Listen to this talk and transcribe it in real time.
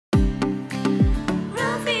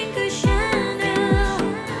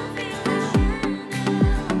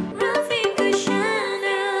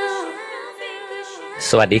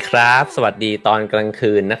สวัสดีครับสวัสดีตอนกลาง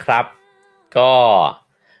คืนนะครับก็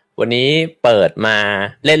วันนี้เปิดมา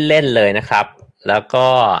เล่นๆเลยนะครับแล้วก็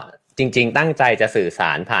จริงๆตั้งใจจะสื่อส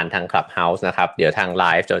ารผ่านทาง Clubhouse นะครับเดี๋ยวทางไล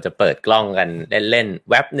ฟ์เราจะเปิดกล้องกันเล่นๆ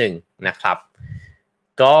แว็บหนึ่งนะครับ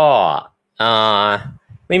ก็เอ่อ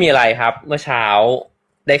ไม่มีอะไรครับเมื่อเช้า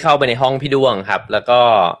ได้เข้าไปในห้องพี่ด้วงครับแล้วก็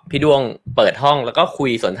พี่ด้วงเปิดห้องแล้วก็คุ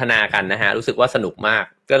ยสนทนากันนะฮะรู้สึกว่าสนุกมาก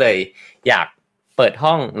ก็เลยอยากเปิด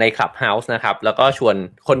ห้องใน Clubhouse นะครับแล้วก็ชวน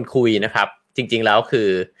คนคุยนะครับจริงๆแล้วคือ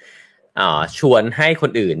ชวนให้ค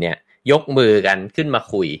นอื่นเนี่ยยกมือกันขึ้นมา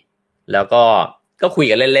คุยแล้วก็คุย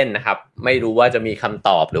กันเล่นๆนะครับไม่รู้ว่าจะมีคำต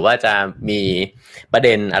อบหรือว่าจะมีประเ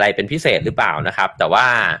ด็นอะไรเป็นพิเศษหรือเปล่านะครับแต่ว่า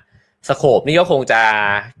สโคปนี่ก็คงจะ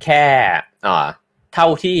แค่เท่า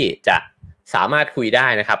ที่จะสามารถคุยได้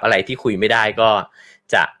นะครับอะไรที่คุยไม่ได้ก็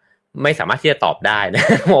จะไม่สามารถที่จะตอบได้นะ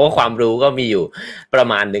เพราะว่าความรู้ก็มีอยู่ประ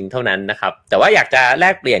มาณหนึ่งเท่านั้นนะครับแต่ว่าอยากจะแล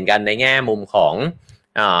กเปลี่ยนกันในแง่มุมของ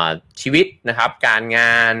ชีวิตนะครับการง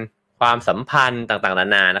านความสัมพันธ์ต่างๆนา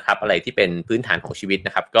นานะครับอะไรที่เป็นพื้นฐานของชีวิตน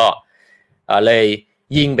ะครับก็เลย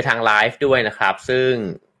ยิงไปทางไลฟ์ด้วยนะครับซึ่ง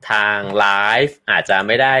ทางไลฟ์อาจจะไ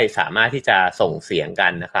ม่ได้สามารถที่จะส่งเสียงกั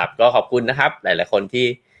นนะครับก็ขอบคุณนะครับหลายๆคนที่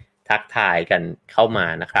ทักทายกันเข้ามา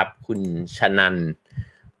นะครับคุณชนัน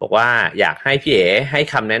บอกว่าอยากให้พี่เอ๋ให้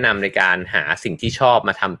คำแนะนำในการหาสิ่งที่ชอบม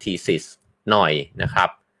าทำ thesis หน่อยนะครับ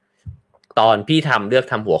ตอนพี่เลือก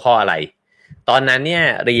ทำหัวข้ออะไรตอนนั้นเนี่ย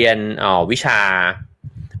เรียนวิ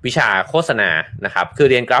ชาโฆษณานะครับคือ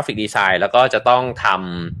เรียนกราฟิกดีไซน์แล้วก็จะต้อง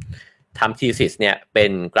ทำ thesis เนี่ยเป็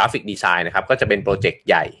นกราฟิกดีไซน์นะครับก็จะเป็นโปรเจกต์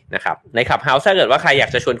ใหญ่นะครับใน Clubhouse ถ้าเกิดว่าใครอยา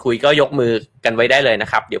กจะชวนคุยก็ยกมือกันไว้ได้เลยนะ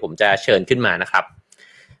ครับเดี๋ยวผมจะเชิญขึ้นมานะครับ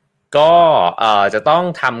ก็จะต้อง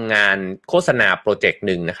ทำงานโฆษณาโปรเจกต์ห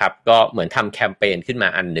นึ่งนะครับก็เหมือนทำแคมเปญขึ้นมา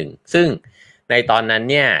อันหนึ่งซึ่งในตอนนั้น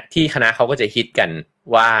เนี่ยที่คณะเขาก็จะฮิตกัน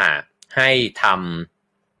ว่าให้ท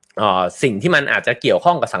ำสิ่งที่มันอาจจะเกี่ยวข้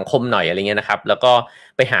องกับสังคมหน่อยอะไรเงี้ยนะครับแล้วก็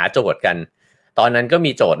ไปหาโจทย์กันตอนนั้นก็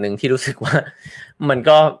มีโจทย์หนึ่งที่รู้สึกว่ามัน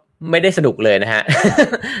ก็ไม่ได้สนุกเลยนะฮะ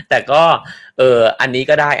แต่ก็อันนี้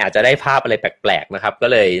ก็ได้อาจจะได้ภาพอะไรแปลกๆนะครับก็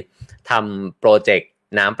เลยทำโปรเจกต์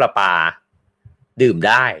น้ำประปาดื่มไ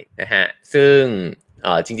ด้นะฮะซึ่ง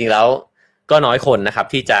จริงๆแล้วก็น้อยคนนะครับ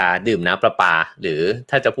ที่จะดื่มน้ำประปาหรือ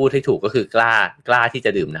ถ้าจะพูดให้ถูกก็คือกล้าที่จ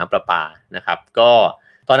ะดื่มน้ำประปานะครับก็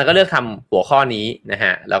ตอนนั้นก็เลือกทำหัวข้อนี้นะฮ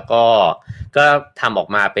ะแล้วก็ทำออก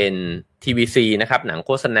มาเป็น TVC นะครับหนังโ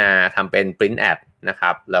ฆษณาทำเป็น print ad นะค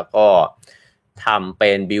รับแล้วก็ทำเป็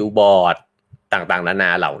นบิลบอร์ดต่างๆนาน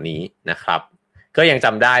าเหล่านี้นะครับก็ยังจ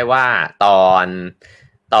ำได้ว่าต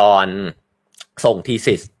อนส่ง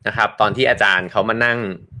thesis นะครับตอนที่อาจารย์เขามานั่ง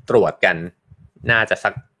ตรวจกันน่าจะสั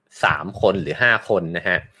ก3คนหรือ5คนนะฮ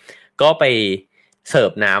ะก็ไปเสิร์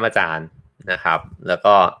ฟน้ำอาจารย์นะครับแล้ว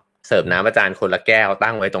ก็เสิร์ฟน้ำอาจารย์คนละแก้ว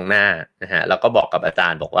ตั้งไว้ตรงหน้านะฮะแล้วก็บอกกับอาจา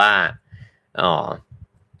รย์บอกว่า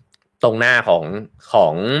ตรงหน้าข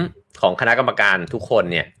องคณะกรรมการทุกคน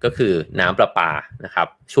เนี่ยก็คือน้ำประปานะครับ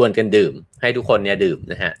ชวนกันดื่มให้ทุกคนเนี่ยดื่ม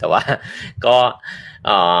นะฮะแต่ว่าก็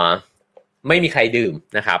ไม่มีใครดื่ม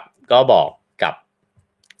นะครับก็บอกกับ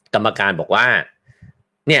กรรมการบอกว่า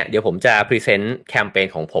เนี่ยเดี๋ยวผมจะพรีเซนต์แคมเปญ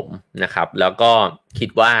ของผมนะครับแล้วก็คิด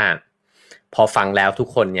ว่าพอฟังแล้วทุก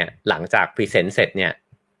คนเนี่ยหลังจากพรีเซนต์เสร็จเนี่ย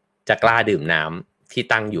จะกล้าดื่มน้ำที่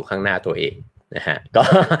ตั้งอยู่ข้างหน้าตัวเองนะฮะก็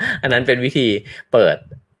อันนั้นเป็นวิธีเปิด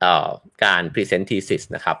การพรีเซนต์ thesis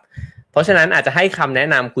นะครับเพราะฉะนั้นอาจจะให้คำแนะ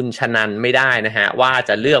นำคุณชนันไม่ได้นะฮะว่า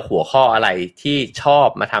จะเลือกหัวข้ออะไรที่ชอบ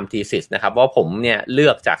มาทำ thesis นะครับเพราะผมเนี่ยเลื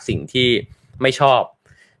อกจากสิ่งที่ไม่ชอบ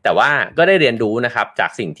แต่ว่าก็ได้เรียนรู้นะครับจา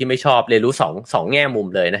กสิ่งที่ไม่ชอบเรียนรู้สองแง่มุม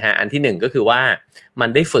เลยนะฮะอันที่1ก็คือว่ามัน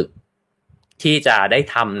ได้ฝึกที่จะได้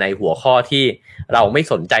ทำในหัวข้อที่เราไม่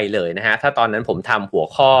สนใจเลยนะฮะถ้าตอนนั้นผมทำหัว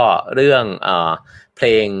ข้อเรื่องเพล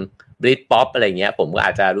ง Britpop อะไรเงี้ยผมก็อ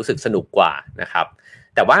าจจะรู้สึกสนุกกว่านะครับ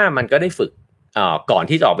แต่ว่ามันก็ได้ฝึกก่อน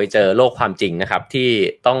ที่จะออกไปเจอโลกความจริงนะครับที่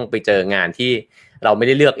ต้องไปเจองานที่เราไม่ไ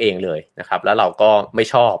ด้เลือกเองเลยนะครับแล้วเราก็ไม่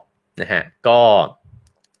ชอบนะฮะ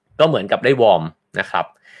ก็เหมือนกับได้วอร์มนะครับ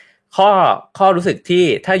ข้อรู้สึกที่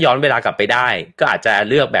ถ้าย้อนเวลากลับไปได้ก็อาจจะ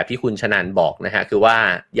เลือกแบบที่คุณชนันบอกนะฮะคือว่า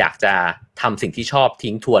อยากจะทำสิ่งที่ชอบ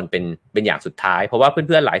ทิ้งทวนเป็นอย่างสุดท้ายเพราะว่าเ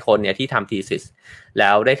พื่อนๆหลายคนเนี่ยที่ทำ thesis แล้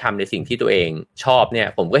วได้ทำในสิ่งที่ตัวเองชอบเนี่ย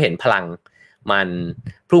ผมก็เห็นพลังมัน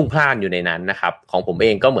พรุ่งพล่านอยู่ในนั้นนะครับของผมเอ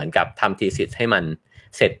งก็เหมือนกับทำ thesis ให้มัน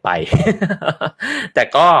เสร็จไป แต่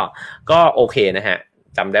ก็โอเคนะฮะ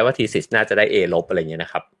จำได้ว่า thesis น่าจะได้ A ลบอะไรเงี้ยน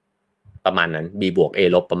ะครับประมาณนั้น B บวก A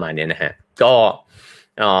ลบประมาณนี้นะฮะก็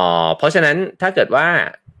เพราะฉะนั้นถ้าเกิดว่า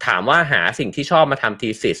ถามว่าหาสิ่งที่ชอบมาทำ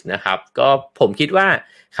thesis นะครับก็ผมคิดว่า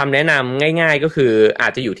คำแนะนำง่ายๆก็คืออา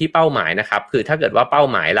จจะอยู่ที่เป้าหมายนะครับคือถ้าเกิดว่าเป้า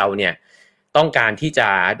หมายเราเนี่ยต้องการที่จะ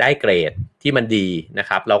ได้เกรดที่มันดีนะ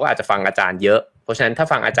ครับเราก็อาจจะฟังอาจารย์เยอะ เพ ราะฉะนั้นถ้า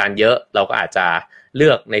ฟังอาจารย์เยอะเราก็อาจจะเลื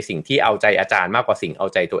อกในสิ่งที่เอาใจอาจารย์มากกว่าสิ่งเอา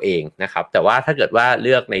ใจตัวเองนะครับแต่ว่าถ้าเกิดว่าเ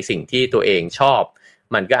ลือกในสิ่งที่ตัวเองชอบ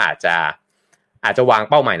มันก็อาจจะวาง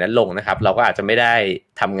เป้าหมายนั้นลงนะครับเราก็อาจจะไม่ได้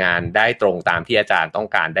ทำงานได้ตรงตามที่อาจารย์ต้อง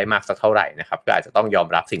การได้มากสักเท่าไหร่นะครับก็อาจจะต้องยอม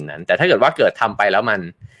รับสิ่งนั้นแต่ถ้าเกิดว่าเกิดทำไปแล้ว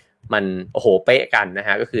มันโอ้โหเป๊ะกันนะฮ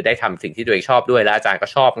ะก็คือได้ทำสิ่งที่ตัวเองชอบด้วยและอาจารย์ก็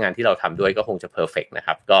ชอบงานที่เราทำด้วยก็คงจะเพอร์เฟกต์นะค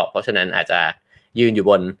รับก็เพราะฉะนั้นอาจจะยืนอยู่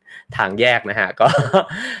บนทางแยกนะฮะ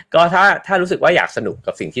ก็ถ้ารู้สึกว่าอยากสนุก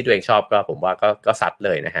กับสิ่งที่ตัวเองชอบก็ผมว่าก็ซัดเล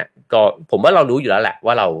ยนะฮะก็ผมว่าเรารู้อยู่แล้วแหละ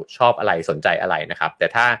ว่าเราชอบอะไรสนใจอะไรนะครับแต่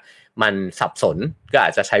ถ้ามันสับสนก็อา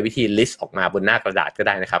จจะใช้วิธี list ออกมาบนหน้ากระดาษก็ไ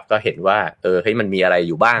ด้นะครับก็เห็นว่าเฮ้ยมันมีอะไรอ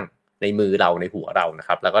ยู่บ้างในมือเราในหัวเรานะค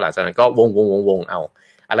รับแล้วก็หลังจากนั้นก็วงเอา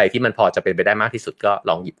อะไรที่มันพอจะเป็นไปได้มากที่สุดก็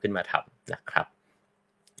ลองหยิบขึ้นมาทำนะครับ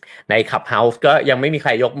ใน Clubhouse ก็ยังไม่มีใค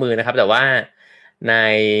รยกมือนะครับแต่ว่าใน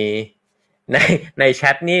ในแช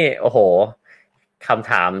ทนี่โอ้โหคำ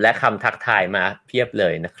ถามและคำทักทายมาเพียบเล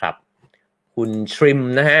ยนะครับคุณทริม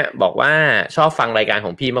นะฮะบอกว่าชอบฟังรายการข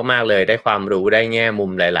องพี่มากๆเลยได้ความรู้ได้แง่มุ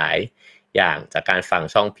มหลายๆอย่างจากการฟัง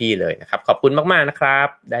ช่องพี่เลยนะครับขอบคุณมากๆนะครับ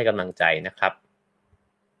ได้กำลังใจนะครับ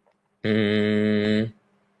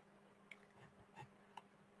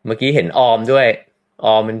เมื่อกี้เห็นออมด้วยอ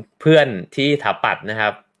อมเป็นเพื่อนที่ถาปัดนะครั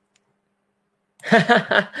บ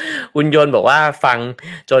คุณยนต์บอกว่าฟัง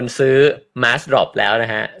จนซื้อ Mass Drop แล้วน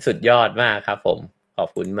ะฮะสุดยอดมากครับผมขอบ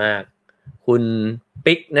คุณมากคุณ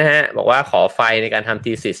ปิ๊กนะฮะบอกว่าขอไฟในการทำ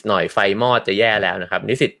thesis หน่อยไฟมอดจะแย่แล้วนะครับ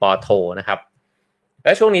นิสิตปโทนะครับแ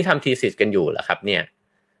ล้วช่วงนี้ทำ thesis กันอยู่เหรอครับเนี่ย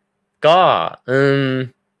ก็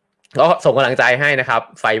ส่งกำลังใจให้นะครับ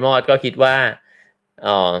ไฟมอดก็คิดว่า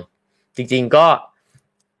จริงๆก็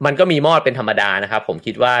มันก็มีมอดเป็นธรรมดานะครับผม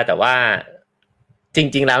คิดว่าแต่ว่าจ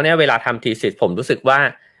ริงๆแล้วเนี่ยเวลาทำ thesis ผมรู้สึกว่า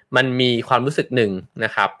มันมีความรู้สึกหนึ่งน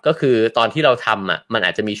ะครับก็คือตอนที่เราทำมันอ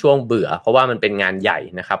าจจะมีช่วงเบื่อเพราะว่ามันเป็นงานใหญ่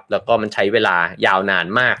นะครับแล้วก็มันใช้เวลายาวนาน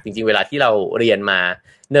มากจริงๆเวลาที่เราเรียนมา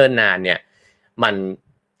เนิ่นนานเนี่ยมัน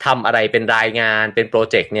ทำอะไรเป็นรายงานเป็นโปร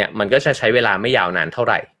เจกต์เนี่ยมันก็จะใช้เวลาไม่ยาวนานเท่าไ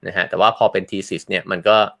หร่นะฮะแต่ว่าพอเป็น thesis เนี่ยมัน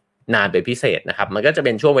ก็นานเป็นพิเศษนะครับมันก็จะเ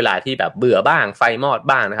ป็นช่วงเวลาที่แบบเบื่อบ้างไฟมอด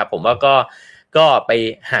บ้างนะครับผมว่าก็ไป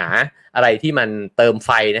หาอะไรที่มันเติมไ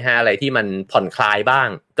ฟนะฮะอะไรที่มันผ่อนคลายบ้าง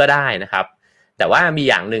ก็ได้นะครับแต่ว่ามี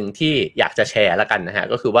อย่างหนึ่งที่อยากจะแชร์แล้วกันนะฮะ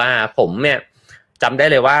ก็คือว่าผมเนี่ยจำได้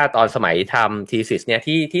เลยว่าตอนสมัยทำ thesis เนี่ย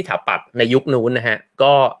ที่ถาปัดในยุคนู้นนะฮะ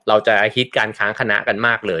ก็เราจะฮิตการค้างคณะกันม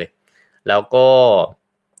ากเลยแล้วก็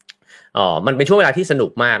มันเป็นช่วงเวลาที่สนุ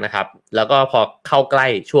กมากนะครับแล้วก็พอเข้าใกล้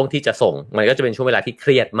ช่วงที่จะส่งมันก็จะเป็นช่วงเวลาที่เค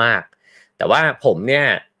รียดมากแต่ว่าผมเนี่ย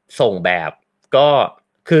ส่งแบบก็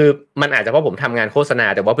คือมันอาจจะเพราะผมทำงานโฆษณา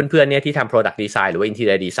แต่ว่าเพื่อนๆเนี่ยที่ทำ product design หรือว่า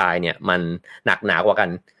interior design เนี่ยมันหนักหนากว่ากัน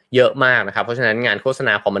เยอะมากนะครับเพราะฉะนั้นงานโฆษณ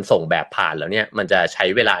าพอมันส่งแบบผ่านแล้วเนี่ยมันจะใช้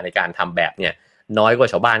เวลาในการทำแบบเนี่ยน้อยกว่า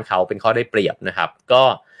ชาวบ้านเขาเป็นข้อได้เปรียบนะครับก็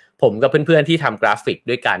ผมกับเพื่อนๆที่ทำกราฟิก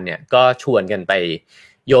ด้วยกันเนี่ยก็ชวนกันไป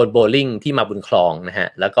โยนโบลิ่งที่มาบุญคลองนะฮะ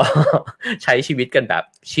แล้วก็ใช้ชีวิตกันแบบ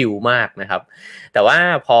ชิลมากนะครับแต่ว่า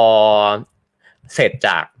พอเสร็จจ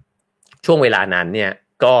ากช่วงเวลานั้นเนี่ย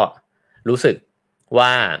ก็รู้สึกว่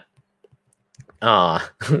า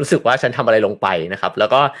รู้สึกว่าฉันทำอะไรลงไปนะครับแล้ว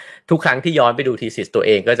ก็ทุกครั้งที่ย้อนไปดูทีซิสตัวเ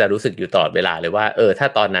องก็จะรู้สึกอยู่ตลอดเวลาเลยว่าถ้า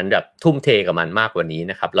ตอนนั้นแบบทุ่มเทกับมันมากกว่านี้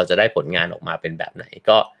นะครับเราจะได้ผลงานออกมาเป็นแบบไหน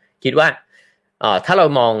ก็คิดว่าถ้าเรา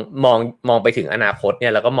มองไปถึงอนาคตเนี่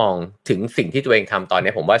ยแล้วก็มองถึงสิ่งที่ตัวเองทำตอน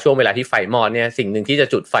นี้ผมว่าช่วงเวลาที่ไฟมอดเนี่ยสิ่งหนึ่งที่จะ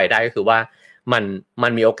จุดไฟได้ก็คือว่ามั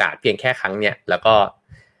นมีโอกาสเพียงแค่ครั้งเนี่ยแล้วก็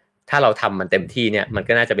ถ้าเราทำมันเต็มที่เนี่ยมัน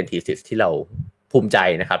ก็น่าจะเป็นทีซิสที่เราภูมิใจ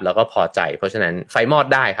นะครับแล้วก็พอใจเพราะฉะนั้นไฟมอด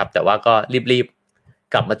ได้ครับแต่ว่าก็รีบ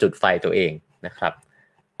กลับมาจุดไฟตัวเองนะครับ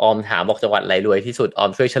ออมถามบอกจังหวัดอะไรรวยที่สุดออม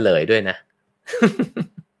ช่วยเฉลยด้วยนะ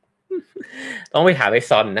ต้องไปถามไอ้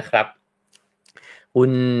ซอนนะครับคุ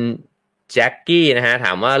ณแจ็คกี้นะฮะถ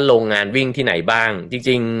ามว่าลงงานวิ่งที่ไหนบ้างจ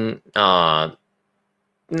ริง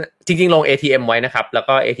ๆลง ATM ไว้นะครับแล้ว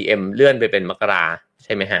ก็ ATM เลื่อนไปเป็นมกราใ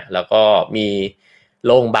ช่ไหมฮะแล้วก็มี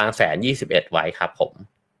ลงบางแสน21ไว้ครับผม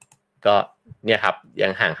ก็เนี่ยครับยั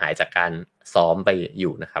งห่างหายจากการซ้อมไปอ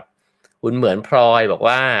ยู่นะครับคุณเหมือนพลอยบอก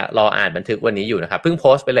ว่ารออ่านบันทึกวันนี้อยู่นะครับเพิ่งโพ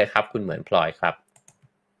สต์ไปเลยครับคุณเหมือนพลอยครับ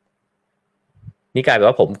นี่กลายเป็น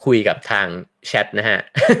ว่าผมคุยกับทางแชทนะฮะ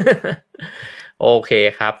โอเค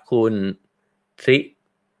ครับคุณ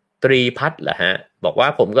ตรีพัฒน์เหรอฮะบอกว่า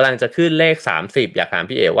ผมกำลังจะขึ้นเลข30อยากถาม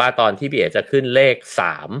พี่เอ๋ว่าตอนที่พี่เอ๋จะขึ้นเลข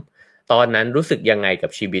3ตอนนั้นรู้สึกยังไงกั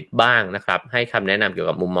บชีวิตบ้างนะครับให้คำแนะนำเกี่ยว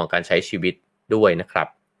กับมุมมองการใช้ชีวิตด้วยนะครับ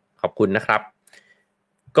ขอบคุณนะครับ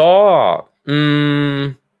ก็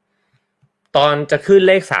ตอนจะขึ้น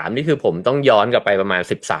เลข3นี่คือผมต้องย้อนกลับไปประมาณ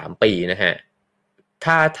13ปีนะฮะ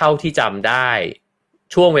ถ้าเท่าที่จำได้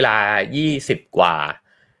ช่วงเวลา20กว่า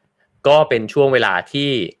ก็เป็นช่วงเวลาที่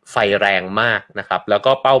ไฟแรงมากนะครับแล้ว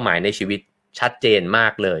ก็เป้าหมายในชีวิต ชัดเจนมา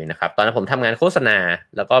กเลยนะครับตอนนั้นผมทำงานโฆษณา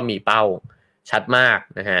แล้วก็มีเป้าชัดมาก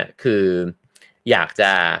นะฮะคืออยากจ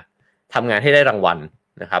ะทำงานให้ได้รางวัล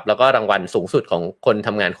นะครับแล้วก็รางวัลสูงสุดของคนท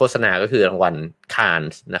ำงานโฆษณาก็คือรางวัลคาน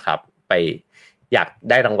ส์นะครับไปอยาก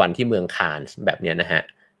ได้รางวัลที่เมืองคานส์แบบนี้นะฮะ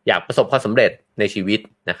อยากประสบความสำเร็จในชีวิต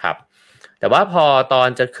นะครับแต่ว่าพอตอน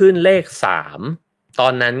จะขึ้นเลข3ตอ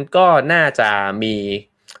นนั้นก็น่าจะมี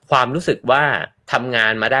ความรู้สึกว่าทำงา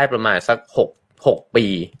นมาได้ประมาณสัก6 ปี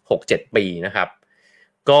6-7 ปีนะครับ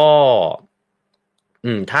ก็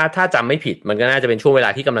ถ้าจำไม่ผิดมันก็น่าจะเป็นช่วงเวลา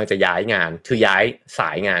ที่กำลังจะย้ายงานคือย้ายส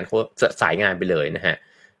ายงานไปเลยนะฮะ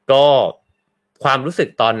ก็ความรู้สึก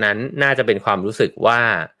ตอนนั้นน่าจะเป็นความรู้สึกว่า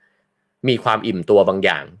มีความอิ่มตัวบางอ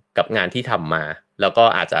ย่างกับงานที่ทำมาแล้วก็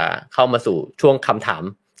อาจจะเข้ามาสู่ช่วงคำถาม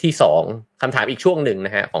ที่2คำถามอีกช่วงหนึ่งน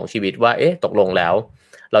ะฮะของชีวิตว่าตกลงแล้ว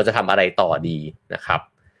เราจะทำอะไรต่อดีนะครับ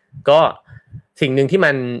ก็สิ่งหนึ่งที่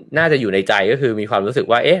มันน่าจะอยู่ในใจก็คือมีความรู้สึก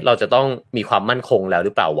ว่าเราจะต้องมีความมั่นคงแล้วห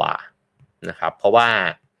รือเปล่าวะนะครับเพราะว่า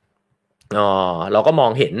เราก็มอ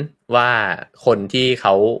งเห็นว่าคนที่เข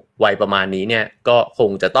าวัยประมาณนี้เนี่ยก็ค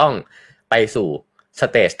งจะต้องไปสู่ส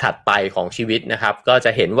เตจถัดไปของชีวิตนะครับก็จ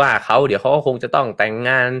ะเห็นว่าเดี๋ยวเขาก็คงจะต้องแต่งง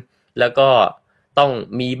านแล้วก็ต้อง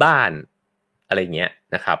มีบ้านอะไรเงี้ย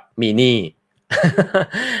นะครับมีหนี้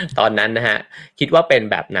ตอนนั้นนะฮะคิดว่าเป็น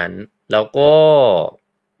แบบนั้นแล้วก็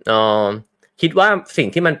คิดว่าสิ่ง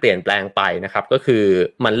ที่มันเปลี่ยนแปลงไปนะครับก็คือ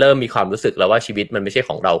มันเริ่มมีความรู้สึกแล้วว่าชีวิตมันไม่ใช่ข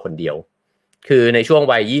องเราคนเดียวคือในช่วง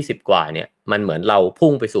วัย20กว่าเนี่ยมันเหมือนเรา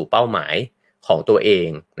พุ่งไปสู่เป้าหมายของตัวเอง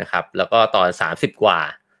นะครับแล้วก็ตอน30กว่า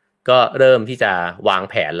ก็เริ่มที่จะวาง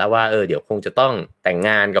แผนแล้วว่าเดี๋ยวคงจะต้องแต่งง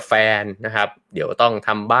านกับแฟนนะครับเดี๋ยวต้องท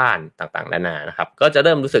ำบ้านต่างๆนานานะครับก็จะเ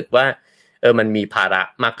ริ่มรู้สึกว่ามันมีภาระ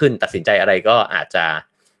มากขึ้นตัดสินใจอะไรก็อาจจะ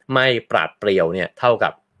ไม่ปราดเปรียวเนี่ยเท่ากั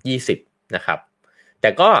บ20นะครับแต่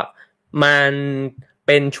ก็มันเ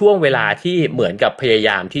ป็นช่วงเวลาที่เหมือนกับพยาย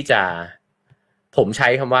ามที่จะผมใช้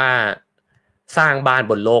คำว่าสร้างบ้าน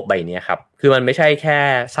บนโลกใบนี้ครับคือมันไม่ใช่แค่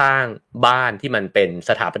สร้างบ้านที่มันเป็นส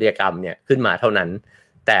ถาปัตยกรรมเนี่ยขึ้นมาเท่านั้น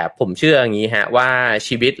แต่ผมเชื่ออย่างนี้ฮะว่า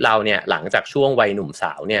ชีวิตเราเนี่ยหลังจากช่วงวัยหนุ่มส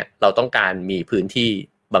าวเนี่ยเราต้องการมีพื้นที่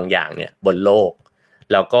บางอย่างเนี่ยบนโลก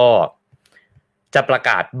แล้วก็จะประ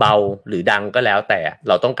กาศเบาหรือดังก็แล้วแต่เ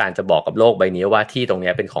ราต้องการจะบอกกับโลกใบนี้ว่าที่ตรง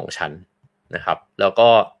นี้เป็นของฉันนะครับแล้วก็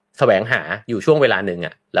แสวงหาอยู่ช่วงเวลาหนึ่ง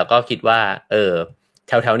อ่ะแล้วก็คิดว่าแ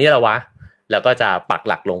ถวๆนี้ละวะแล้วก็จะปัก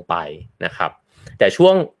หลักลงไปนะครับแต่ช่ว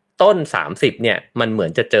งต้น30เนี่ยมันเหมือ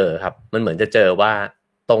นจะเจอครับมันเหมือนจะเจอว่า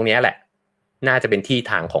ตรงนี้แหละน่าจะเป็นที่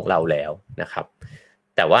ทางของเราแล้วนะครับ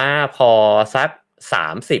แต่ว่าพอสัก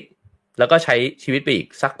30แล้วก็ใช้ชีวิตไปอีก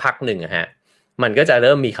สักพักหนึ่งฮะมันก็จะเ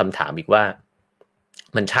ริ่มมีคำถามอีกว่า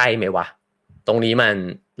มันใช่ไหมวะตรงนี้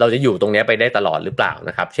เราจะอยู่ตรงนี้ไปได้ตลอดหรือเปล่า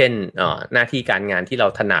นะครับเช่นหน้าที่การงานที่เรา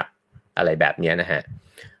ถนัดอะไรแบบนี้นะฮะ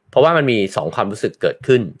เพราะว่ามันมี2ความรู้สึกเกิด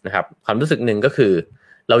ขึ้นนะครับความรู้สึกหนึ่งก็คือ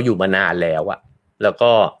เราอยู่มานานแล้วอะแล้ว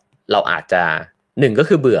ก็เราอาจจะ1ก็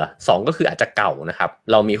คือเบื่อ2ก็คืออาจจะเก่านะครับ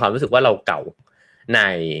เรามีความรู้สึกว่าเราเก่า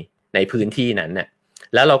ในพื้นที่นั้นเนี่ย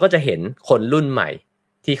แล้วเราก็จะเห็นคนรุ่นใหม่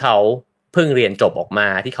ที่เขาเพิ่งเรียนจบออกมา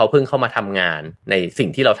ที่เขาเพิ่งเข้ามาทำงานในสิ่ง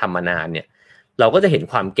ที่เราทำมานานเนี่ยเราก็จะเห็น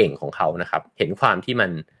ความเก่งของเขานะครับเห็นความที่มั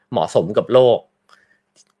นเหมาะสมกับโลก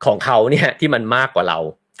ของเขาเนี่ยที่มันมากกว่าเรา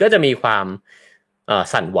ก็จะมีความ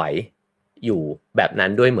สั่นไหวอยู่แบบนั้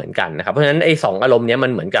นด้วยเหมือนกันนะครับเพราะฉะนั้นไอ้2อารมณ์นี้มั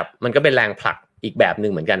นเหมือนกับมันก็เป็นแรงผลักอีกแบบนึ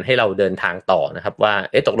งเหมือนกันให้เราเดินทางต่อนะครับว่า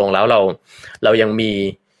ตกลงแล้วเรายัง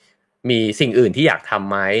มีสิ่งอื่นที่อยากทำ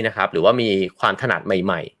ไหมนะครับหรือว่ามีความถนัดใ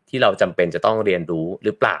หม่ๆที่เราจำเป็นจะต้องเรียนรู้ห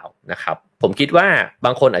รือเปล่านะครับผมคิดว่าบ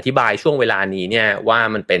างคนอธิบายช่วงเวลานี้เนี่ยว่า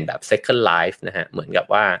มันเป็นแบบ second life นะฮะเหมือนกับ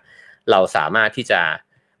ว่าเราสามารถที่จะ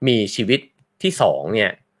มีชีวิตที่2เนี่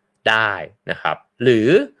ยได้นะครับหรือ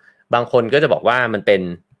บางคนก็จะบอกว่ามั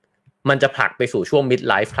นจะผลักไปสู่ช่วง mid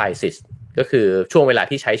life crisis ก็คือช่วงเวลา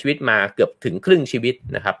ที่ใช้ชีวิตมาเกือบถึงครึ่งชีวิต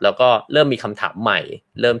นะครับแล้วก็เริ่มมีคำถามใหม่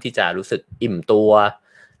เริ่มที่จะรู้สึกอิ่มตัว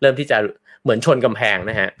เริ่มที่จะเหมือนชนกำแพง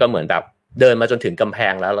นะฮะก็เหมือนแบบเดินมาจนถึงกำแพ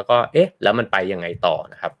งแล้วก็แล้วมันไปยังไงต่อ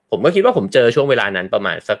นะครับผมก็คิดว่าผมเจอช่วงเวลานั้นประม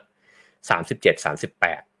าณสัก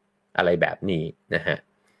37-38อะไรแบบนี้นะฮะ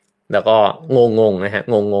แล้วก็งงนะฮะ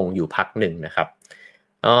งงอยู่พักหนึ่งนะครับ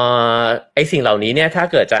ไอสิ่งเหล่านี้เนี่ยถ้า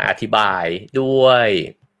เกิดจะอธิบายด้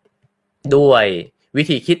วยวิ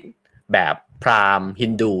ธีคิดแบบพราหมณ์ฮิ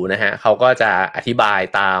นดูนะฮะเขาก็จะอธิบาย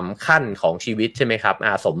ตามขั้นของชีวิตใช่ไหมครับอ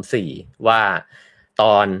าสม4ว่าต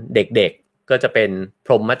อนเด็กๆก็จะเป็นพ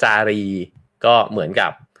รหมจารีก็เหมือนกั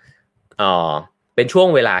บเป็นช่วง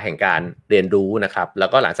เวลาแห่งการเรียนรู้นะครับแล้ว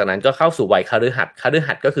ก็หลังจากนั้นก็เข้าสู่วัยคฤหัส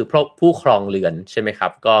ถ์ก็คือผู้ครองเรือนใช่ไหมครั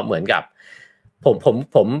บก็เหมือนกับ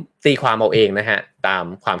ผมตีความเอาเองนะฮะตาม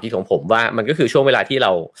ความคิดของผมว่ามันก็คือช่วงเวลาที่เร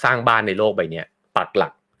าสร้างบ้านในโลกใบนี้ปักหลั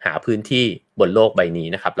กหาพื้นที่ บนโลกใบนี้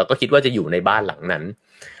นะครับแล้วก็คิดว่าจะอยู่ในบ้านหลังนั้น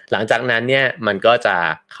หลังจากนั้นเนี่ยมันก็จะ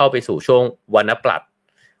เข้าไปสู่ช่วงวรรณปรัช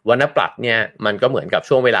น์เนี่ยมันก็เหมือนกับ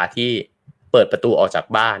ช่วงเวลาที่เปิดประตูออกจาก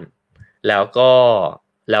บ้านแล้ว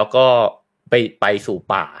ก็ไปสู่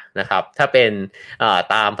ป่านะครับถ้าเป็น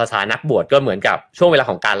ตามภาษานักบวชก็เหมือนกับช่วงเวลา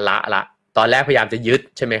ของการละตอนแรกพยายามจะยึด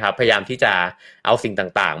ใช่ไหมครับพยายามที่จะเอาสิ่ง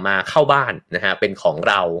ต่างๆมาเข้าบ้านนะฮะเป็นของ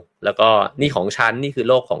เราแล้วก็นี่ของฉันนี่คือ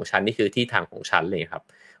โลกของฉันนี่คือที่ทางของฉันเลยครับ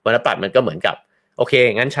วรรณปรัชน์มันก็เหมือนกับโอเค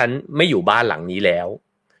งั้นฉันไม่อยู่บ้านหลังนี้แล้ว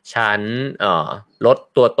ฉันลด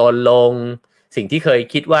ตัวตนลงสิ่งที่เคย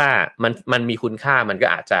คิดว่ามันมีคุณค่ามันก็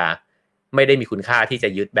อาจจะไม่ได้มีคุณค่าที่จะ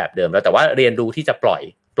ยึดแบบเดิมแล้วแต่ว่าเรียนรู้ที่จะปล่อย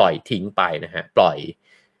ทิ้งไปนะฮะปล่อ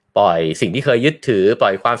ยสิ่งที่เคยยึดถือปล่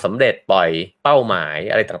อยความสำเร็จปล่อยเป้าหมาย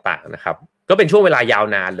อะไรต่างๆนะครับก็เป็นช่วงเวลายาว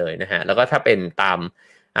นานเลยนะฮะแล้วก็ถ้าเป็นตาม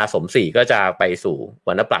อาสม4ก็จะไปสู่ว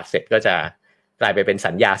รรณปรัชน์เสร็จก็จะกลายไปเป็น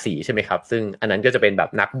สัญญา4ใช่ไหมครับซึ่งอันนั้นก็จะเป็นแบบ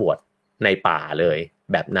นักบวชในป่าเลย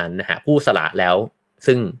แบบนั้นนะฮะผู้สละแล้ว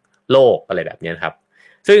ซึ่งโลกอะไรแบบนี้ครับ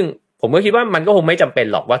ซึ่งผมก็คิดว่ามันก็คงไม่จำเป็น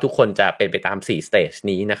หรอกว่าทุกคนจะเป็นไปตาม4 stage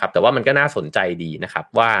นี้นะครับแต่ว่ามันก็น่าสนใจดีนะครับ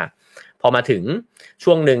ว่าพอมาถึง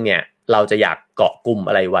ช่วงนึงเนี่ยเราจะอยากเกาะกลุ่ม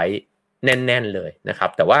อะไรไว้แน่นๆเลยนะครับ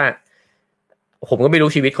แต่ว่าผมก็ไม่รู้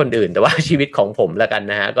ชีวิตคนอื่นแต่ว่าชีวิตของผมละกัน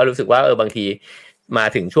นะฮะก็รู้สึกว่าบางทีมา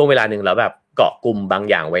ถึงช่วงเวลานึงแล้วแบบเกาะกลุ่มบาง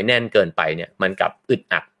อย่างไว้แน่นเกินไปเนี่ยมันกับอึด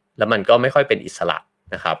อัดแล้วมันก็ไม่ค่อยเป็นอิสระ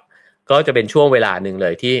นะครับก็จะเป็นช่วงเวลานึงเล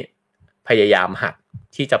ยที่พยายามหัด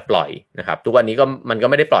ที่จะปล่อยนะครับทุกวันนี้ก็มันก็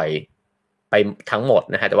ไม่ได้ปล่อยไปทั้งหมด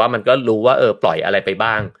นะฮะแต่ว่ามันก็รู้ว่าปล่อยอะไรไป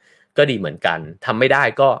บ้างก็ดีเหมือนกันทำไม่ได้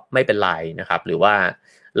ก็ไม่เป็นไรนะครับหรือว่า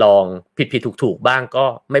ลองผิดถูกบ้างก็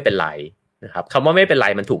ไม่เป็นไรนะครับคำว่าไม่เป็นไร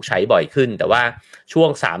มันถูกใช้บ่อยขึ้นแต่ว่าช่วง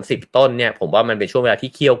30ต้นเนี่ยผมว่ามันเป็นช่วงเวลาที่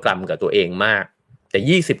เคี่ยวกรำกับตัวเองมากแต่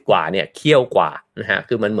20กว่าเนี่ยเคี่ยวกว่านะฮะ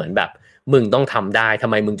คือมันเหมือนแบบมึงต้องทำได้ทำ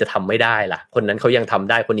ไมมึงจะทำไม่ได้ล่ะคนนั้นเขายังทำ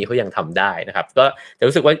ได้คนนี้เขายังทำได้นะครับก็จะ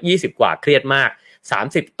รู้สึกว่า20กว่าเครียดมาก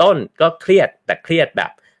30ต้นก็เครียดแต่เครียดแบ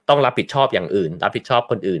บต้องรับผิดชอบอย่างอื่นรับผิดชอบ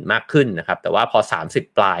คนอื่นมากขึ้นนะครับแต่ว่าพอ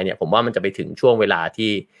30ปลายเนี่ยผมว่ามันจะไปถึงช่วงเวลา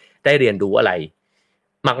ที่ได้เรียนรู้อะไร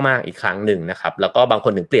มากๆอีกครั้งหนึ่งนะครับแล้วก็บางค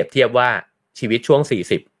นถึงเปรียบเทียบว่าชีวิตช่วง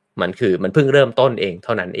40มันเพิ่งเริ่มต้นเองเ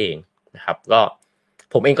ท่านั้นเองนะครับก็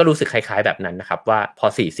ผมเองก็รู้สึกคล้ายๆแบบนั้นนะครับว่าพอ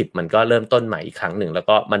40มันก็เริ่มต้นใหม่อีกครั้งหนึ่งแล้ว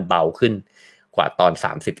ก็มันเบาขึ้นกว่าตอน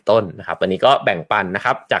30ต้นนะครับวันนี้ก็แบ่งปันนะค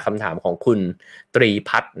รับจากคำถามของคุณตรี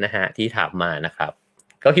พัฒน์นะฮะที่ถามมานะครับ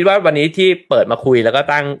ก็คิดว่าวันนี้ที่เปิดมาคุยแล้วก็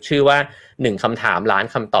ตั้งชื่อว่า1คำถามล้าน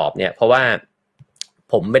คำตอบเนี่ยเพราะว่า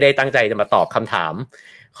ผมไม่ได้ตั้งใจจะมาตอบคำถาม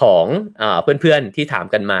ของเพื่อนๆที่ถาม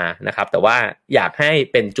กันมานะครับแต่ว่าอยากให้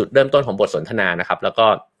เป็นจุดเริ่มต้นของบทสนทนานะครับแล้วก็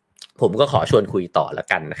ผมก็ขอชวนคุยต่อละ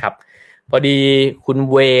กันนะครับพอดีคุณ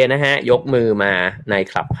เวนะฮะยกมือมาใน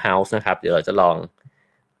Clubhouse นะครับเดี๋ยวเราจะลอง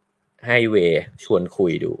ให้เวชวนคุ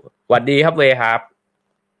ยดูสวัสดีครับเวครับ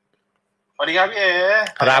สวัสดีครับพี่เอ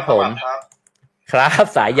ครับผมครับ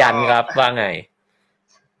สายยันครับว่าไง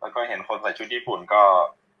แล้วก็เห็นคนใส่ชุดญี่ปุ่นก็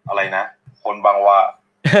อะไรนะคนบางวะ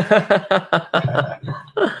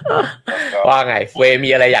ว่าไงเวมี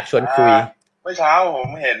อะไรอยากชวนคุยเมื่อเช้าผม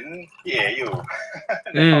เห็นพี่เออยู่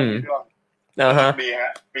ดีฮ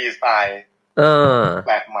ะฟรีสไตล์แ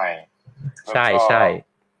ปลกใหม่ใช่ใช่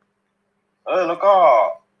แล้วก็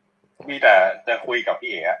มีแต่จะคุยกับ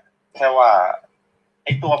พี่เอแค่ว่าไอ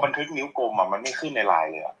ตัวบันทึกนิ้วกลมมันไม่ขึ้นในไล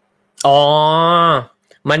น์เลยอ๋อ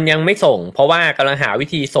มันยังไม่ส่งเพราะว่ากำลังหาวิ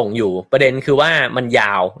ธีส่งอยู่ประเด็นคือว่ามันย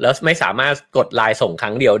าวแล้วไม่สามารถกดไลน์ส่งค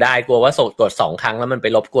รั้งเดียวได้กลัวว่าส่งกด2ครั้งแล้วมันไป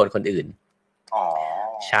รบกวนคนอื่นอ๋อ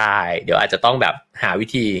ใช่เดี๋ยวอาจจะต้องแบบหาวิ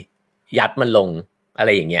ธียัดมันลงอะไร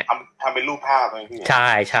อย่างเงี้ยทำเป็นรูปภาพไหมพี่ใช่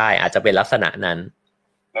ใช่อาจจะเป็นลักษณะนั้น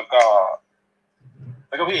แล้วก็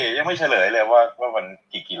พี่เอยังไม่เฉลยเลยว่ามัน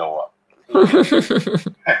กี่กิโล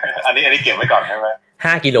อันนี้เก็บไว้ก่อนใช่ไหม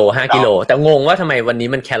5 กิโลแต่งงว่าทำไมวันนี้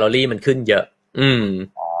มันแคลอรี่มันขึ้นเยอะ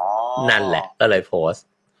นั่นแหละก็เลยโพส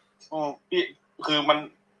พี่คือมัน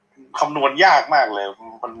คำนวณยากมากเลย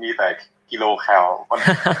มันมีแต่กิโลแคลมัน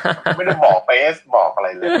ไม่ได้บอกเปสบอกอะไร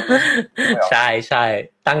เลยใช่ใช่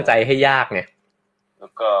ตั้งใจให้ยากไงแล้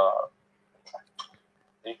วก็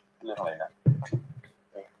เรื่องอะไรนะ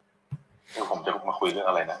ผมจะมาคุยเรื่อง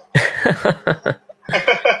อะไรนะ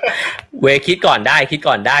เวคิดก่อนได้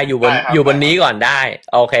อยู่บนนี้ก่อนได้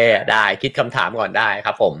โอเคได้คิดคำถามก่อนได้ค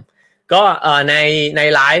รับผมก็ใน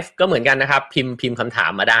ไลฟ์ก็เหมือนกันนะครับพิมพ์คำถา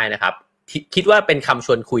มมาได้นะครับคิดว่าเป็นคำช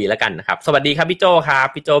วนคุยแล้วกันนะครับสวัสดีครับพี่โจครับ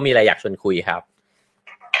พี่โจมีอะไรอยากชวนคุยครับ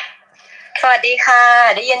สวัสดีค่ะ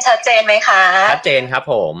ได้ยินชัดเจนไหมคะชัดเจนครับ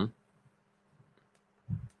ผม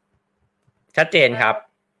ชัดเจนครับ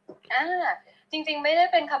จริงๆไม่ได้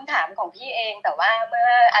เป็นคำถามของพี่เองแต่ว่าเมื่อ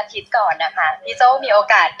อาทิตย์ก่อนนะคะพี่โจมีโอ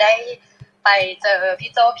กาสได้ไปเจอ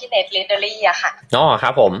พี่โจพี่เน็ตลิเดอรี่อะค่ะอ๋อค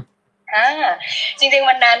รับผม จริงๆ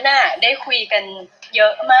วันนั้นน่ะได้คุยกันเยอ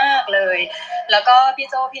ะมากเลยแล้วก็พี่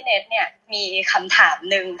โจพี่เน็ตเนี่ยมีคำถาม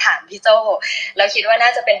หนึ่งถามพี่โจแล้วคิดว่าน่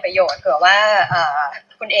าจะเป็นประโยชน์เผื่อว่า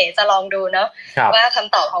คุณเอ๋จะลองดูเนาะว่าค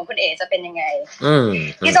ำตอบของคุณเอ๋จะเป็นยังไง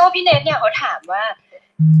พี่โจพี่เน็ตเนี่ยเขาถามว่า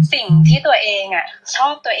สิ่งที่ตัวเองอ่ะชอ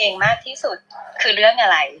บตัวเองมากที่สุดคือเรื่องอะ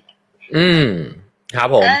ไรครับ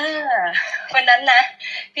ผมวันนั้นนะ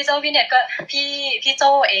พี่โจพี่เน็ตก็พี่โจ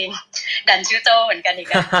เองดันชื่อโจเหมือนกันอีก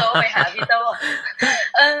นะโจไปหาพี่โจ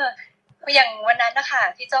อย่างวันนั้นนะคะ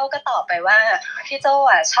พี่โจก็ตอบไปว่าพี่โจ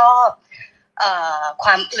อ่ะชอบคว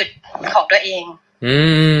ามอึดของตัวเอง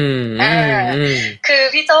คือ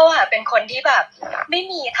พี่โจอ่ะเป็นคนที่แบบไม่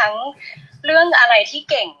มีทั้งเรื่องอะไรที่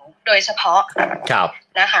เก่งโดยเฉพาะ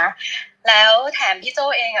นะคะแล้วแถมพี่โจ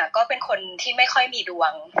เองอ่ะก็เป็นคนที่ไม่ค่อยมีดว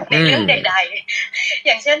งในเรื่องใดๆอ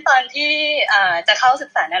ย่างเช่นตอนที่จะเข้าศึ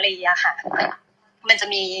กษานารีอะค่ะมันจะ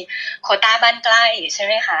มีโควต้าบ้านใกล้ใช่ไ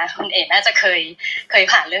หมคะคุณเอ๋น่าจะเคย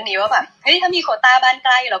ผ่านเรื่องนี้ว่าแบบเฮ้ยถ้ามีโควต้าบ้านใก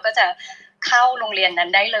ล้เราก็จะเข้าโรงเรียนนั้น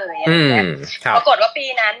ได้เลยอะไรเงี้ยปรากฏว่าปี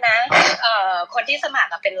นั้นนะคนที่สมัคร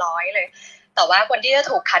เป็น100เลยแต่ว่าคนที่จะ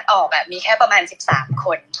ถูกคัดออกแบบมีแค่ประมาณ13ค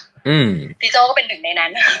นพี่โจก็เป็นหนึ่งในนั้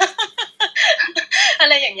น อะ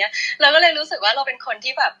ไรอย่างเงี้ยเราก็เลยรู้สึกว่าเราเป็นคน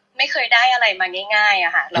ที่แบบไม่เคยได้อะไรมาง่ายๆอ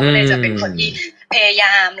ะค่ะเราก็เลยจะเป็นคนที่พยาย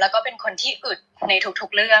ามแล้วก็เป็นคนที่อึดในทุ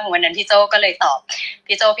กๆเรื่องวันนั้นพี่โจก็เลยตอบ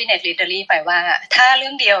พี่โจพี่เน็ตลิเดอรี่ไปว่าถ้าเรื่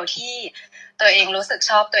องเดียวที่ตัวเองรู้สึก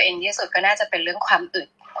ชอบตัวเองที่สุดก็น่าจะเป็นเรื่องความอึด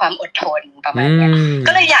ความอดทนประมาณนี้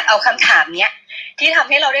ก็เลยอยากเอาคำถามเนี้ยที่ทำ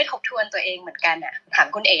ให้เราได้ทบทวนตัวเองเหมือนกันอะถาม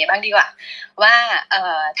คุณเอ๋บ้างดีกว่าว่า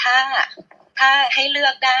ถ้าให้เลื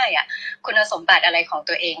อกได้อ่ะคุณสมบัติอะไรของ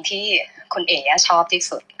ตัวเองที่คุณเอ๋ชอบที่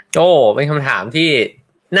สุดเป็นคำถามที่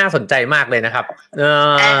น่าสนใจมากเลยนะครับ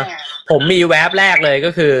ผมมีแวบแรกเลยก็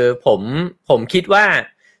คือผมคิดว่า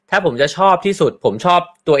ถ้าผมจะชอบที่สุดผมชอบ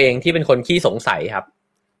ตัวเองที่เป็นคนขี้สงสัยครับ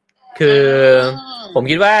คือผม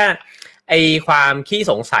คิดว่าไอความขี้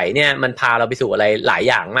สงสัยเนี่ยมันพาเราไปสู่อะไรหลาย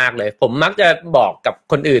อย่างมากเลยผมมักจะบอกกับ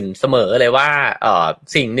คนอื่นเสมอเลยว่า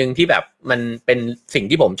สิ่งหนึ่งที่แบบมันเป็นสิ่ง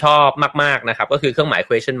ที่ผมชอบมากๆนะครับก็คือเครื่องหมาย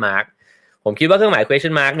question mark ผมคิดว่าเครื่องหมาย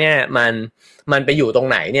question mark เนี่ยมันไปอยู่ตรง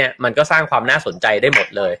ไหนเนี่ยมันก็สร้างความน่าสนใจได้หมด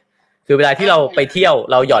เลยคือเวลาที่เราไปเที่ยว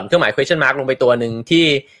เราหย่อนเครื่องหมาย question mark ลงไปตัวนึงที่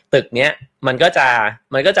ตึกเนี้ยมันก็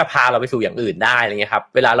จะพาเราไปสู่อย่างอื่นได้อะไรเงี้ยครับ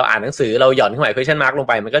เวลาเราอ่านหนังสือเราหย่อนเครื่องหมาย question mark ลง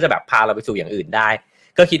ไปมันก็จะแบบพาเราไปสู่อย่างอื่นได้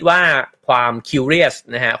ก็คิดว่าความ curious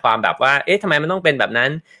นะฮะความแบบว่าเอ๊ะทำไมมันต้องเป็นแบบนั้น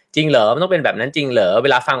จริงเหรอมันต้องเป็นแบบนั้นจริงเหรอเว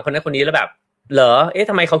ลาฟังคนนั้นคนนี้แล้วแบบเหรอเอ๊ะ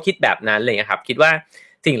ทำไมเขาคิดแบบนั้นอะไรเงี้ยครับคิดว่า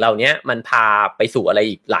สิ่งเหล่านี้มันพาไปสู่อะไร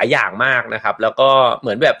อีกหลายอย่างมากนะครับแล้วก็เห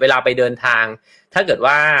มือนแบบเวลาไปเดินทางถ้าเกิด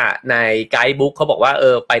ว่าในไกด์บุ๊กเขาบอกว่า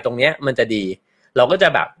ไปตรงเนี้ยมันจะดีเราก็จะ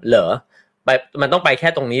แบบเหรอไปมันต้องไปแค่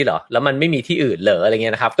ตรงนี้เหรอแล้วมันไม่มีที่อื่นเหรออะไรเ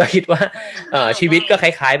งี้ยนะครับก็คิดว่าชีวิตก็ค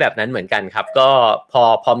ล้ายๆแบบนั้นเหมือนกันครับก็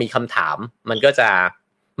พอมีคำถามมัน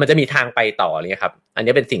จะมีทางไปต่อเลยครับอัน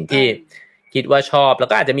นี้เป็นสิ่งที่คิดว่าชอบแล้ว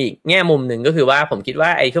ก็อาจจะมีอีกแง่มุมหนึ่งก็คือว่าผมคิดว่า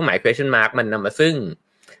ไอ้เครื่องหมาย question mark มันนำมาซึ่ง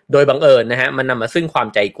โดยบังเอิญนะฮะมันนำมาซึ่งความ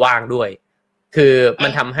ใจกว้างด้วยคือมั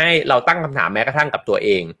นทำให้เราตั้งคำถามแม้กระทั่งกับตัวเอ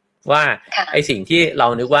งว่าไอ้สิ่งที่เรา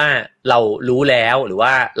นึกว่าเรารู้แล้วหรือว่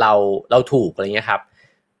าเราถูกอะไรเงี้ยครับ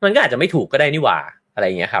มันก็อาจจะไม่ถูกก็ได้นี่หว่าอะไร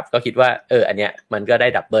เงี้ยครับก็คิดว่าอันเนี้ยมันก็ได้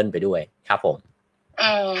ดับเบิลไปด้วยครับผม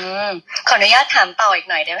ขออนุญาตถามต่ออีก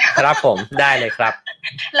หน่อยได้ไหมครับผมได้เลยครับ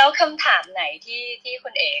แล้วคำถามไหนที่คุ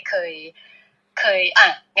ณเอ๋เคย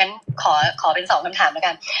งั้นขอเป็น2คำถามแล้ว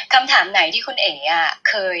กันคำถามไหนที่คุณเอ๋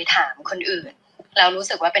เคยถามคนอื่นแล้วรู้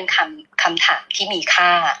สึกว่าเป็นคำถามที่มีค่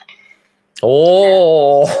าโ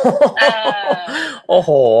อ้โห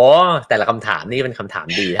แต่ละคำถามนี่เป็นคำถาม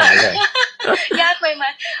ดีทั้งนั้นเลยยากไปไหม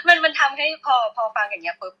มันทำให้พอฟังอย่างเ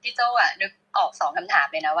งี้ยปุ๊บพี่โจ้นึกออก2คำถาม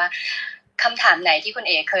เลยนะว่าคำถามไหนที่คุณเ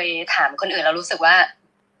อ๋เคยถามคนอื่นแล้วรู้สึกว่า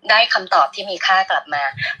ได้คำตอบที่มีค่ากลับมา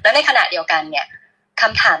แล้วในขณะเดียวกันเนี่ยค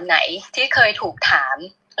ำถามไหนที่เคยถูกถาม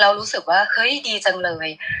เรารู้สึกว่าเฮ้ยดีจังเลย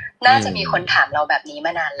น่าจะมีคนถามเราแบบนี้ม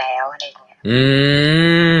านานแล้วอะไรอย่างเงี้ย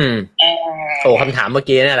คำถามเมื่อ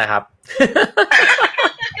กี้นี่แหละครับ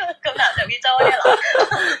คำถามจากพี่โจ้เนี่ยเหรอ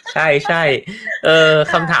ใช่ใช่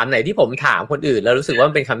คำถามไหนที่ผมถามคนอื่นแล้วรู้สึกว่า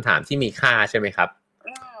มันเป็นคำถามที่มีค่าใช่ไหมครับ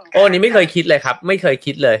นี่ไม่เคยคิดเลยครับไม่เคย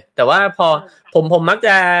คิดเลยแต่ว่าพอผมมักจ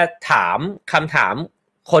ะถามคำถาม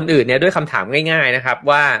คนอื่นเนี่ยด้วยคำถามง่ายๆนะครับ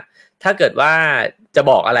ว่าถ้าเกิดว่าจะ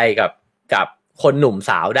บอกอะไรกับคนหนุ่ม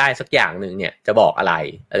สาวได้สักอย่างหนึ่งเนี่ยจะบอกอะไร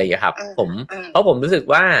อย่างเงี้ยครับเพราะผมรู้สึก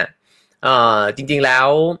ว่าจริงๆแล้ว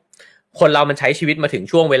คนเรามันใช้ชีวิตมาถึง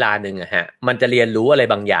ช่วงเวลาหนึ่งอะฮะมันจะเรียนรู้อะไร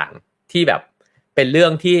บางอย่างที่แบบเป็นเรื่อ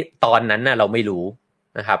งที่ตอนนั้นน่ะเราไม่รู้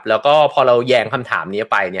นะครับแล้วก็พอเราแยงคำถามนี้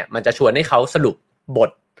ไปเนี่ยมันจะชวนให้เขาสรุป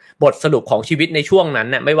บทสรุปของชีวิตในช่วงนั้น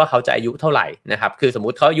น่ะไม่ว่าเขาจะอายุเท่าไหร่นะครับคือสมมุ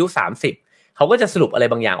ติเขาอายุ30 เขาก็จะสรุปอะไร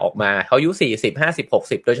บางอย่างออกมาเขาอายุ40 50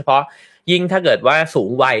 60โดยเฉพาะยิ่งถ้าเกิดว่าสูง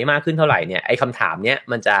วัยมากขึ้นเท่าไหร่เนี่ยไอ้คำถามเนี้ย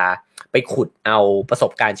มันจะไปขุดเอาประส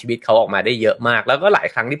บการณ์ชีวิตเขาออกมาได้เยอะมากแล้วก็หลาย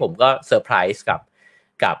ครั้งที่ผมก็เซอร์ไพรส์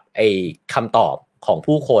กับไอ้คำตอบของ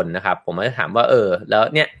ผู้คนนะครับผมก็จะถามว่าแล้ว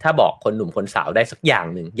เนี่ยถ้าบอกคนหนุ่มคนสาวได้สักอย่าง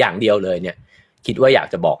หนึ่งอย่างเดียวเลยเนี่ยคิดว่าอยาก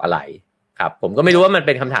จะบอกอะไรครับผมก็ไม่รู้ว่ามันเ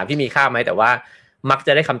ป็นคำถามที่มีค่าไหมแต่ว่ามักจ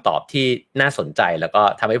ะได้คำตอบที่น่าสนใจแล้วก็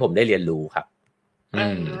ทำให้ผมได้เรียนรู้ครับ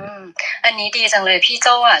อันนี้ดีจังเลยพี่โ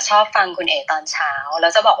จ้อ่ะชอบฟังคุณเอตอนเช้าแล้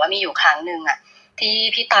วจะบอกว่ามีอยู่ครั้งหนึ่งอ่ะที่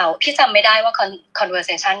พี่เตาพี่จำไม่ได้ว่า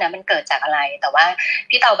conversation นั้นมันเกิดจากอะไรแต่ว่า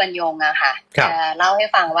พี่เตาบรรยงอะค่ะจะเล่าให้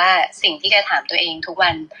ฟังว่าสิ่งที่แกถามตัวเองทุกวั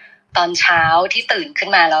นตอนเช้าที่ตื่นขึ้น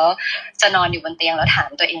มาแล้วจะนอนอยู่บนเตียงแล้วถาม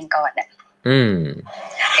ตัวเองก่อนเนี่ย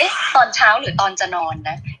ตอนเช้าหรือตอนจะนอน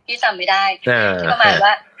นะพี่จำไม่ได้ที่ประมาณว่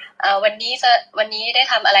าวันนี้ได้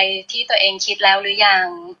ทำอะไรที่ตัวเองคิดแล้วหรือยัง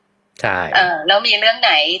ใช่แล้วมีเรื่องไ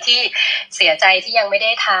หนที่เสียใจที่ยังไม่ไ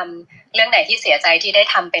ด้ทำเรื่องไหนที่เสียใจที่ได้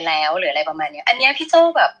ทำไปแล้วหรืออะไรประมาณนี้อันนี้พี่โจ้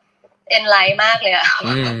แบบเอ็นไลท์มากเลยอ่ะประ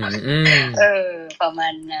มา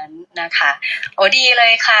ณนั้นนะคะโอ้ดีเล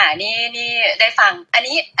ยค่ะนี่ได้ฟังอัน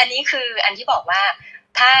นี้คืออันที่บอกว่า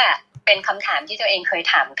ถ้าเป็นคำถามที่ตัวเองเคย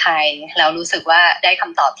ถามใครแล้วรู้สึกว่าได้ค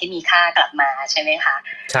ำตอบที่มีค่ากลับมาใช่ไหมคะ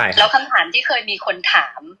ใช่แล้วคำถามที่เคยมีคนถา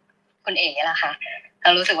มคุณเอ๋ล่ะคะเร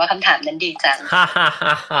ารู้สึกว่าคำถามนั้นดีจัง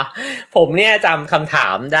ผมเนี่ยจำคำถา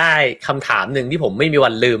มได้คำถามหนึ่งที่ผมไม่มี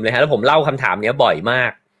วันลืมเลยฮะแล้วผมเล่าคำถามนี้บ่อยมา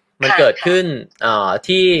กมันเกิดขึ้น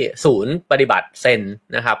ที่ศูนย์ปฏิบัติเซน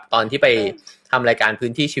นะครับตอนที่ไปทำรายการพื้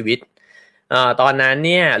นที่ชีวิตตอนนั้นเ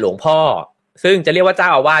นี่ยหลวงพ่อซึ่งจะเรียกว่าเจ้า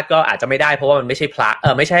อาวาสก็อาจจะไม่ได้เพราะว่ามันไม่ใช่พระ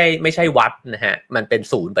ไม่ใช่วัดนะฮะมันเป็น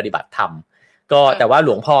ศูนย์ปฏิบัติธรรมก็แต่ว่าหล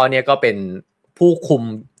วงพ่อเนี่ยก็เป็นผู้คุม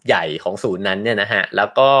ใหญ่ของศูนย์นั้นเนี่ยนะฮะแล้ว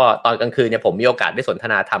ก็ตอนกลางคืนเนี่ยผมมีโอกาสได้สนท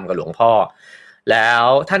นาธรรมกับหลวงพ่อแล้ว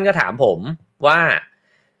ท่านก็ถามผมว่า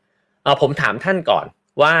ผมถามท่านก่อน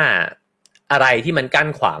ว่าอะไรที่มันกั้น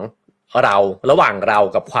ขวางเราระหว่างเรา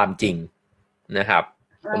กับความจริงนะครับ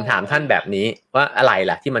ผมถามท่านแบบนี้ว่าอะไร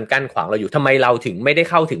ล่ะที่มันกั้นขวางเราอยู่ทำไมเราถึงไม่ได้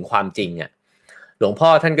เข้าถึงความจริงอ่ะหลวงพ่อ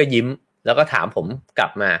ท่านก็ยิ้มแล้วก็ถามผมกลั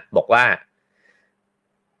บมาบอกว่า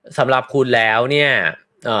สำหรับคุณแล้วเนี่ย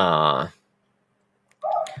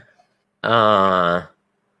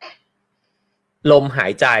ลมหา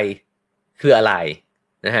ยใจคืออะไร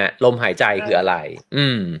นะฮะลมหายใจคืออะไร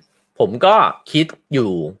ผมก็คิดอ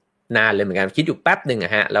ยู่นานเลยเหมือนกันคิดอยู่แป๊บหนึ่ง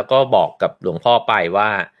ฮะแล้วก็บอกกับหลวงพ่อไปว่า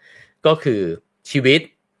ก็คือชีวิต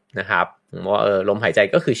นะครับว่าลมหายใจ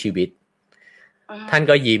ก็คือชีวิตท่าน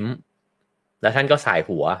ก็ยิ้มแล้วท่านก็สาย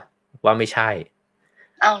หัวว่าไม่ใช่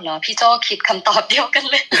อ้าวเหรอพี่โจคิดคำตอบเดียวกัน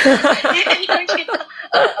เลย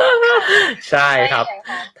ใช่ครับ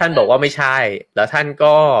ท่านบอกว่าไม่ใช่แล้วท่าน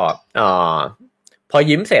ก็พอ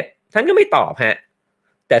ยิ้มเสร็จท่านก็ไม่ตอบฮะ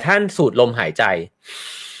แต่ท่านสูดลมหายใจ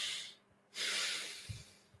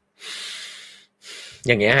อ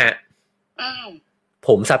ย่างเงี้ยฮะผ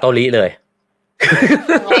มซาโตริเลย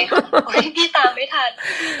พี่ตามไม่ทัน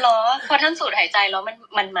หรอพอท่านสูดหายใจแล้ว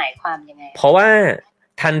มันหมายความยังไงเพราะว่า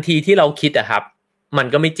ทันทีที่เราคิดอะครับมัน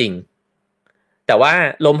ก็ไม่จริงแต่ว่า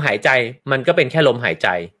ลมหายใจมันก็เป็นแค่ลมหายใจ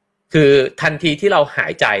คือทันทีที่เราหา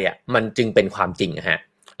ยใจอ่ะมันจึงเป็นความจริงฮะ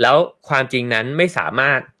แล้วความจริงนั้นไม่สาม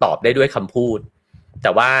ารถตอบได้ด้วยคำพูดแ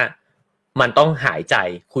ต่ว่ามันต้องหายใจ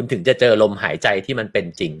คุณถึงจะเจอลมหายใจที่มันเป็น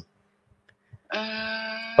จริง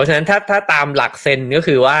เพราะฉะนั้นถ้าตามหลักเซนก็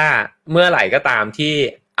คือว่าเมื่อไหร่ก็ตามที่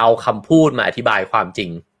เอาคำพูดมาอธิบายความจริง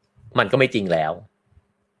มันก็ไม่จริงแล้ว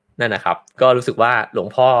นั่นนะครับก็รู้สึกว่าหลวง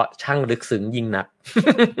พ่อช่างลึกซึ้งยิ่งนัก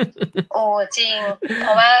โอ้จริงเพ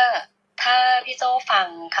ราะว่าถ้าพี่โจ้ฟัง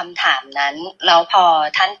คำถามนั้นแล้วพอ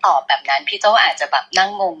ท่านตอบแบบนั้นพี่โจ้อาจจะแบบนั่ง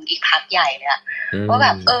งงอีกพักใหญ่เลยอะว่าแบ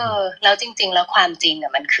บแล้วจริงๆแล้วความจริงเนี่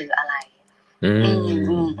ยมันคืออะไร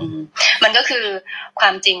มันก็คือควา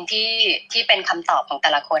มจริงที่เป็นคำตอบของแต่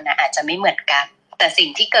ละคนนะอาจจะไม่เหมือนกันแต่สิ่ง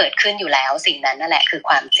ที่เกิดขึ้นอยู่แล้วสิ่งนั้นนั่นแหละคือ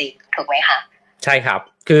ความจริงถูกไหมคะใช่ครับ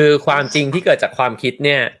คือความจริงที่เกิดจากความคิดเ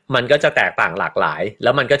นี่ยมันก็จะแตกต่างหลากหลายแล้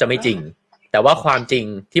วมันก็จะไม่จริงแต่ว่าความจริง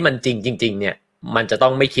ที่มันจริงจริงๆเนี่ยมันจะต้อ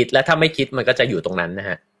งไม่คิดและถ้าไม่คิดมันก็จะอยู่ตรงนั้นนะ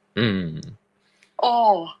ฮะโ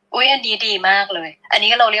อ้ยอันนี้ดีมากเลยอันนี้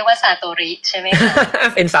เราเรียกว่าซาโตริใช่ไหมคะ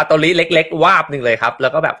เป็นซาโตริเล็กๆวาบหนึ่งเลยครับแล้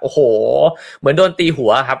วก็แบบโอ้โหเหมือนโดนตีหั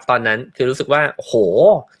วครับตอนนั้นคือรู้สึกว่าโอ้โห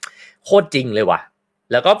โคตรจริงเลยว่ะ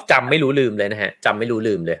แล้วก็จำไม่รู้ลืมเลยนะฮะจำไม่รู้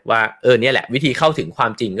ลืมเลยว่าเนี่ยแหละวิธีเข้าถึงควา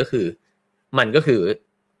มจริงก็คือมันก็คือ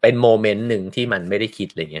เป็นโมเมนต์หนึ่งที่มันไม่ได้คิด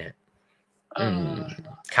อะไรเงี้ย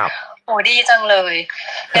ครับโอ้ดีจังเลย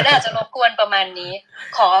งั้นอาจจะรบกวนประมาณนี้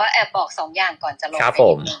ขอแอบบอก2อย่างก่อนจะลงครับผ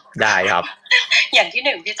มได้ครับอย่างที่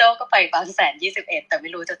1พี่โจ้ก็ไปบางแสน21แต่ไม่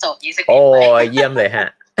รู้จะจบ21โอ้เยี่ยมเลยฮะ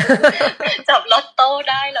จับลอตโต้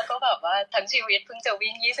ได้แล้วก็แบบว่าทั้งชีวิตเพิ่งจะ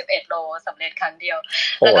วิ่ง21โลสำเร็จครั้งเดียว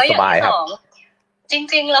แล้วก็อย่างที่สองจ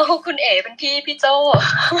ริงๆแล้วคุณเอ๋เป็นพี่โจ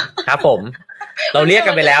ครับผมเราเรียก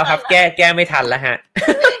กันไปแล้วครับแก้ไม่ทันแล้วฮะ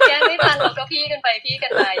แก้ไม่ทันเราก็พี่กันไปพี่กั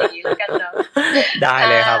นมาอย่างนี้แล้วกันเนาะได้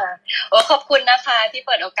เลยครับโอ้ขอบคุณนะคะที่เ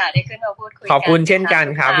ปิดโอกาสให้ขึ้นมาพูดคุยกันขอบคุณเช่นกัน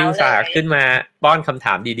ครับที่อุตส่าห์ขึ้นมาป้อนคำถ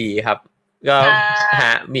ามดีๆครับก็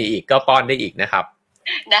มีอีกก็ป้อนได้อีกนะครับ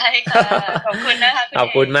ได้ค่ะขอบคุณนะคะขอบ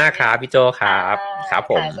คุณมากครับพี่โจครับครับ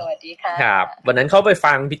ผมสวัสดีค่ะครับวันนั้นเข้าไป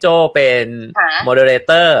ฟังพี่โจเป็นโมเดเลเ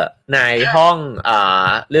ตอร์ในห้อง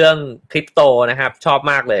เรื่องคริปโตนะครับชอบ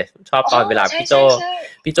มากเลยชอบตอนเวลาพี่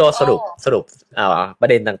โจสรุปประ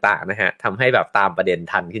เด็นต่างๆนะฮะทำให้แบบตามประเด็น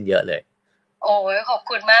ทันขึ้นเยอะเลยโอ้ยขอบ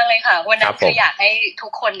คุณมากเลยค่ะวันนั้นคืออยากให้ทุ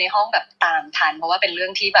กคนในห้องแบบตามทันเพราะว่าเป็นเรื่อ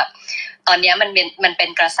งที่แบบตอนนี้มันเป็น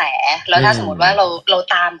กระแสแล้วถ้าสมมติว่าเรา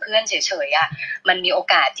ตามเพื่อนเฉยๆอ่ะมันมีโอ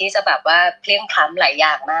กาสที่จะแบบว่าเพลี้ยงพล้ำหลายอ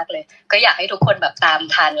ย่างมากเลยก็อยากให้ทุกคนแบบตาม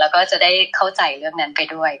ทันแล้วก็จะได้เข้าใจเรื่องนั้นไป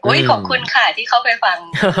ด้วยอุ้ยขอบคุณค่ะที่เข้าไปฟัง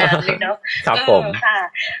เลยเนาะครับผมค่ะ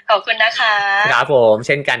ขอบคุณนะคะครับผมเ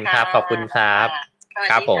ช่นกันครับขอบคุณครับ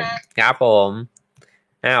ครับผมครับผม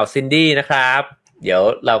ซินดี้นะครับเดี๋ยว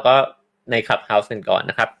เราก็ใน Clubhouse กันก่อน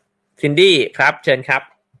นะครับซินดี้ครับเชิญครับ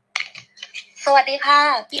สวัสดีค่ะ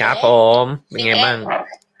พี่ครับผมเป็นไงบ้าง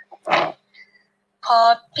พอ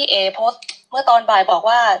พี่เอโพสต์เมื่อตอนบ่ายบอก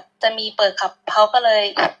ว่าจะมีเปิดClubhouseก็เลย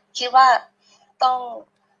คิดว่าต้อง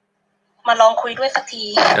มาลองคุยด้วยสักที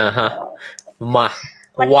ฮะมา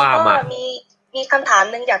ว่ามามีคำถาม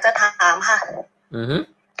นึงอยากจะถามค่ะ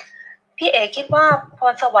พี่เอคิดว่าพ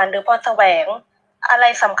รสวรรค์หรือพรแสวงอะไร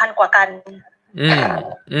สำคัญกว่ากัน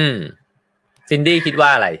ซินดี้คิดว่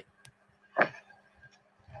าอะไร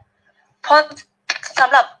เพราะส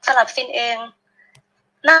ำหรับซินเอง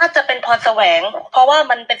น่าจะเป็นพรแสวงเพราะว่า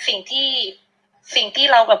มันเป็นสิ่งที่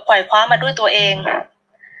เราแบบไขว่คว้ามาด้วยตัวเอง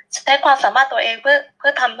ใช้ความสามารถตัวเองเพื่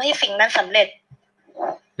อทำให้สิ่งนั้นสำเร็จ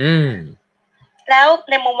แล้ว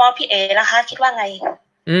ในมุมมองพี่เอนะคะคิดว่าไง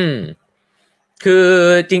คือ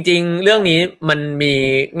จริงๆเรื่องนี้มันมี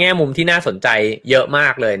แง่มุมที่น่าสนใจเยอะมา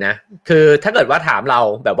กเลยนะคือถ้าเกิดว่าถามเรา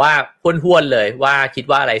แบบว่าห้วนๆเลยว่าคิด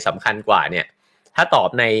ว่าอะไรสำคัญกว่าเนี่ยถ้าตอบ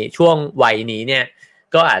ในช่วงวัยนี้เนี่ย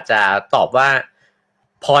ก็อาจจะตอบว่า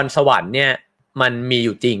พรสวรรค์เนี่ยมันมีอ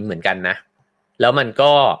ยู่จริงเหมือนกันนะแล้ว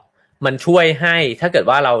มันช่วยให้ถ้าเกิด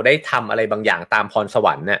ว่าเราได้ทำอะไรบางอย่างตามพรสว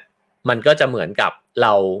รรค์เนี่ยมันก็จะเหมือนกับเร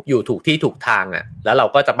าอยู่ถูกที่ถูกทางอ่ะแล้วเรา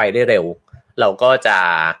ก็จะไปได้เร็วเราก็จะ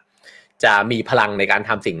มีพลังในการ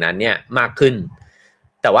ทำสิ่งนั้นเนี่ยมากขึ้น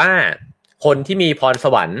แต่ว่าคนที่มีพรส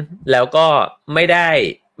วรรค์แล้วก็ไม่ไ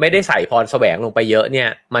ด้ใส่พรแสวงลงไปเยอะเนี่ย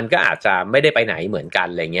มันก็อาจจะไม่ได้ไปไหนเหมือนกัน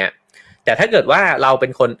อะไรเงี้ยแต่ถ้าเกิดว่าเราเป็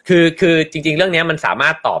นคนคือจริงๆเรื่องนี้มันสามา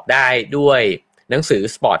รถตอบได้ด้วยหนังสือ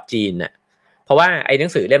สปอร์ตจีนน่ะเพราะว่าไอ้หนั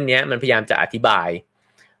งสือเล่มนี้มันพยายามจะอธิบาย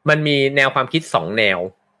มันมีแนวความคิด2แนว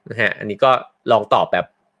นะฮะอันนี้ก็ลองตอบแบบ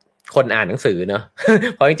คนอ่านหนังสือเนอะ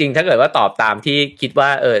เพราะจริงๆถ้าเกิดว่าตอบตามที่คิดว่า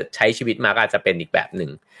ใช้ชีวิตมาก็อาจจะเป็นอีกแบบหนึ่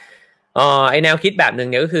งไอแนวคิดแบบหนึ่ง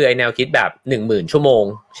เนี่ยก็คือไอแนวคิดแบบ 10,000 ชั่วโมง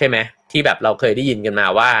ใช่ไหมที่แบบเราเคยได้ยินกันมา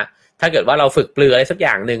ว่าถ้าเกิดว่าเราฝึกปลืออะไรสักอ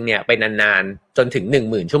ย่างนึงเนี่ยไปนานๆจนถึง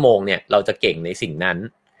 10,000 ชั่วโมงเนี่ยเราจะเก่งในสิ่งนั้น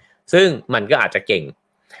ซึ่งมันก็อาจจะเก่ง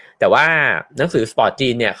แต่ว่าหนังสือสปอร์ตจี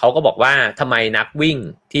นเนี่ยเขาก็บอกว่าทำไมนักวิ่ง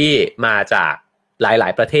ที่มาจากหลา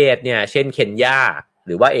ยๆประเทศเนี่ยเช่นเคนยาห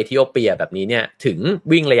รือว่าเอธิโอเปียแบบนี้เนี่ยถึง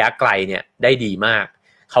วิ่งระยะไกลเนี่ยได้ดีมาก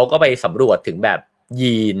เขาก็ไปสำรวจถึงแบบ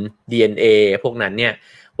ยีน DNA พวกนั้นเนี่ย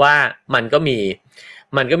ว่ามันก็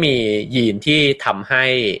มียีนที่ทำให้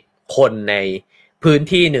คนในพื้น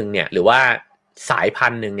ที่หนึ่งเนี่ยหรือว่าสายพั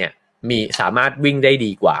นธุ์หนึ่งเนี่ยสามารถวิ่งได้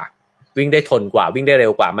ดีกว่าวิ่งได้ทนกว่าวิ่งได้เร็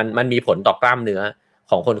วกว่ามันมีผลต่อกล้ามเนื้อ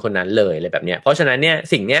ของคนนั้นเลยอะไรแบบเนี้ยเพราะฉะนั้นเนี่ย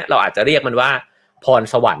สิ่งเนี้ยเราอาจจะเรียกมันว่าพร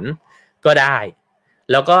สวรรค์ก็ได้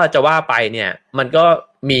แล้วก็จะว่าไปเนี่ยมันก็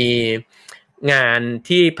มีงาน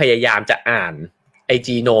ที่พยายามจะอ่านไอ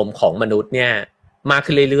จีโนมของมนุษย์เนี่ยมาก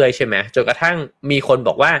ขึ้นเรื่อยๆใช่ไหมจนกระทั่งมีคนบ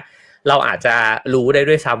อกว่าเราอาจจะรู้ได้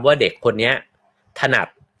ด้วยซ้ำว่าเด็กคนนี้ถนัด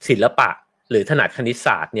ศิลปะหรือถนัดคณิตศ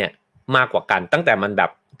าสตร์เนี่ยมากกว่ากันตั้งแต่มันแบ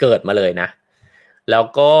บเกิดมาเลยนะแล้ว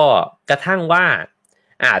ก็กระทั่งว่า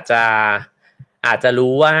อาจจะ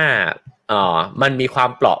รู้ว่ามันมีความ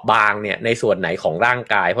เปราะบางเนี่ยในส่วนไหนของร่าง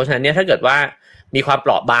กายเพราะฉะนั้นเนี่ยถ้าเกิดว่ามีความเป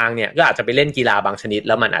ราะบางเนี่ยก็อาจจะไปเล่นกีฬาบางชนิดแ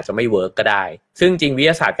ล้วมันอาจจะไม่เวิร์กก็ได้ซึ่งจริงวิท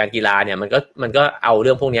ยาศาสตร์การกีฬาเนี่ยมันก็เอาเ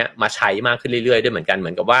รื่องพวกนี้มาใช้มากขึ้นเรื่อยๆด้วยเหมือนกันเหมื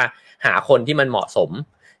อนกับว่าหาคนที่มันเหมาะสม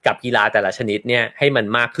กับกีฬาแต่ละชนิดเนี่ยให้มัน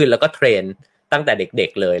มากขึ้นแล้วก็เทรนตั้งแต่เด็ก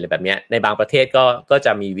ๆเลยอะไรแบบนี้ในบางประเทศก็จ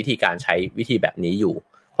ะมีวิธีการใช้วิธีแบบนี้อยู่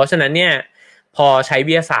เพราะฉะนั้นเนี่ยพอใช้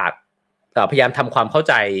วิทยาศาสตร์พยายามทำความเข้า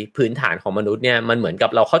ใจพื้นฐานของมนุษย์เนี่ยมันเหมือนกับ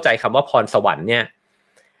เราเข้าใจคำว่าพรสวรรค์เนี่ย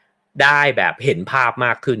ได้แบบเห็นภาพม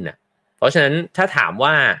ากขึ้นน่ะ เพราะฉะนั้นถ้าถาม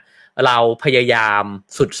ว่าเราพยายาม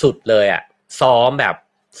สุดๆเลยอะซ้อมแบบ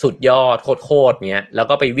สุดยอดโคตรๆเงี้ยแล้ว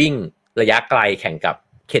ก็ไปวิ่งระยะไกลแข่งกับ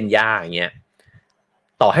เคนยาอย่างเงี้ย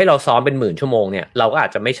ต่อให้เราซ้อมเป็น10,000 ชั่วโมงเนี่ยเราก็อา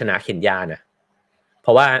จจะไม่ชนะเคนยานะเพร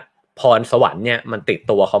าะว่าพรสวรรค์เนี่ยมันติด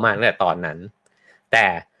ตัวเขามาตั้งแต่ตอนนั้นแต่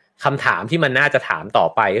คำถามที่มันน่าจะถามต่อ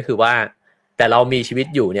ไปก็คือว่าแต่เรามีชีวิต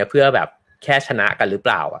อยู่เนี่ยเพื่อแบบแค่ชนะกันหรือเป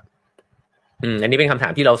ล่าอ่ะอันนี้เป็นคำถา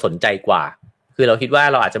มที่เราสนใจกว่าคือเราคิดว่า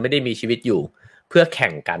เราอาจจะไม่ได้มีชีวิตอยู่เพื่อแข่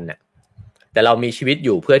งกันน่ะแต่เรามีชีวิตอ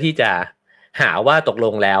ยู่เพื่อที่จะหาว่าตกล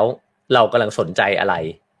งแล้วเรากำลังสนใจอะไร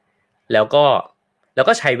แล้ว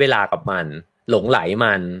ก็ใช้เวลากับมันหลงไหล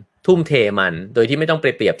มันทุ่มเทมันโดยที่ไม่ต้องไป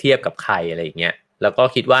เปรียบเทียบกับใครอะไรอย่างเงี้ยแล้วก็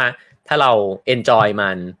คิดว่าถ้าเรา enjoy มั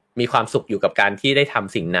นมีความสุขอยู่กับการที่ได้ท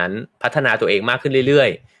ำสิ่งนั้นพัฒนาตัวเองมากขึ้นเรื่อย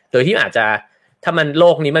ๆโดยที่อาจจะถ้ามันโล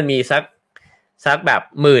กนี้มันมีสักแบบ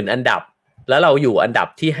10,000 อันดับแล้วเราอยู่อันดับ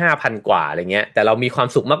ที่ 5,000 กว่าอะไรเงี้ยแต่เรามีความ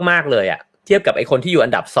สุขมากๆเลยอ่ะเทียบกับไอ้คนที่อยู่อั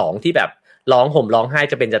นดับ2ที่แบบร้องห่มร้องไห้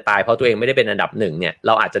จะเป็นจะตายเพราะตัวเองไม่ได้เป็นอันดับ1เนี่ยเ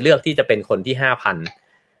ราอาจจะเลือกที่จะเป็นคนที่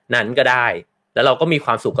 5,000 นั้นก็ได้แล้วเราก็มีค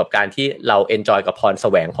วามสุขกับการที่เราเอนจอยกับพรแส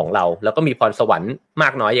วงของเราแล้วก็มีพรสวรรค์มา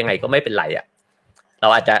กน้อยยังไงก็ไม่เป็นไรอ่ะเรา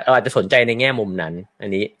อาจจะสนใจในแง่มุมนั้นอัน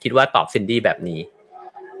นี้คิดว่าตอบซินดี้แบบนี้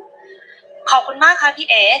ขอบคุณมากค่ะพี่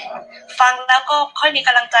เอ๋ฟังแล้วก็ค่อยมีก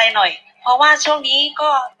ำลังใจหน่อยเพราะว่าช่วงนี้ก็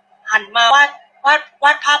หันมาว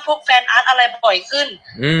าดภาพพวกแฟนอาร์ตอะไรบ่อยขึ้น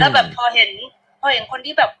แล้วแบบพอเห็นคน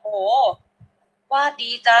ที่แบบโอ้วาดดี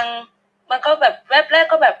จังมันก็แบบแวบแรก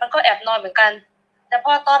ก็แบบมันก็แอบนอยเหมือนกันแต่พ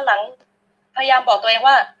อตอนหลังพยายามบอกตัวเอง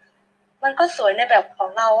ว่ามันก็สวยในแบบของ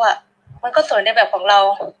เราอ่ะมันก็สวยในแบบของเรา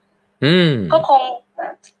ก็คง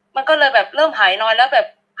มันก็เลยแบบเริ่มหายนอยแล้วแบบ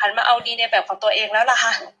หันมาเอาดีในแบบของตัวเองแล้วล่ะ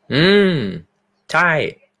ค่ะใช่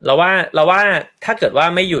เราว่าถ้าเกิดว่า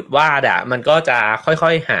ไม่หยุดวาดอ่ะมันก็จะค่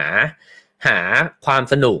อยๆหาความ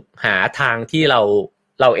สนุกหาทางที่เรา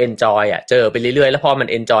เอนจอยอ่ะเจอไปเรื่อยๆแล้วพอมัน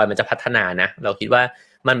เอนจอยมันจะพัฒนานะเราคิดว่า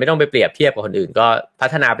มันไม่ต้องไปเปรียบเทียบกับคนอื่นก็พั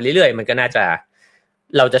ฒนาไปเรื่อยๆมันก็น่าจะ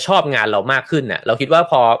เราจะชอบงานเรามากขึ้นน่ะเราคิดว่า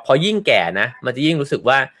พอยิ่งแก่นะมันจะยิ่งรู้สึก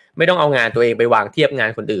ว่าไม่ต้องเอางานตัวเองไปวางเทียบงาน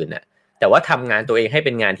คนอื่นน่ะแต่ว่าทำงานตัวเองให้เ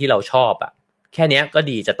ป็นงานที่เราชอบอ่ะแค่นี้ก็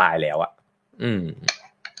ดีจะตายแล้วอ่ะ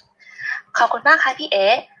ขอบคุณมากค่ะพี่เอ๋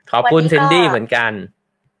ขอบคุณซินดี้เหมือนกัน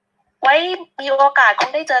ไว้มีโอกาสคง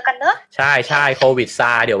ได้เจอกันเนอะใช่โควิดซ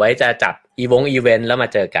าเดี๋ยวไว้จะจัดอีเวนต์แล้วมา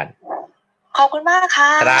เจอกันขอบคุณมากค่ะ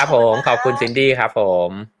ครับผมขอบคุณซินดี้ครับผม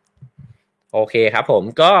โอเคครับผม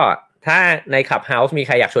ก็ถ้าใน Clubhouse มีใ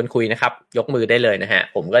ครอยากชวนคุยนะครับยกมือได้เลยนะฮะ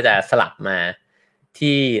ผมก็จะสลับมา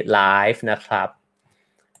ที่ไลฟ์นะครับ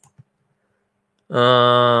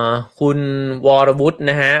คุณวรวุฒิ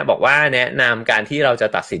นะฮะบอกว่าแนะนำการที่เราจะ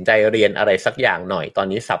ตัดสินใจเรียนอะไรสักอย่างหน่อยตอน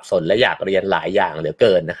นี้สับสนและอยากเรียนหลายอย่างเหลือเ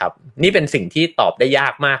กินนะครับนี่เป็นสิ่งที่ตอบได้ยา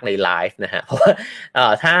กมากในไลฟ์นะฮะเพราะว่า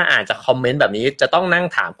ถ้าอ่านจากคอมเมนต์แบบนี้จะต้องนั่ง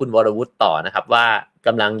ถามคุณวรวุฒิต่อนะครับว่าก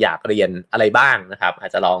ำลังอยากเรียนอะไรบ้างนะครับอา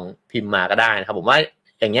จจะลองพิมพ์มาก็ได้นะครับผมว่า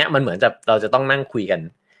อย่างเงี้ยมันเหมือนเราจะต้องนั่งคุยกัน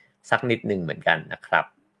สักนิดนึงเหมือนกันนะครับ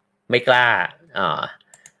ไม่กล้า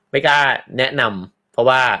แนะนำเพราะ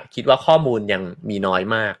ว่าคิดว่าข้อมูลยังมีน้อย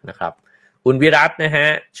มากนะครับคุณวิรัตนะฮะ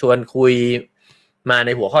ชวนคุยมาใน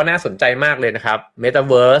หัวข้อน่าสนใจมากเลยนะครับ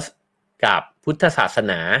Metaverse กับพุทธศาส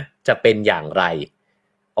นาจะเป็นอย่างไร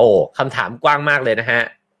คำถามกว้างมากเลยนะฮะ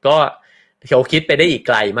ก็เขาคิดไปได้อีกไ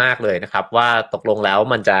กลมากเลยนะครับว่าตกลงแล้ว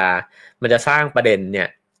มันจะสร้างประเด็นเนี่ย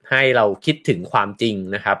ให้เราคิดถึงความจริง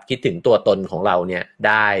นะครับคิดถึงตัวตนของเราเนี่ยไ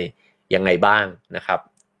ด้ยังไงบ้างนะครับ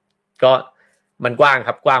ก็มันกว้างค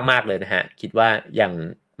รับกว้างมากเลยนะฮะคิดว่ายัง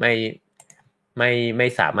ไม่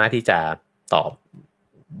สามารถที่จะตอบ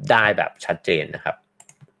ได้แบบชัดเจนนะครับ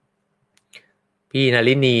พี่น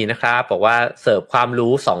ลินีนะครับบอกว่าเสิร์ฟความ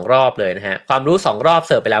รู้2รอบเลยนะฮะความรู้2รอบเ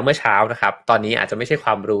สิร์ฟไปแล้วเมื่อเช้านะครับตอนนี้อาจจะไม่ใช่คว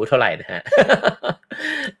ามรู้เท่าไหร่นะฮะ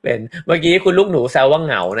เป็นเมื่อกี้คุณลูกหนูแซวว่าเ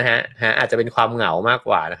หงานะฮะอาจจะเป็นความเหงามากก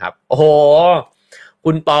ว่านะครับโอ้โห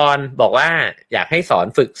คุณปอนบอกว่าอยากให้สอน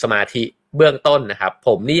ฝึกสมาธิเบื้องต้นนะครับผ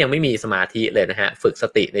มนี่ยังไม่มีสมาธิเลยนะฮะฝึกส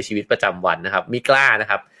ติในชีวิตประจำวันนะครับมิกล้านะ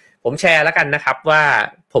ครับผมแชร์แล้วกันนะครับว่า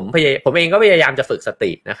ผมเองก็พยายามจะฝึกส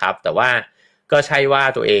ตินะครับแต่ว่าก็ใช่ว่า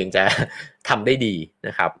ตัวเองจะทำได้ดีน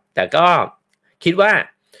ะครับแต่ก็คิดว่า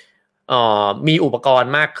มีอุปกร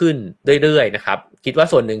ณ์มากขึ้นเรื่อยๆนะครับคิดว่า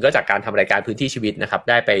ส่วนหนึ่งก็จากการทำรายการพื้นที่ชีวิตนะครับ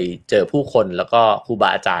ได้ไปเจอผู้คนแล้วก็ครูบา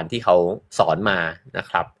อาจารย์ที่เขาสอนมานะ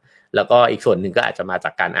ครับแล้วก็อีกส่วนหนึ่งก็อาจจะมาจ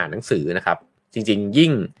ากการอ่านหนังสือนะครับจริงๆ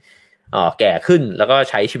ยิ่งแก่ขึ้นแล้วก็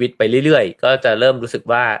ใช้ชีวิตไปเรื่อยๆก็จะเริ่มรู้สึก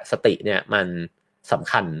ว่าสติเนี่ยมันสำ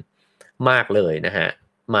คัญมากเลยนะฮะ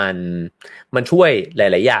มันช่วยหล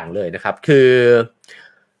ายๆอย่างเลยนะครับ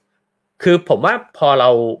คือผมว่าพอเ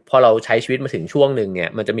ราใช้ชีวิตมาถึงช่วงหนึ่งเนี่ย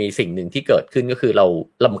มันจะมีสิ่งหนึ่งที่เกิดขึ้นก็คือเรา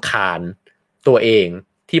รำคาญตัวเอง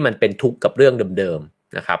ที่มันเป็นทุกข์กับเรื่องเดิม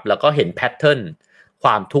นะครับแล้วก็เห็นแพทเทิร์นคว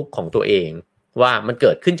ามทุกข์ของตัวเองว่ามันเ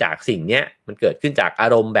กิดขึ้นจากสิ่งเนี้ยมันเกิดขึ้นจากอา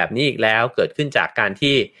รมณ์แบบนี้อีกแล้วเกิดขึ้นจากการ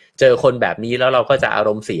ที่เจอคนแบบนี้แล้วเราก็จะอาร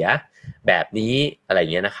มณ์เสียแบบนี้อะไร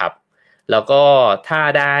เงี้ยนะครับแล้วก็ถ้า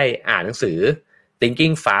ได้อ่านหนังสือ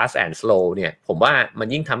Thinking Fast and Slow เนี่ยผมว่ามัน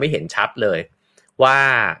ยิ่งทำให้เห็นชัดเลยว่า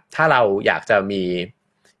ถ้าเราอยากจะมี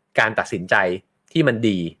การตัดสินใจที่มัน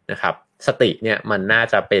ดีนะครับสติเนี่ยมันน่า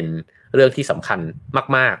จะเป็นเรื่องที่สำคัญ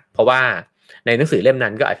มากๆเพราะว่าในหนังสือเล่มนั้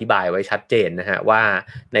นก็อธิบายไว้ชัดเจนนะฮะว่า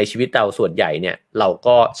ในชีวิตเราส่วนใหญ่เนี่ยเรา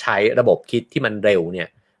ก็ใช้ระบบคิดที่มันเร็วเนี่ย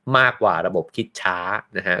มากกว่าระบบคิดช้า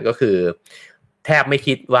นะฮะก็คือแทบไม่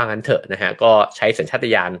คิดว่างั้นเถอะนะฮะก็ใช้สัญชาต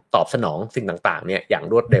ญาณตอบสนองสิ่งต่างๆเนี่ยอย่าง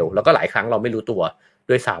รวดเร็วแล้วก็หลายครั้งเราไม่รู้ตัว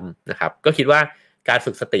ด้วยซ้ำนะครับก็คิดว่าการ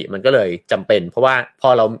ฝึกสติมันก็เลยจำเป็นเพราะว่าพอ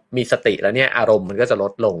เรามีสติแล้วเนี่ยอารมณ์มันก็จะล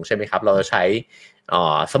ดลงใช่ไหมครับเราจะใช้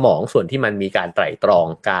สมองส่วนที่มันมีการไตร่ตรอง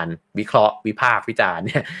การวิเคราะห์วิพากษ์วิจารณ์เ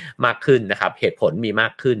นี่ยมากขึ้นนะครับเหตุผลมีมา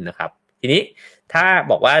กขึ้นนะครับทีนี้ถ้า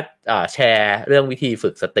บอกว่าแชร์เรื่องวิธีฝึ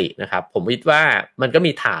กสตินะครับผมคิดว่ามันก็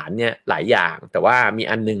มีฐานเนี่ยหลายอย่างแต่ว่ามี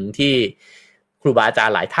อันนึงที่ครูบาอาจาร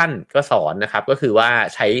ย์หลายท่านก็สอนนะครับก็คือว่า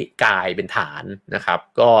ใช้กายเป็นฐานนะครับ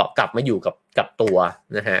ก็กลับมาอยู่กับตัว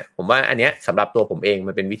นะฮะผมว่าอันเนี้ยสำหรับตัวผมเอง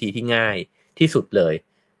มันเป็นวิธีที่ง่ายที่สุดเลย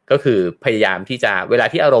ก็คือพยายามที่จะเวลา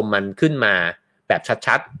ที่อารมณ์มันขึ้นมาแบบ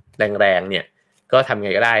ชัดๆแรงๆเนี่ยก็ทำไง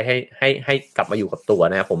ก็ได้ให้กลับมาอยู่กับตัว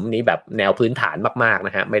นะผมนี้แบบแนวพื้นฐานมากๆน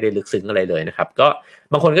ะฮะไม่ได้ลึกซึ้งอะไรเลยนะครับก็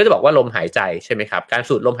บางคนก็จะบอกว่าลมหายใจใช่ไหมครับการ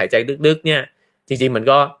สูดลมหายใจลึกๆเนี่ยจริงๆมัน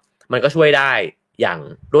ก็ช่วยได้อย่าง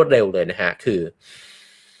รวดเร็วเลยนะฮะคือ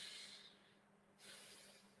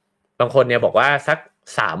บางคนเนี่ยบอกว่าสัก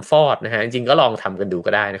3ฟอร์ตนะฮะจริงๆก็ลองทำกันดู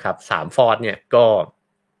ก็ได้นะครับ3ฟอร์ตเนี่ย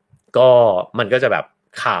ก็มันก็จะแบบ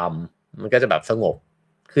คามมันก็จะแบบสงบ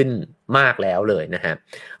ขึ้นมากแล้วเลยนะฮะ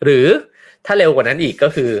หรือถ้าเร็วกว่านั้นอีกก็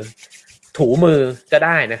คือถูมือก็ไ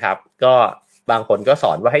ด้นะครับก็บางคนก็ส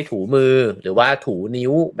อนว่าให้ถูมือหรือว่าถูนิ้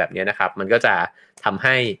วแบบนี้นะครับมันก็จะทำใ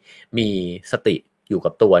ห้มีสติอยู่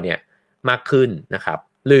กับตัวเนี่ยมากขึ้นนะครับ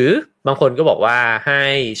หรือบางคนก็บอกว่าให้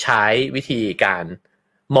ใช้วิธีการ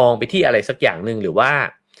มองไปที่อะไรสักอย่างนึงหรือว่า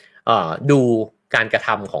ดูการกระท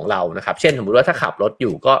ำของเรานะครับเช่นสมมติว่าถ้าขับรถอ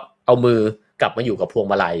ยู่ก็เอามือกลับมาอยู่กับพวง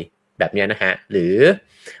มาลัยแบบนี้นะฮะหรือ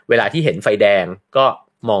เวลาที่เห็นไฟแดงก็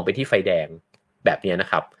มองไปที่ไฟแดงแบบนี้นะ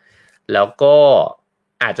ครับแล้วก็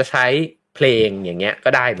อาจจะใช้เพลงอย่างเงี้ยก็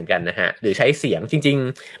ได้เหมือนกันนะฮะหรือใช้เสียงจริง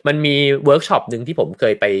ๆมันมีเวิร์กช็อปนึงที่ผมเค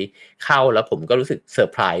ยไปเข้าแล้วผมก็รู้สึกเซอ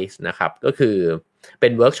ร์ไพรส์นะครับก็คือเป็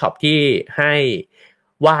นเวิร์กช็อปที่ให้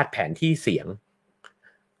วาดแผนที่เสียง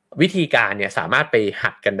วิธีการเนี่ยสามารถไปหั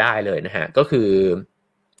ดกันได้เลยนะฮะก็คือ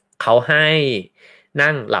เขาให้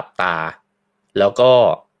นั่งหลับตาแล้ว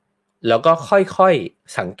ก็ค่อย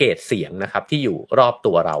ๆสังเกตเสียงนะครับที่อยู่รอบ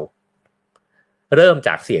ตัวเราเริ่มจ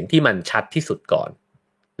ากเสียงที่มันชัดที่สุดก่อน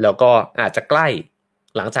แล้วก็อาจจะใกล้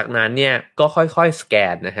หลังจากนั้นเนี่ยก็ค่อยๆสแก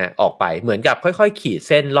นนะฮะออกไปเหมือนกับค่อยๆขีดเ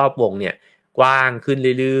ส้นรอบวงเนี่ยกว้างขึ้น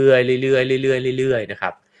เรื่อยๆเรื่อยๆเรื่อยๆเรื่อยๆนะครั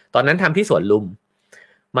บตอนนั้นทำที่สวนลุม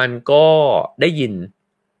มันก็ได้ยิน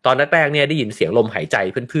ตอนแรกๆเนี่ยได้ยินเสียงลมหายใจ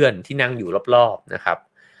เพื่อนๆที่นั่งอยู่รอบๆนะครับ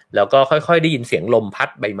แล้วก็ค่อยๆได้ยินเสียงลมพัด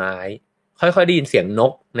ใบไม้ค่อยๆได้ยินเสียงน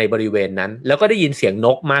กในบริเวณนั้นแล้วก็ได้ยินเสียงน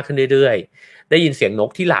กมากขึ้นเรื่อยๆได้ยินเสียงนก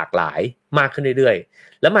ที่หลากหลายมากขึ้นเรื่อย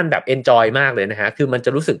ๆแล้วมันแบบเอนจอยมากเลยนะฮะคือมันจะ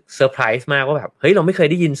รู้สึกเซอร์ไพรส์มากว่าแบบเฮ้ยเราไม่เคย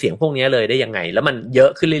ได้ยินเสียงพวกนี้เลยได้ยังไงแล้วมันเยอ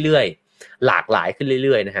ะขึ้นเรื่อยๆหลากหลายขึ้นเ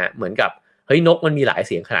รื่อยๆนะฮะเหมือนกับเฮ้ยนกมันมีหลายเ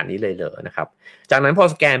สียงขนาดนี้เลยเหรอนะครับจากนั้นพอ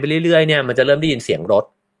สแกนไปเรื่อยๆเนี่ยมันจะเริ่มได้ยินเสียงรถ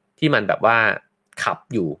ที่มันแบบว่าขับ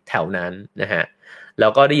อยู่แถวนั้นนะฮะแล้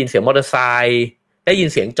วก็ได้ยินเสียงมอเตอร์ไซค์ได้ยิน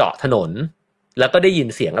เสียงเจาะถนนแล้วก็ได้ยิน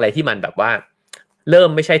เสียงอะไรที่มันแบบว่าเริ่ม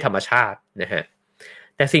ไม่ใช่ธรรมชาตินะฮะ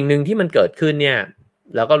แต่สิ่งหนึ่งที่มันเกิดขึ้นเนี่ย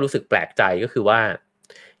แล้วก็รู้สึกแปลกใจก็คือว่า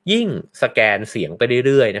ยิ่งสแกนเสียงไป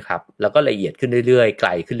เรื่อยๆนะครับแล้วก็ละเอียดขึ้นเรื่อยๆไกล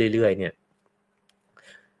ขึ้นเรื่อยๆเนี่ย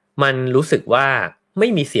มันรู้สึกว่าไม่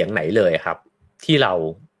มีเสียงไหนเลยครับที่เรา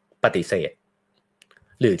ปฏิเสธ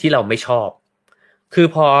หรือที่เราไม่ชอบคือ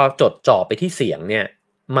พอจดจ่อไปที่เสียงเนี่ย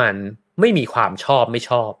มันไม่มีความชอบไม่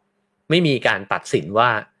ชอบไม่มีการตัดสินว่า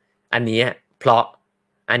อันนี้เพราะ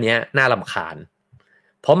อันนี้น่ารำคาญ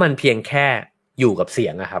เพราะมันเพียงแค่อยู่กับเสี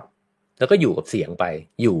ยงอะครับแล้วก็อยู่กับเสียงไป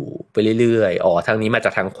อยู่ไปเรื่อยๆทางนี้มาจ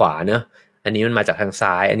ากทางขวาเนอะอันนี้มันมาจากทาง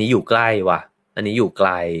ซ้ายอันนี้อยู่ใกล้ว่ะอันนี้อยู่ไกล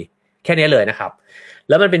แค่นี้เลยนะครับ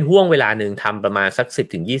แล้วมันเป็นห่วงเวลานึงทำประมาณสัก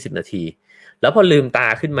10-20 นาทีแล้วพอลืมตา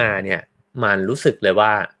ขึ้นมาเนี่ยมันรู้สึกเลยว่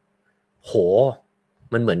าโห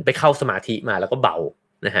มันเหมือนไปเข้าสมาธิมาแล้วก็เบา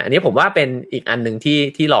นะฮะอันนี้ผมว่าเป็นอีกอันนึง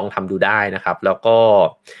ที่ลองทำดูได้นะครับแล้วก็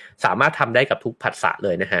สามารถทำได้กับทุกผัสสะเล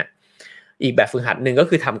ยนะฮะอีกแบบฝึกหัดหนึ่งก็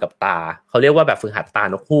คือทำกับตาเขาเรียกว่าแบบฝึกหัดตา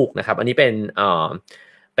นกฮูกนะครับอันนี้เป็น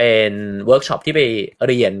เวิร์กช็อปที่ไป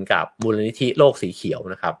เรียนกับมูลนิธิโลกสีเขียว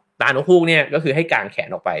นะครับ ตานกฮูกเนี่ยก็คือให้กางแขน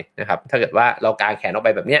ออกไปนะครับถ้าเกิดว่าเรากางแขนออกไป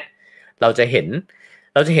แบบเนี้ยเราจะเห็น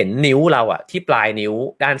นิ้วเราอ่ะที่ปลายนิ้ว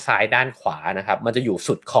ด้านซ้ายด้านขวานะครับมันจะอยู่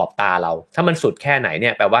สุดขอบตาเราถ้ามันสุดแค่ไหนเนี่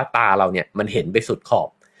ยแปลว่าตาเราเนี่ยมันเห็นไปสุดขอบ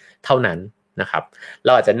เท่านั้นนะครับเร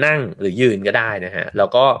าอาจจะนั่งหรือยืนก็ได้นะฮะแล้ว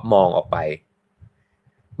ก็มองออกไป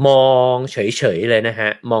มองเฉยๆเลยนะฮะ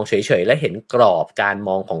มองเฉยๆแล้วเห็นกรอบการม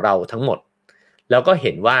องของเราทั้งหมดแล้วก็เ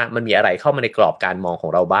ห็นว่ามันมีอะไรเข้ามาในกรอบการมองขอ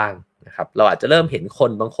งเราบ้างนะครับเราอาจจะเริ่มเห็นค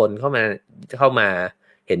นบางคนเข้ามา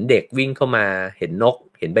เห็นเด็กวิ่งเข้ามาเห็นนก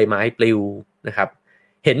เห็นใบไม้ปลิวนะครับ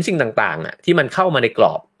เห็นสิ่งต่างๆอ่ะที่มันเข้ามาในกร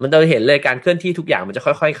อบมันจะเห็นเลยการเคลื่อนที่ทุกอย่างมันจะ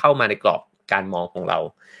ค่อยๆเข้ามาในกรอบการมองของเรา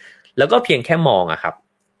แล้วก็เพียงแค่มองอะครับ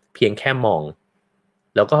เพียงแค่มอง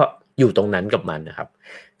แล้วก็อยู่ตรงนั้นกับมันนะครับ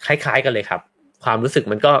คล้ายๆกันเลยครับความรู้สึก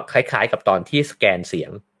มันก็คล้ายๆกับตอนที่สแกนเสีย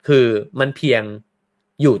งคือมันเพียง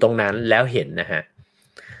อยู่ตรงนั้นแล้วเห็นนะฮะ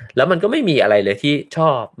แล้วมันก็ไม่มีอะไรเลยที่ช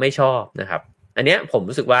อบไม่ชอบนะครับอันเนี้ยผม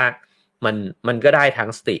รู้สึกว่ามันก็ได้ทั้ง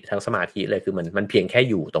สติทั้งสมาธิเลยคือมันเพียงแค่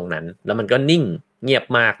อยู่ตรงนั้นแล้วมันก็นิ่งเงียบ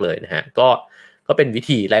มากเลยนะฮะก็เป็นวิ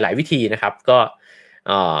ธีหลายๆวิธีนะครับก็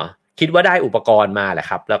คิดว่าได้อุปกรณ์มาแหละ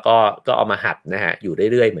ครับแล้วก็เอามาหัดนะฮะอยู่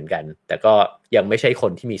เรื่อยๆเหมือนกันแต่ก็ยังไม่ใช่ค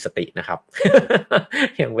นที่มีสตินะครับ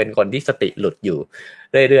ยังเป็นคนที่สติหลุดอยู่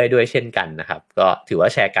เรื่อยๆด้วยเช่นกันนะครับก็ถือว่า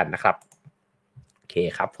แชร์กันนะครับโอเค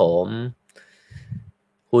ครับผม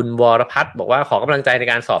คุณวรพัฒน์บอกว่าขอกำลังใจใน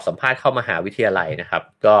การสอบสัมภาษณ์เข้ามหาวิทยาลัยนะครับ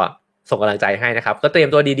ก็ส่งกำลังใจให้นะครับก็เตรียม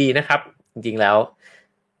ตัวดีๆนะครับจริงๆแล้ว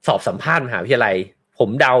สอบสัมภาษณ์มหาวิทยาลัยผม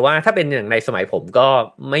เดาว่าถ้าเป็นอย่างในสมัยผมก็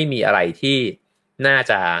ไม่มีอะไรที่น่า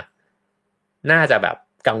จะแบบ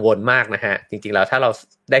กังวลมากนะฮะจริงๆแล้วถ้าเรา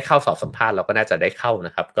ได้เข้าสอบสัมภาษณ์เราก็น่าจะได้เข้าน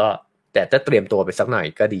ะครับก็แต่ถ้าเตรียมตัวไปสักหน่อย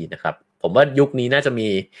ก็ดีนะครับผมว่ายุคนี้น่าจะ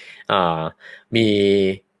มี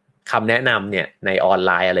คำแนะนำเนี่ยในออนไ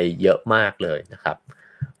ลน์อะไรเยอะมากเลยนะครับ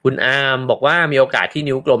คุณอาร์มบอกว่ามีโอกาสที่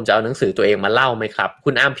นิ้วกลมจะเอาหนังสือตัวเองมาเล่าไหมครับคุ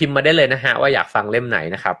ณอาร์มพิมพ์มาได้เลยนะฮะว่าอยากฟังเล่มไหน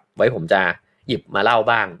นะครับไว้ผมจะหยิบมาเล่า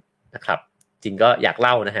บ้างนะครับจริงก็อยากเ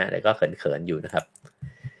ล่านะฮะแต่ก็เขินๆอยู่นะครับ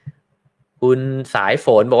คุณสายฝ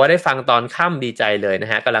นบอกว่าได้ฟังตอนค่ำดีใจเลยน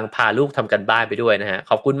ะฮะกำลังพาลูกทำกันบ้านไปด้วยนะฮะ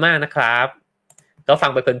ขอบคุณมากนะครับก็ฟั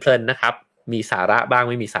งไปเพลินๆนะครับมีสาระบ้าง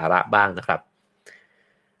ไม่มีสาระบ้างนะครับ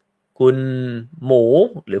คุณหมู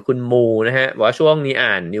หรือคุณมูนะฮะบอกว่าช่วงนี้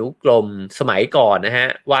อ่านนิ้วกลมสมัยก่อนนะฮะ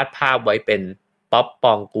วาดภาพไว้เป็นป๊อปป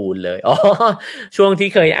องกูลเลยอ๋อช่วงที่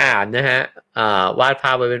เคยอ่านนะฮะวาดภ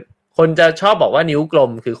าพไว้เป็นคนจะชอบบอกว่านิ้วกล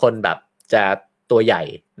มคือคนแบบจะตัวใหญ่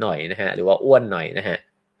หน่อยนะฮะหรือว่าอ้วนหน่อยนะฮะ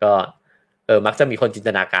ก็มักจะมีคนจินต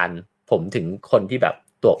นาการผมถึงคนที่แบบ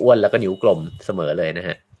ตัวอ้วนแล้วก็นิ้วกลมเสมอเลยนะฮ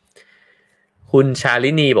ะคุณชา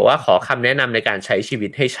ลินีบอกว่าขอคำแนะนำในการใช้ชีวิ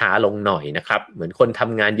ตให้ช้าลงหน่อยนะครับเหมือนคนท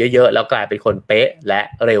ำงานเยอะๆแล้วกลายเป็นคนเป๊ะและ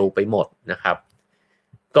เร็วไปหมดนะครับ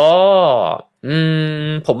ก็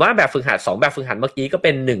ผมว่าแบบฝึกหัด2แบบฝึกหัดเมื่อกี้ก็เ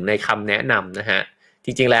ป็นหนึ่งในคำแนะนำนะฮะจ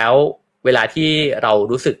ริงๆแล้วเวลาที่เรา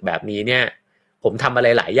รู้สึกแบบนี้เนี่ยผมทำอะไร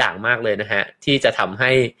หลายอย่างมากเลยนะฮะที่จะทำใ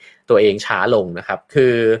ห้ตัวเองช้าลงนะครับคื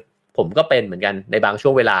อผมก็เป็นเหมือนกันในบางช่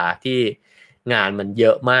วงเวลาที่งานมันเย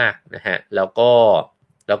อะมากนะฮะแล้ว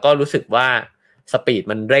ก็รู้สึกว่าสปีด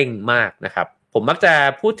มันเร่งมากนะครับผมมักจะ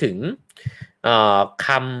พูดถึงค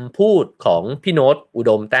ำพูดของพี่โน้ตอุ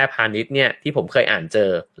ดมแต้พานิชเนี่ยที่ผมเคยอ่านเจ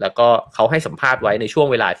อแล้วก็เขาให้สัมภาษณ์ไว้ในช่วง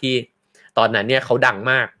เวลาที่ตอนนั้นเนี่ยเขาดัง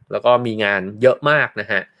มากแล้วก็มีงานเยอะมากน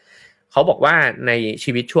ะฮะเขาบอกว่าใน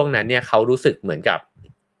ชีวิตช่วงนั้นเนี่ยเขารู้สึกเหมือนกับ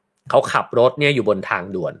เขาขับรถเนี่ยอยู่บนทาง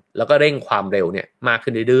ด่วนแล้วก็เร่งความเร็วเนี่ยมาก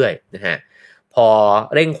ขึ้นเรื่อยๆนะฮะพอ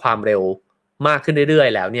เร่งความเร็วมากขึ้นเรื่อย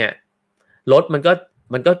ๆแล้วเนี่ยรถมัน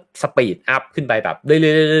ก็สปีดอัพขึ้นไปแบบเ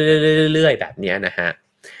รื่อยๆแบบนี้นะฮะ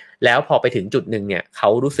แล้วพอไปถึงจุดหนึ่งเนี่ยเขา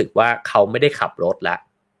รู้สึกว่าเขาไม่ได้ขับรถละ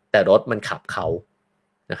แต่รถมันขับเขา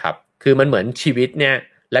นะครับคือมันเหมือนชีวิตเนี่ย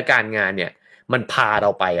และการงานเนี่ยมันพาเรา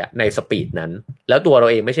ไปอะในสปีดนั้นแล้วตัวเรา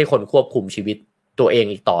เองไม่ใช่คนควบคุมชีวิตตัวเอง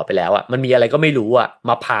อีกต่อไปแล้วอะมันมีอะไรก็ไม่รู้อะ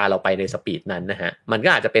มาพาเราไปในสปีดนั้นนะฮะมันก็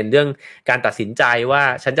อาจจะเป็นเรื่องการตัดสินใจว่า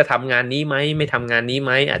ฉันจะทำงานนี้ไหมไม่ทำงานนี้ไห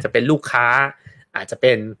มอาจจะเป็นลูกค้าอาจจะเ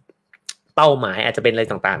ป็นเป้าหมายอาจจะเป็นอะไร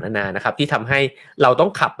ต่างๆนานานะครับที่ทำให้เราต้อ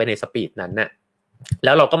งขับไปในสปีดนั้นน่ะแ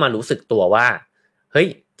ล้วเราก็มารู้สึกตัวว่าเฮ้ย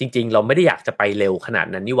จริงๆเราไม่ได้อยากจะไปเร็วขนาด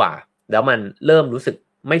นั้นนี่หว่าแล้วมันเริ่มรู้สึก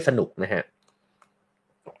ไม่สนุกนะฮะ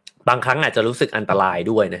บางครั้งอาจจะรู้สึกอันตราย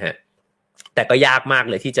ด้วยนะฮะแต่ก็ยากมาก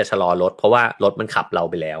เลยที่จะชะลอรถเพราะว่ารถมันขับเรา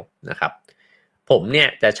ไปแล้วนะครับผมเนี่ย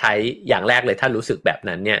จะใช้อย่างแรกเลยถ้ารู้สึกแบบ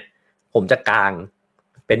นั้นเนี่ยผมจะกาง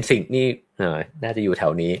เป็นสิ่งนี่น่าจะอยู่แถ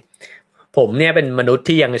วนี้ผมเนี่ยเป็นมนุษย์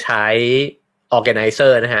ที่ยังใช้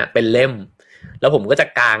organizer นะฮะเป็นเล่มแล้วผมก็จะ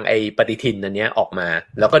กางไอ้ปฏิทินอันนี้ออกมา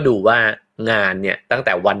แล้วก็ดูว่างานเนี่ยตั้งแ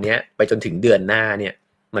ต่วันนี้ไปจนถึงเดือนหน้าเนี่ย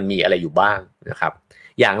มันมีอะไรอยู่บ้างนะครับ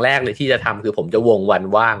อย่างแรกเลยที่จะทำคือผมจะวงวัน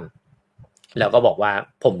ว่างแล้วก็บอกว่า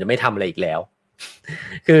ผมจะไม่ทำอะไรอีกแล้ว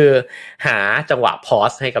คือหาจังหวะพอ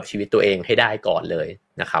สให้กับชีวิตตัวเองให้ได้ก่อนเลย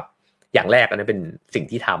นะครับอย่างแรกอันนั้นเป็นสิ่ง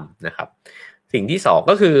ที่ทำนะครับสิ่งที่สอง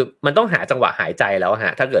ก็คือมันต้องหาจังหวะหายใจแล้วฮ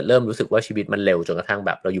ะถ้าเกิดเริ่มรู้สึกว่าชีวิตมันเร็วจนกระทั่งแ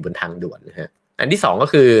บบเราอยู่บนทางด่วนนะฮะอันที่สองก็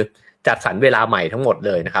คือจัดสรรเวลาใหม่ทั้งหมดเ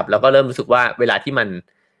ลยนะครับแล้วก็เริ่มรู้สึกว่าเวลาที่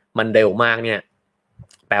มันเร็วมากเนี่ย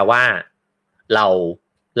แปลว่าเรา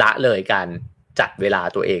ละเลยการจัดเวลา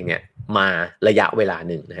ตัวเองเนี่ยมาระยะเวลา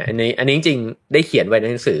หนึ่งนะฮะอันนี้จริงๆได้เขียนไว้ใน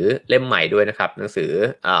หนังสือเล่มใหม่ด้วยนะครับหนังสือ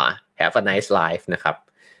Have a Nice Life นะครับ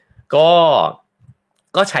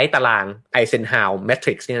ก็ใช้ตาราง Eisenhower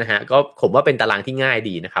Matrix เนี่ยนะฮะก็ผมว่าเป็นตารางที่ง่าย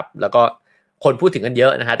ดีนะครับแล้วก็คนพูดถึงกันเยอ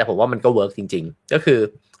ะนะฮะแต่ผมว่ามันก็เวิร์กจริงๆก็คือ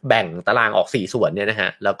แบ่งตารางออก4ส่วนเนี่ยนะฮะ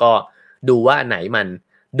แล้วก็ดูว่าอันไหนมัน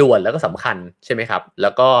ด่วนแล้วก็สำคัญใช่ไหมครับแล้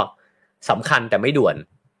วก็สำคัญแต่ไม่ด่วน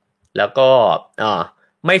แล้วก็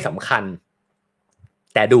ไม่สำคัญ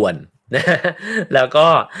แต่ด่วนนะแล้วก็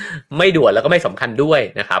ไม่ด่วนแล้วก็ไม่สำคัญด้วย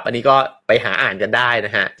นะครับอันนี้ก็ไปหาอ่านกันได้น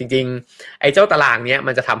ะฮะจริงๆไอ้เจ้าตารางเนี้ย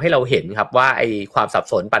มันจะทำให้เราเห็นครับว่าไอ้ความสับ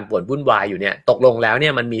สนปั่นป่วนวุ่นวายอยู่เนี่ยตกลงแล้วเนี่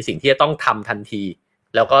ยมันมีสิ่งที่จะต้องทำทันที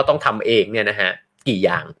แล้วก็ต้องทำเองเนี่ยนะฮะกี่อ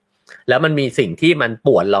ย่างแล้วมันมีสิ่งที่มัน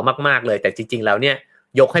ป่วนเรามากๆเลยแต่จริงๆแล้วเนี่ย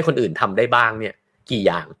ยกให้คนอื่นทำได้บ้างเนี่ยกี่อ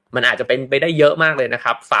ย่างมันอาจจะเป็นไปได้เยอะมากเลยนะค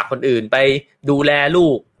รับฝากคนอื่นไปดูแลลู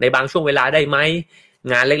กในบางช่วงเวลาได้ไหม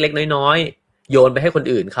งานเล็กๆน้อยๆโยนไปให้คน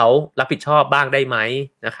อื่นเขารับผิดชอบบ้างได้ไหม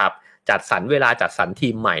นะครับจัดสรรเวลาจัดสรรที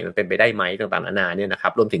มใหม่มันเป็นไปได้ไหมต่างๆนานาเนี่ยนะครั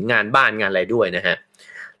บรวมถึงงานบ้านงานอะไรด้วยนะฮะ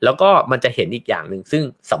แล้วก็มันจะเห็นอีกอย่างนึงซึ่ง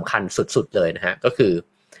สำคัญสุดๆเลยนะฮะก็คือ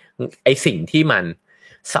ไอ้สิ่งที่มัน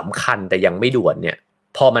สำคัญแต่ยังไม่ด่วนเนี่ย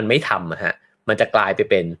พอมันไม่ทำฮะมันจะกลายไป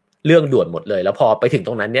เป็นเรื่องด่วนหมดเลยแล้วพอไปถึงต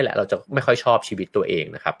รงนั้นเนี่ยแหละเราจะไม่ค่อยชอบชีวิตตัวเอง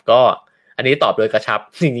นะครับก็อันนี้ตอบโดยกระชับ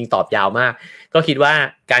จริงๆตอบยาวมากก็คิดว่า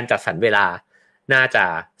การจัดสรรเวลาน่าจะ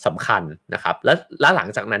สำคัญนะครับแล้วหลัง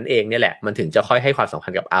จากนั้นเองเนี่ยแหละมันถึงจะค่อยให้ความสำคั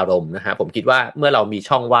ญกับอารมณ์นะฮะผมคิดว่าเมื่อเรามี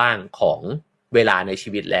ช่องว่างของเวลาในชี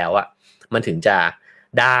วิตแล้วอ่ะมันถึงจะ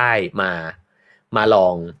ได้มาลอ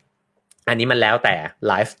งอันนี้มันแล้วแต่ไ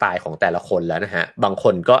ลฟ์สไตล์ของแต่ละคนแล้วนะฮะบางค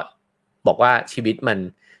นก็บอกว่าชีวิตมัน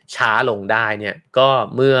ช้าลงได้เนี่ยก็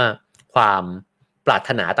เมื่อความปรารถ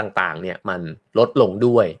นาต่างๆเนี่ยมันลดลง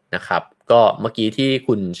ด้วยนะครับก็เมื่อกี้ที่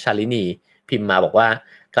คุณชาลินีพิมพ์มาบอกว่า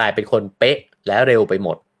กลายเป็นคนเป๊ะและเร็วไปหม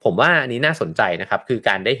ดผมว่าอันนี้น่าสนใจนะครับคือก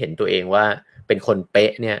ารได้เห็นตัวเองว่าเป็นคนเป๊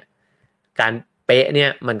ะเนี่ยการเป๊ะเนี่ย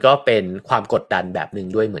มันก็เป็นความกดดันแบบนึง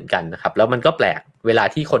ด้วยเหมือนกันนะครับแล้วมันก็แปลกเวลา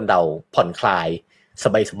ที่คนเราผ่อนคลาย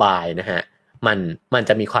สบายๆนะฮะมัน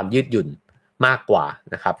จะมีความยืดหยุ่นมากกว่า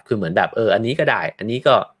นะครับคือเหมือนแบบอันนี้ก็ได้อันนี้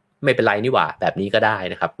ก็ไม่เป็นไรนี่หว่าแบบนี้ก็ได้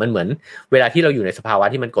นะครับมันเหมือนเวลาที่เราอยู่ในสภาวะ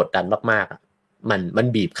ที่มันกดดันมากๆมัน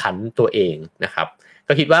บีบคั้นตัวเองนะครับ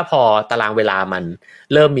ก็คิดว่าพอตารางเวลามัน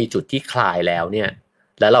เริ่มมีจุดที่คลายแล้วเนี่ย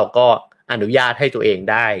แล้วเราก็อนุญาตให้ตัวเอง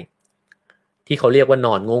ได้ที่เขาเรียกว่าน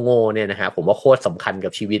อนโง่ๆเนี่ยนะฮะผมว่าโคตรสำคัญกั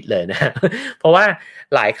บชีวิตเลยนะเพราะว่า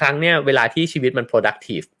หลายครั้งเนี่ยเวลาที่ชีวิตมัน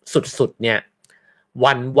productive สุดๆเนี่ย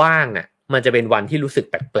วันว่างอ่ะมันจะเป็นวันที่รู้สึก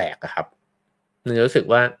แปลกๆอะครับมันจะรู้สึก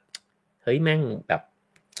ว่าเฮ้ยแม่งแบบ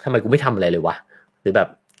ทำไมกูไม่ทำอะไรเลยวะหรือแบบ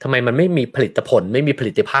ทำไมมันไม่มีผลิตผลไม่มีผ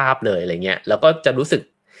ลิตภาพเลยอะไรเงี้ยแล้วก็จะรู้สึก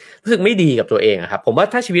ไม่ดีกับตัวเองอะครับผมว่า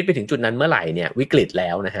ถ้าชีวิตไปถึงจุดนั้นเมื่อไหร่เนี่ยวิกฤตแล้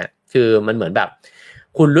วนะฮะคือมันเหมือนแบบ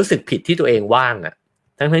คุณรู้สึกผิดที่ตัวเองว่างอะ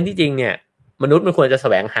ทั้งที่จริงเนี่ยมนุษย์มันควรจะแส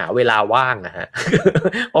วงหาเวลาว่างนะฮะ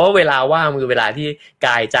เพราะว่าเวลาว่างมันคือเวลาที่ก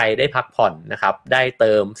ายใจได้พักผ่อนนะครับได้เ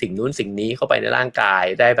ติมสิ่งนู้นสิ่งนี้เข้าไปในร่างกาย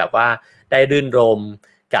ได้แบบว่าได้รื่นรม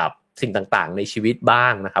กับสิ่งต่างๆในชีวิตบ้า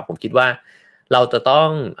งนะครับผมคิดว่าเราจะต้อง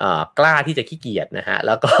กล้าที่จะขี้เกียจนะฮะแ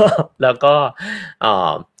ล้วก็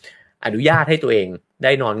อนุญาตให้ตัวเองไ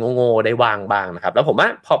ด้นอนโง่ๆได้ว่างบ้างนะครับแล้วผมว่า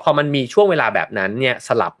พอมันมีช่วงเวลาแบบนั้นเนี่ยส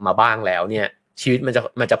ลับมาบ้างแล้วเนี่ยชีวิต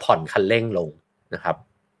มันจะผ่อนคันเร่งลงนะครับ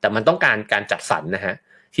แต่มันต้องการจัดสรรนะฮะ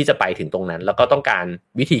ที่จะไปถึงตรงนั้นแล้วก็ต้องการ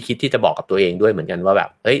วิธีคิดที่จะบอกกับตัวเองด้วยเหมือนกันว่าแบบ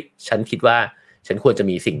เฮ้ยฉันคิดว่าฉันควรจะ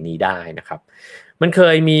มีสิ่งนี้ได้นะครับมันเค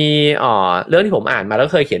ยมีเรื่องที่ผมอ่านมาแล้ว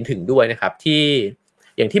เคยเขียนถึงด้วยนะครับที่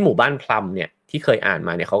อย่างที่หมู่บ้านพลัมเนี่ยที่เคยอ่านม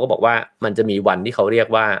าเนี่ยเขาก็บอกว่ามันจะมีวันที่เขาเรียก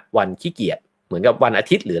ว่าวันขี้เกียจเหมือนกับวันอา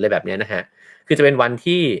ทิตย์หรืออะไรแบบนี้นะฮะคือจะเป็นวัน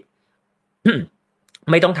ที่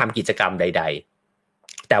ไม่ต้องทำกิจกรรมใด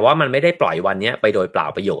ๆแต่ว่ามันไม่ได้ปล่อยวันนี้ไปโดยเปล่า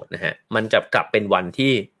ประโยชน์นะฮะมันจะกลับเป็นวัน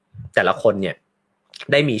ที่แต่ละคนเนี่ย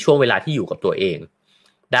ได้มีช่วงเวลาที่อยู่กับตัวเอง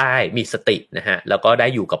ได้มีสตินะฮะแล้วก็ได้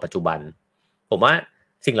อยู่กับปัจจุบันผมว่า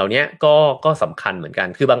สิ่งเหล่านี้ก็สำคัญเหมือนกัน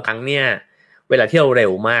คือบางครั้งเนี่ยเวลาที่เราเร็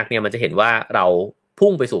วมากเนี่ยมันจะเห็นว่าเราพุ่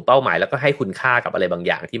งไปสู่เป้าหมายแล้วก็ให้คุณค่ากับอะไรบางอ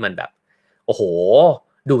ย่างที่มันแบบโอ้โห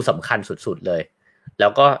ดูสำคัญสุดๆเลยแล้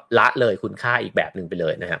วก็ละเลยคุณค่าอีกแบบนึงไปเล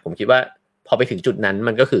ยนะฮะผมคิดว่าพอไปถึงจุดนั้น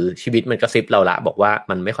มันก็คือชีวิตมันกระซิบเราละบอกว่า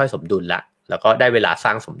มันไม่ค่อยสมดุลละแล้วก็ได้เวลาส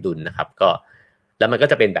ร้างสมดุลนะครับก็แล้วมันก็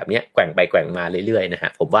จะเป็นแบบนี้แกว่งไปแกว่งมาเรื่อยๆนะฮ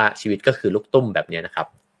ะผมว่าชีวิตก็คือลูกตุ้มแบบนี้นะครับ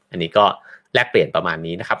อันนี้ก็แลกเปลี่ยนประมาณ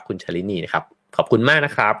นี้นะครับคุณชลินีนะครับขอบคุณมากน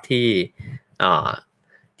ะครับ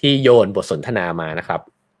ที่โยนบทสนทนามานะครับ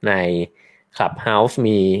ใน Clubhouse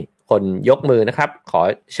มีคนยกมือนะครับขอ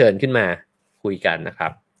เชิญขึ้นมาคุยกันนะครั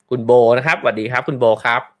บคุณโบนะครับสวัสดีครับคุณโบค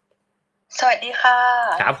รับสวัสดีค่ะ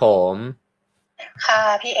ครับผมค่ะ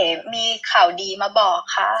พี่เอ๋มีข่าวดีมาบอก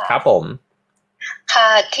ค่ะครับผมค่ะ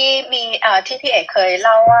ที่มีที่พี่เอ๋เคยเ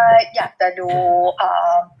ล่าว่าอยากจะดู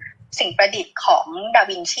สิ่งประดิษฐ์ของดา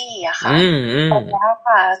วินชีอะค่ะตอนนี้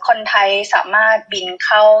ค่ะคนไทยสามารถบินเ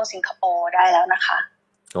ข้าสิงคโปร์ได้แล้วนะคะ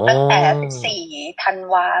ตั้งแต่4 ธัน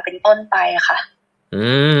วาเป็นต้นไปค่ะ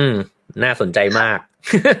น่าสนใจมาก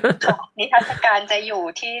นิทรรศการจะอยู่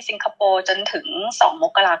ที่สิงคโปร์จนถึง2 ม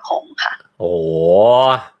กราคมค่ะโอ้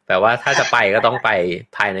แปลว่าถ้าจะไปก็ต้องไป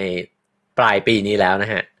ภายในปลายปีนี้แล้วน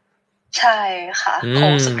ะฮะใช่ค่ะโค้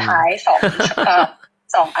งสุดท้าย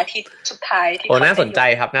2 อาทิตย์สุดท้ายที่น่าสนใจ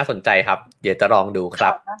ครับน่าสนใจครับเดี๋ยวจะลองดูค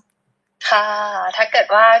รับค่ะถ้าเกิด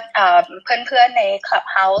ว่าเพื่อนๆใน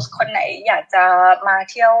Clubhouse คนไหนอยากจะมา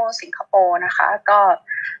เที่ยวสิงคโปร์นะคะก็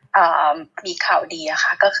มีข่าวดีอะค่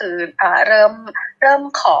ะก็คือเริ่ม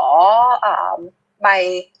ขอใบ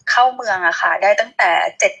เข้าเมืองอะค่ะได้ตั้งแต่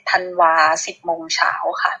7 ธันวา 10 โมงเช้า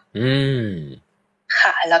ค่ะ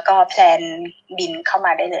ค่ะแล้วก็แพลนบินเข้าม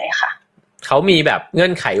าได้เลยค่ะเขามีแบบเงื่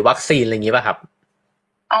อนไขวัคซีนอะไรอย่างนี้ป่ะครับ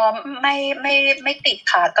ไม่ติด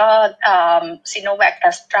ค่ะก็ซิโนแวคแอ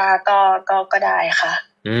สตราก็ได้ค่ะ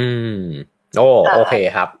โอเค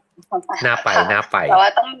ครับน่าไปแต่ว่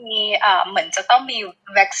าต้องมีเหมือนจะต้องมี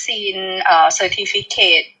วัคซีนเซอร์ติฟิเค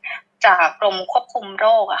ตจากกรมควบคุมโร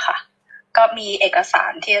คอะค่ะก็มีเอกสา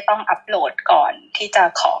รที่จะต้องอัปโหลดก่อนที่จะ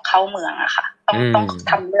ขอเข้าเมืองอะค่ะต้อง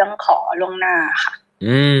ทำเรื่องขอล่วงหน้าค่ะ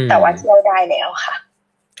แต่ว่าเที่ยวได้แล้วค่ะ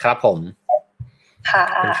ครับผมค่ะ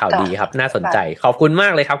เป็นข่าวดีครับน่าสนใจขอบคุณมา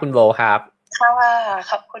กเลยครับคุณโบครับค่ะ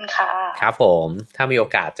ขอบคุณค่ะครับผมถ้ามีโอ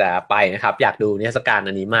กาสจะไปนะครับอยากดูนิทรรศการ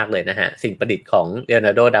อันนี้มากเลยนะฮะสิ่งประดิษฐ์ของเลโอน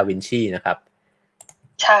าร์โด ดาวินชีนะครับ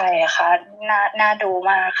ใช่ค่ะน่าดู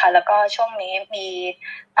มากค่ะแล้วก็ช่วงนี้มี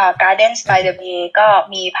Gardens by the Bay ก็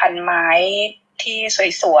มีพันไม้ที่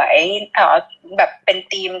สวยๆแบบเป็น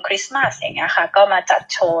ธีมคริสต์มาสอย่างเงี้ยค่ะก็มาจัด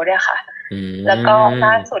โชว์ด้วยค่ะแล้วก็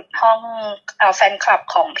ล่าสุดห้องแฟนคลับ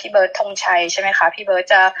ของพี่เบิร์ดธงชัยใช่ไหมคะพี่เบิร์ด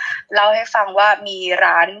จะเล่าให้ฟังว่ามี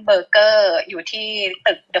ร้านเบอร์เกอร์อยู่ที่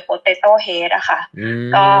ตึก The Potato Head อะค่ะ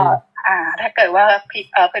ก็ถ้าเกิดว่า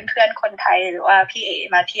เพื่อนๆคนไทยหรือว่าพี่เอ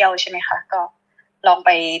มาเที่ยวใช่ไหมคะก็ลองไ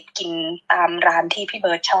ปกินตามร้านที่พี่เ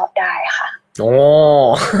บิร์ดชอบได้ค่ะโ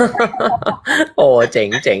อ้เจ๋ง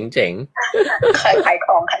ขายข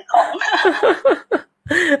อง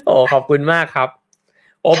โอ้ขอบคุณมากครับ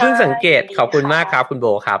เพิ่งสังเกตขอบคุณมากครับคุณโบ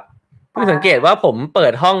ครับเพิ่งสังเกตว่าผมเปิ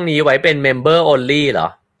ดห้องนี้ไว้เป็น member only เหรอ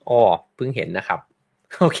เพิ่งเห็นนะครับ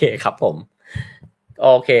โอเคครับผมโอ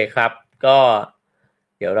เคครับก็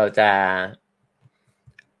เดี๋ยวเราจะ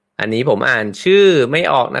อันนี้ผมอ่านชื่อไม่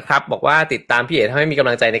ออกนะครับบอกว่าติดตามพี่เอ๋ทำให้มีกำ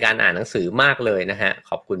ลังใจในการอ่านหนังสือมากเลยนะฮะ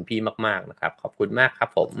ขอบคุณพี่มากๆนะครับขอบคุณมากครับ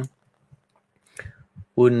ผม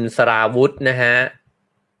คุณสราวุธนะฮะ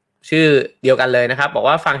ชื่อเดียวกันเลยนะครับบอก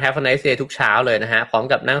ว่าฟัง Have a Nice Day ทุกเช้าเลยนะฮะพร้อม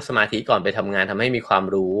กับนั่งสมาธิก่อนไปทำงานทำให้มีความ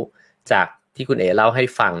รู้จากที่คุณเอ๋เล่าให้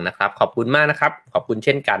ฟังนะครับขอบคุณมากนะครับขอบคุณเ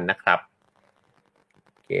ช่นกันนะครับ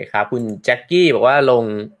โอเคครับคุณแจ็คกี้บอกว่าลง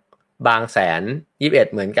บางแสน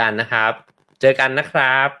21เหมือนกันนะครับเจอกันนะค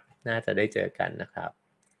รับน่าจะได้เจอกันนะครับ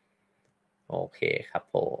โอเคครับ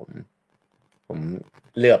ผม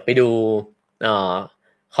เหลือบไปดู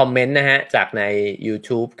คอมเมนต์นะฮะจากใน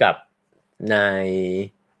YouTube กับใน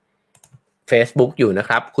Facebook อยู่นะค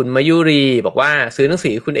รับคุณมายุรีบอกว่าซื้อหนังสื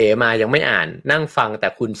อคุณเอ๋มายังไม่อ่านนั่งฟังแต่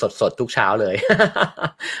คุณสดทุกเช้าเลย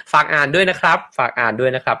ฝากอ่านด้วยนะครับฝากอ่านด้วย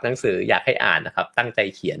นะครับหนังสืออยากให้อ่านนะครับตั้งใจ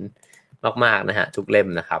เขียนมากๆนะฮะทุกเล่ม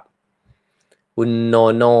นะครับคุณโ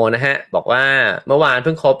นนะฮะบอกว่าเมื่อวานเ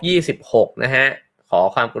พิ่งครบ26นะฮะขอ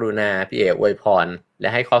ความกรุณาพี่เอ๋อวยพรและ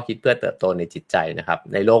ให้ข้อคิดเพื่อเติบโตในจิตใจนะครับ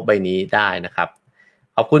ในโลกใบนี้ได้นะครับ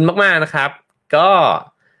ขอบคุณมากๆนะครับก็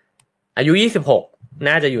อายุ26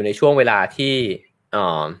น่าจะอยู่ในช่วงเวลาที่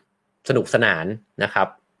สนุกสนานนะครับ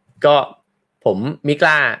ก็ผมไม่ก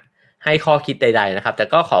ล้าให้ข้อคิดใดๆนะครับแต่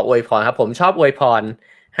ก็ขออวยพรครับผมชอบอวยพร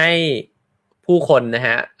ให้ผู้คนนะฮ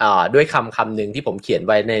ะด้วยคำหนึ่งที่ผมเขียนไ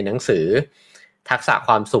ว้ในหนังสือทักษะค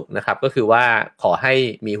วามสุขนะครับก็คือว่าขอให้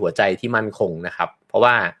มีหัวใจที่มั่นคงนะครับเพราะ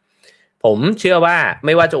ว่าผมเชื่อว่าไ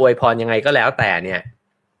ม่ว่าจะอวยพรยังไงก็แล้วแต่เนี่ย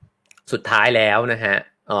สุดท้ายแล้วนะฮะ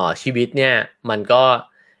ชีวิตเนี่ยมันก็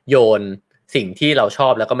โยนสิ่งที่เราชอ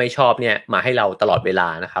บแล้วก็ไม่ชอบเนี่ยมาให้เราตลอดเวลา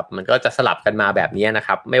นะครับมันก็จะสลับกันมาแบบนี้นะค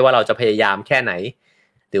รับไม่ว่าเราจะพยายามแค่ไหน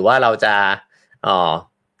หรือว่าเราจะ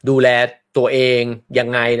ดูแลตัวเองยัง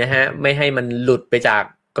ไงนะฮะไม่ให้มันหลุดไปจาก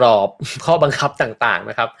กรอบข้อบังคับต่างๆ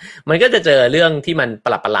นะครับมันก็จะเจอเรื่องที่มันป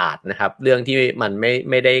ระหลาดนะครับเรื่องที่มัน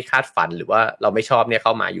ไม่ได้คาดฝันหรือว่าเราไม่ชอบเนี่ยเข้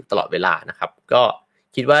ามาอยู่ตลอดเวลานะครับก็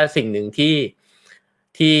คิดว่าสิ่งหนึ่ง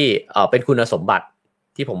ที่เป็นคุณสมบัติ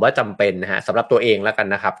ที่ผมว่าจำเป็นนะฮะสำหรับตัวเองแล้วกัน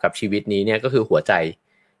นะครับกับชีวิตนี้เนี่ยก็คือหัวใจ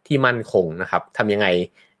ที่มั่นคงนะครับทำยังไง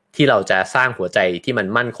ที่เราจะสร้างหัวใจที่มัน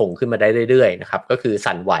มั่นคงขึ้นมาได้เรื่อยๆนะครับก็คือ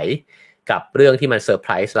สั่นไหวกับเรื่องที่มันเซอร์ไพ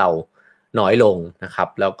รส์เราน้อยลงนะครับ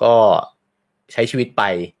แล้วก็ใช้ชีวิตไป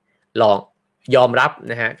ลองยอมรับ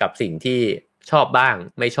นะฮะกับสิ่งที่ชอบบ้าง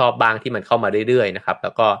ไม่ชอบบ้างที่มันเข้ามาเรื่อยๆนะครับแล้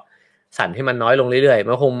วก็สั่นให้มันน้อยลงเรื่อยๆมั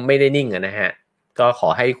นคงไม่ได้นิ่งนะฮะก็ขอ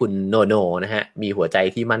ให้คุณโนโนนะฮะมีหัวใจ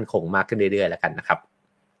ที่มั่นคงมากขึ้นเรื่อยๆแล้วกันนะครับ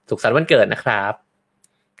สุขสันต์วันเกิดนะครับ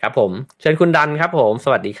ครับผมเชิญคุณดันครับผมส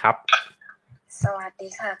วัสดีครับสวัสดี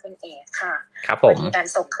ค่ะคุณเอกค่ะครับผมวันนี้ดัน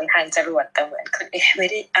ส่งไปทางจรวดแต่เหมือนคุณเอกไม่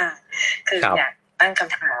ได้อ่านคืออยากตั้งค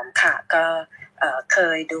ำถามค่ะก็เค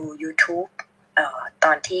ยดู YouTube ต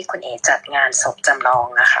อนที่คุณเอกจัดงานศพจำลอง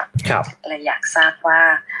นะคะครับเลยอยากทราบว่า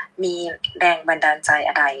มีแรงบันดาลใจ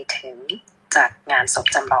อะไรถึงจัดงานศพ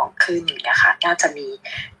จำลองขึ้นนะคะน่าจะมี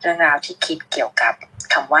เรื่องราวที่คิดเกี่ยวกับ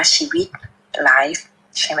คำว่าชีวิต life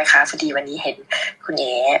ใช่ไหมคะพอดีวันนี้เห็นคุณเอ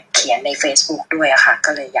กเขียนใน Facebook ด้วยอะค่ะ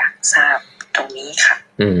ก็เลยอยากทราบตรงนี้ค่ะ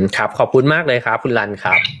ครับขอบคุณมากเลยครับคุณรันค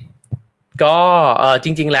รับก็จ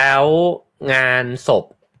ริงๆแล้วงานศพ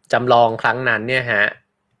จำลองครั้งนั้นเนี่ยฮะ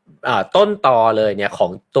ต้นตอเลยเนี่ยขอ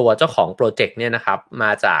งตัวเจ้าของโปรเจกต์เนี่ยนะครับม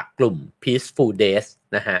าจากกลุ่ม Peaceful Days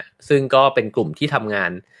นะฮะซึ่งก็เป็นกลุ่มที่ทำงา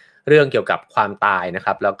นเรื่องเกี่ยวกับความตายนะค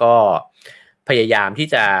รับแล้วก็พยายามที่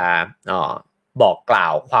จะบอกกล่า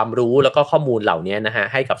วความรู้แล้วก็ข้อมูลเหล่านี้นะฮะ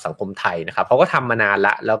ให้กับสังคมไทยนะครับเขาก็ทำมานานล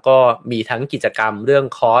ะแล้วก็มีทั้งกิจกรรมเรื่อง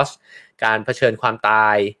คอร์สการเผชิญความตา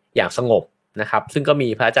ยอย่างสงบนะครับซึ่งก็มี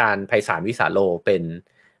พระอาจารย์ไพศาลวิสาโลเ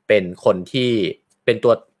ป็นคนที่เป็น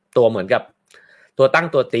ตัวเหมือนกับตัวตั้ง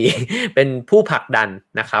ตัวตี เป็นผู้ผลักดัน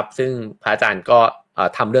นะครับซึ่งพระอาจารย์ก็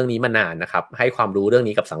ทำเรื่องนี้มานานนะครับให้ความรู้เรื่อง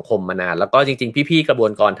นี้กับสังคมมานานแล้วก็จริงๆพี่ๆกระบว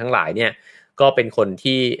นการทั้งหลายเนี่ยก็เป็นคน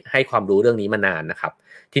ที่ให้ความรู้เรื่องนี้มานานนะครับ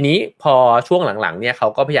ทีนี้พอช่วงหลังๆเนี่ยเขา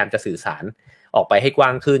ก็พยายามจะสื่อสารออกไปให้กว้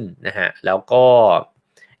างขึ้นนะฮะแล้วก็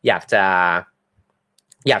อยาก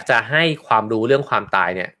จะให้ความรู้เรื่องความตาย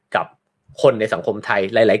เนี่ยกับคนในสังคมไทย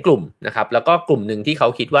หลายๆกลุ่มนะครับแล้วก็กลุ่มหนึ่งที่เขา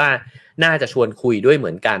คิดว่าน่าจะชวนคุยด้วยเห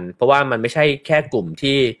มือนกันเพราะว่ามันไม่ใช่แค่กลุ่ม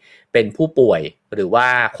ที่เป็นผู้ป่วยหรือว่า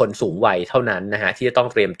คนสูงวัยเท่านั้นนะฮะที่จะต้อง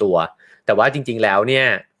เตรียมตัวแต่ว่าจริงๆแล้วเนี่ย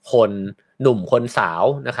คนหนุ่มคนสาว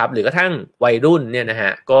นะครับหรือกระทั่งวัยรุ่นเนี่ยนะฮ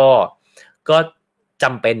ะก็จ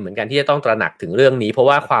ำเป็นเหมือนกันที่จะต้องตระหนักถึงเรื่องนี้เพราะ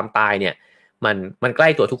ว่าความตายเนี่ยมันใกล้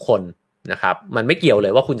ตัวทุกคนนะครับมันไม่เกี่ยวเล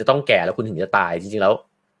ยว่าคุณจะต้องแก่แล้วคุณถึงจะตายจริงๆแล้ว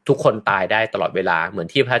ทุกคนตายได้ตลอดเวลาเหมือน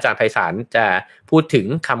ที่พระอาจารย์ไพศาลจะพูดถึง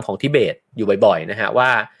คำของทิเบตอยู่บ่อยๆนะฮะว่า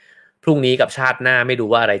พรุ่งนี้กับชาติหน้าไม่รู้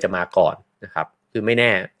ว่าอะไรจะมาก่อนนะครับคือไม่แ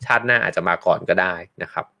น่ชาติหน้าอาจจะมาก่อนก็ได้นะ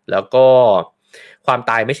ครับแล้วก็ความ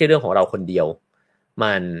ตายไม่ใช่เรื่องของเราคนเดียว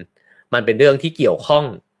มันเป็นเรื่องที่เกี่ยวข้อง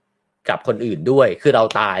กับคนอื่นด้วยคือเรา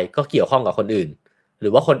ตายก็เกี่ยวข้องกับคนอื่นหรื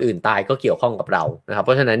อว่าคนอื่นตายก็เกี่ยวข้องกับเรานะครับเพ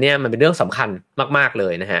ราะฉะนั้นเนี่ยมันเป็นเรื่องสำคัญมากๆเล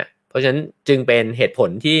ยนะฮะเพราะฉะนั้นจึงเป็นเหตุผล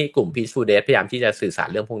ที่กลุ่ม Peaceful Days พยายามที่จะสื่อสาร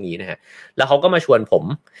เรื่องพวกนี้นะฮะแล้วเขาก็มาชวนผม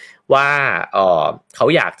ว่าเขา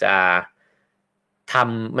อยากจะท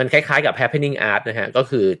ำมันคล้ายๆกับ Happening Art นะฮะก็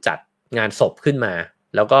คือจัดงานศพขึ้นมา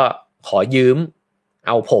แล้วก็ขอยืมเ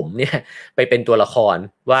อาผมเนี่ยไปเป็นตัวละคร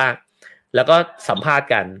ว่าแล้วก็สัมภาษณ์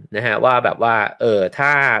กันนะฮะว่าแบบว่า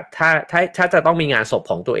ถ้าจะต้องมีงานศพ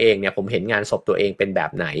ของตัวเองเนี่ยผมเห็นงานศพตัวเองเป็นแบ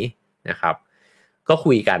บไหนนะครับก็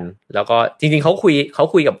คุยกันแล้วก็จริงๆเขา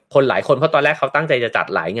คุยกับคนหลายคนเพราะตอนแรกเขาตั้งใจจะจัด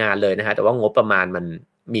หลายงานเลยนะฮะแต่ว่างบประมาณมัน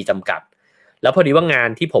มีจำกัดแล้วพอดีว่างาน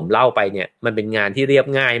ที่ผมเล่าไปเนี่ยมันเป็นงานที่เรียบ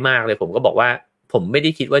ง่ายมากเลยผมก็บอกว่าผมไม่ได้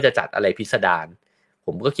คิดว่าจะจัดอะไรพิสดารผ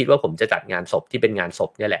มก็คิดว่าผมจะจัดงานศพที่เป็นงานศ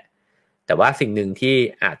พนี่แหละแต่ว่าสิ่งหนึ่งที่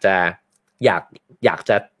อาจจะอยาก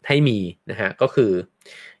จะให้มีนะฮะก็คือ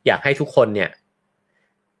อยากให้ทุกคนเนี่ย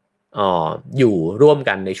อยู่ร่วม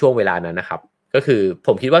กันในช่วงเวลานั้นนะครับก็คือผ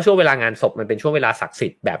มคิดว่าช่วงเวลางานศพมันเป็นช่วงเวลาศักดิ์สิ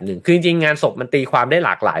ทธิ์แบบหนึ่งคือจริงๆงานศพมันตีความได้หล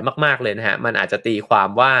ากหลายมากๆเลยนะฮะมันอาจจะตีความ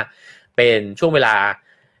ว่าเป็นช่วงเวลา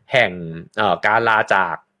แห่งการลาจา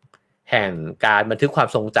กแห่งการบันทึกความ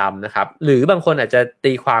ทรงจำนะครับหรือบางคนอาจจะ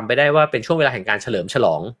ตีความไปได้ว่าเป็นช่วงเวลาแห่งการเฉลิมฉล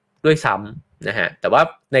องด้วยซ้ำนะฮะแต่ว่า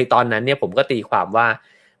ในตอนนั้นเนี่ยผมก็ตีความว่า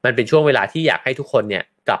มันเป็นช่วงเวลาที่อยากให้ทุกคนเนี่ย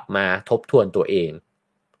กลับมาทบทวนตัวเอง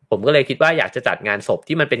ผมก็เลยคิดว่าอยากจะจัดงานศพ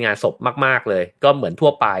ที่มันเป็นงานศพมากๆเลยก็เหมือนทั่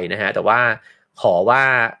วไปนะฮะแต่ว่าขอว่า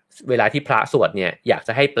เวลาที่พระสวดเนี่ยอยากจ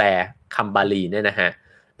ะให้แปลคำบาลีเนี่ยนะฮะ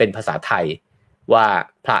เป็นภาษาไทยว่า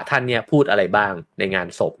พระท่านเนี่ยพูดอะไรบ้างในงาน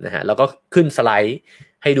ศพนะฮะแล้วก็ขึ้นสไลด์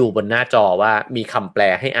ให้ดูบนหน้าจอว่ามีคำแปล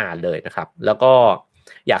ให้อ่านเลยนะครับแล้วก็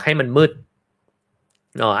อยากให้มันมืด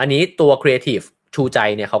อันนี้ตัวครีเอทีฟ ชูใจ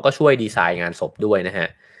เนี่ยเขาก็ช่วยดีไซน์งานศพด้วยนะฮะ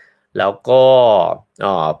แล้วก็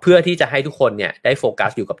เพื่อที่จะให้ทุกคนเนี่ยได้โฟกั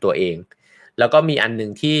สอยู่กับตัวเองแล้วก็มีอันนึ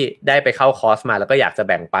งที่ได้ไปเข้าคอร์สมาแล้วก็อยากจะ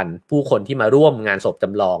แบ่งปันผู้คนที่มาร่วมงานศพจ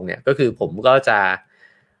ำลองเนี่ยก็คือผมก็จะ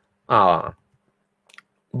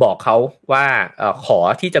บอกเขาว่าขอ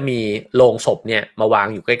ที่จะมีโลงศพเนี่ยมาวาง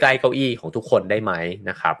อยู่ใกล้ๆเก้าอี้ของทุกคนได้ไหม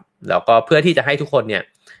นะครับแล้วก็เพื่อที่จะให้ทุกคนเนี่ย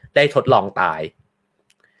ได้ทดลองตาย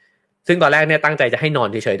ซึ่งตอนแรกเนี่ยตั้งใจจะให้นอน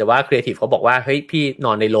เฉยๆแต่ว่าครีเอทีฟเขาบอกว่าเฮ้ยพี่น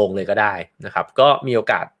อนในโรงเลยก็ได้นะครับก็มีโอ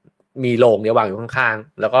กาสมีโรงเนี่ยวางอยู่ข้าง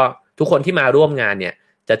ๆแล้วก็ทุกคนที่มาร่วมงานเนี่ย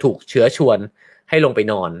จะถูกเชื้อชวนให้ลงไป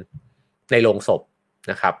นอนในโรงศพ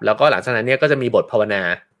นะครับแล้วก็หลังจากนั้นเนี่ยก็จะมีบทภาวนา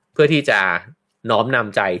เพื่อที่จะน้อมน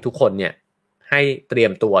ำใจทุกคนเนี่ยให้เตรีย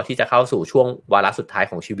มตัวที่จะเข้าสู่ช่วงวาระสุดท้าย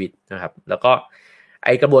ของชีวิตนะครับแล้วก็ไอ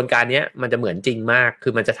กระบวนการนี้มันจะเหมือนจริงมากคื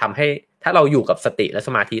อมันจะทำให้ถ้าเราอยู่กับสติและส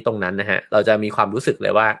มาธิตรงนั้นนะฮะเราจะมีความรู้สึกเล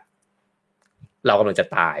ยว่าเรากำลังจะ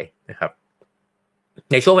ตายนะครับ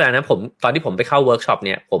ในช่วงเวลานั้นตอนที่ผมไปเข้าเวิร์กช็อปเ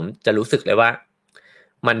นี่ยผมจะรู้สึกเลยว่า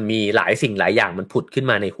มันมีหลายสิ่งหลายอย่างมันผุดขึ้น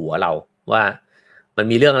มาในหัวเราว่ามัน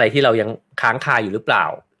มีเรื่องอะไรที่เรายังค้างคาอยู่หรือเปล่า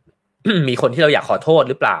มีคนที่เราอยากขอโทษ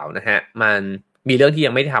หรือเปล่านะฮะมันมีเรื่องที่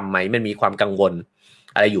ยังไม่ทำไหมมันมีความกังวล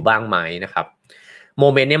อะไรอยู่บ้างไหมนะครับโม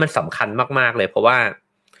เมนต์นี้มันสำคัญมากๆเลยเพราะว่า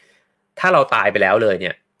ถ้าเราตายไปแล้วเลยเ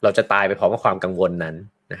นี่ยเราจะตายไปพร้อมกับความกังวลนั้น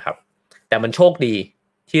นะครับแต่มันโชคดี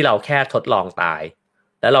ที่เราแค่ทดลองตาย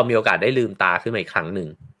แล้วเรามีโอกาสได้ลืมตาขึ้นมาอีกครั้งหนึ่ง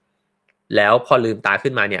แล้วพอลืมตา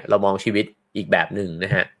ขึ้นมาเนี่ยเรามองชีวิตอีกแบบหนึ่งน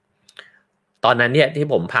ะฮะตอนนั้นเนี่ยที่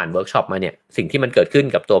ผมผ่านเวิร์กช็อปมาเนี่ยสิ่งที่มันเกิดขึ้น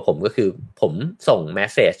กับตัวผมก็คือผมส่งเมส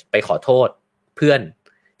เสจไปขอโทษเพื่อน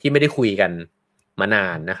ที่ไม่ได้คุยกันมานา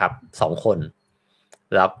นนะครับ2 คน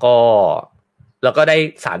แล้วก็ได้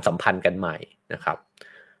สารสัมพันธ์กันใหม่นะครับ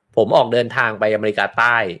ผมออกเดินทางไปอเมริกาใ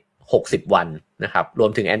ต้60 วันนะครับรว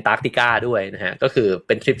มถึงแอนตาร์กติกาด้วยนะฮะก็คือเ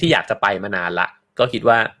ป็นทริปที่อยากจะไปมานานละก็คิด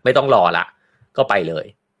ว่าไม่ต้องรอละก็ไปเลย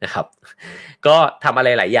นะครับก็ทำอะไร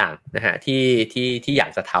หลายอย่างนะฮะที่อยา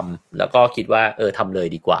กจะทำแล้วก็คิดว่าทำเลย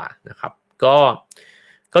ดีกว่านะครับ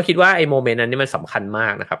ก็คิดว่าไอ้โมเมนต์นั้นนี่มันสำคัญมา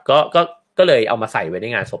กนะครับก็เลยเอามาใส่ไว้ใน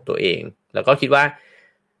งานศพตัวเองแล้วก็คิดว่า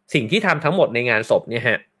สิ่งที่ทำทั้งหมดในงานศพเนี่ยฮ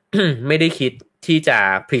ะ ไม่ได้คิดที่จะ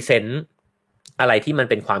พรีเซนต์อะไรที่มัน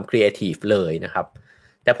เป็นความครีเอทีฟเลยนะครับ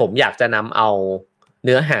แต่ผมอยากจะนำเอาเ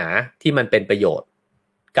นื้อหาที่มันเป็นประโยชน์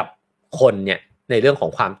กับคนเนี่ยในเรื่องขอ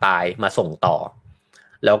งความตายมาส่งต่อ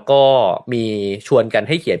แล้วก็มีชวนกันใ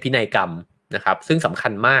ห้เขียนพินัยกรรมนะครับซึ่งสำคั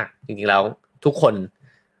ญมากจริงๆแล้วทุกคน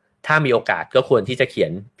ถ้ามีโอกาสก็ควรที่จะเขีย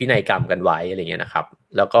นพินัยกรรมกันไว้อะไรเงี้ยนะครับ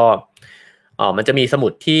แล้วก็มันจะมีสมุ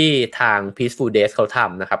ดที่ทาง Peaceful Days เขาท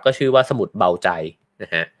ำนะครับก็ชื่อว่าสมุดเบาใจน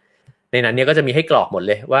ะฮะในนั้นเนี่ยก็จะมีให้กรอกหมดเ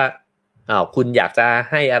ลยว่าคุณอยากจะ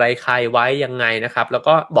ให้อะไรใครไว้ยังไงนะครับแล้ว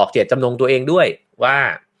ก็บอกเจตจำนงตัวเองด้วยว่า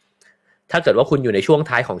ถ้าเกิดว่าคุณอยู่ในช่วง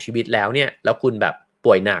ท้ายของชีวิตแล้วเนี่ยแล้วคุณแบบ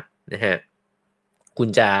ป่วยหนักนะฮะคุณ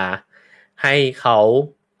จะให้เข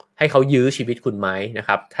ายื้อชีวิตคุณไหมนะค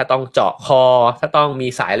รับถ้าต้องเจาะคอถ้าต้องมี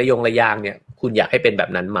สายระยางเนี่ยคุณอยากให้เป็นแบบ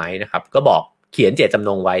นั้นไหมนะครับก็บอกเขียนเจตจำน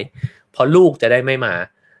งไว้เพราะลูกจะได้ไม่มา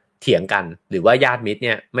เถียงกันหรือว่าญาติมิตรเ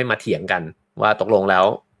นี่ยไม่มาเถียงกันว่าตกลงแล้ว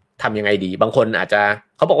ทำยังไงดีบางคนอาจจะ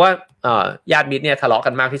เขาบอกว่าญาติมิตรเนี่ยทะเลาะ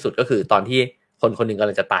กันมากที่สุดก็คือตอนที่คนหนึ่งกำ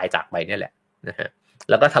ลังจะตายจากไปเนี่ยแหละนะฮะ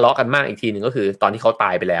แล้วก็ทะเลาะกันมากอีกทีหนึ่งก็คือตอนที่เขาต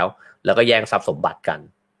ายไปแล้วแล้วก็แย่งทรัพย์สมบัติกัน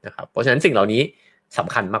นะครับเพราะฉะนั้นสิ่งเหล่านี้ส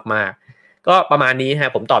ำคัญมากๆก็ประมาณนี้ฮ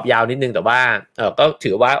ะผมตอบยาวนิดนึงแต่ว่าก็ถื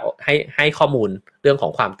อว่าให้ข้อมูลเรื่องขอ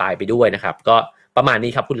งความตายไปด้วยนะครับก็ประมาณ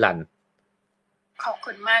นี้ครับคุณรันขอบ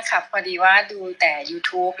คุณมากค่ะพอดีว่าดูแต่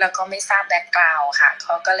YouTube แล้วก็ไม่ทราบแบ็คกราวด์ค่ะเข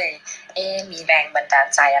าก็เลยมีแรงบันดาล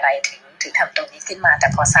ใจอะไรถึงทำตรงนี้ขึ้นมาแต่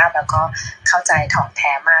พอทราบแล้วก็เข้าใจถ่องแ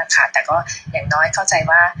ท้มากค่ะแต่ก็อย่างน้อยเข้าใจ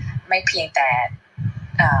ว่าไม่เพียงแต่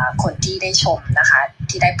คนที่ได้ชมนะคะ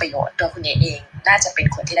ที่ได้ประโยชน์ตัวคุณเองน่าจะเป็น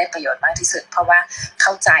คนที่ได้ประโยชน์มากที่สุดเพราะว่าเข้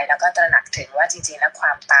าใจแล้วก็ตระหนักถึงว่าจริงๆแล้วคว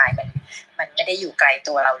ามตายมันไม่ได้อยู่ไกล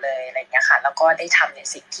ตัวเราเลยอะไรอย่างเงี้ยค่ะแล้วก็ได้ทำใน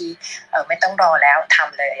สิ่งที่ไม่ต้องรอแล้วท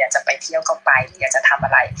ำเลยอยากจะไปเที่ยวก็ไปหรืออยากจะทำอ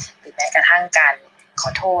ะไรหรือแม้กระทั่งการขอ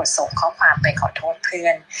โทษส่งข้อความไปขอโทษเพื่อ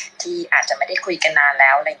นที่อาจจะไม่ได้คุยกันนานแล้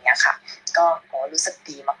วอะไรอย่างเงี้ยค่ะก็รู้สึก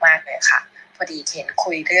ดีมากๆเลยค่ะพอดีเห็น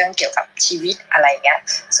คุยเรื่องเกี่ยวกับชีวิตอะไรเงี้ย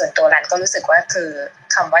ส่วนตัวรันก็รู้สึกว่าคือ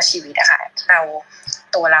คำว่าชีวิตอะค่ะ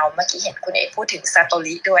ตัวเราเมื่อกี้เห็นคุณเอกพูดถึงซาโต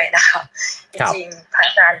ริด้วยนะคะจริงๆพระอ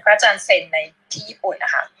าจารย์เซนในที่ญี่ปุ่นน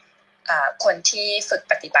ะคะคนที่ฝึก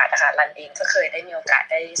ปฏิบัตินะคะรันเองก็เคยได้มีโอกาส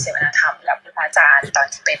ได้เสวนาธรรมกับพระอาจารย์ตอน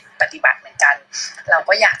ที่เป็นปฏิบัติเหมือนกันเรา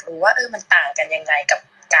ก็อยากรู้ว่ามันต่างกันยังไงกับ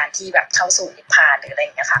การที่แบบเข้าสู่นิพพานหรืออะไรอ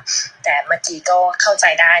ย่างเงี้ยค่ะแต่เมื่อกี้ก็เข้าใจ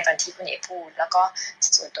ได้ตอนที่คุณเอกพูดแล้วก็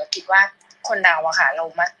ส่วนตัวคิดว่าคนเราอะค่ะเรา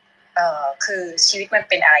มักคือชีวิตมัน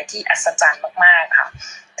เป็นอะไรที่อัศจรรย์มากๆค่ะ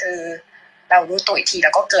คือ เรารู้ตัวอีกทีแ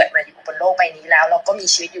ล้วก็เกิดมาอยู่บนโลกใบนี้แล้วเราก็มี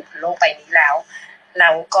ชีวิตอยู่บนโลกใบนี้แล้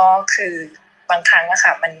วก็คือบางครั้งอะค่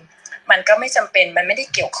ะมันก็ไม่จำเป็นมันไม่ได้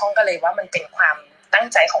เกี่ยวข้องกันเลยว่ามันเป็นความตั้ง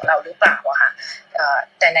ใจของเราหรือเปล่าอะค่ะ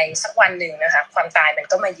แต่ในสักวันหนึ่งนะคะความตายมัน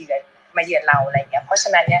ก็มาเยือนเราอะไรเงี้ยเพราะฉ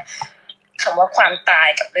ะนั้นเนี่ยคำว่าความตาย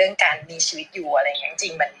กับเรื่องการมีชีวิตอยู่อะไรเงี้ยจ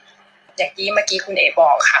ริงมันอย่างที่เมื่อกี้คุณเอบ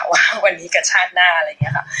อกค่ะว่าวันนี้กับชาติหน้าอะไรเงี้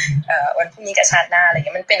ยค่ะวันพรุ่งนี้กับชาติหน้าอะไรเ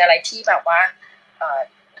งี้ยมันเป็นอะไรที่แบบว่า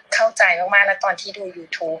เข้าใจมากๆแล้วตอนที่ดู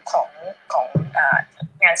YouTube ของ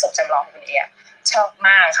งานศพจำลองคุณเอชอบม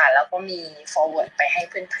ากค่ะแล้วก็มี forward ไปให้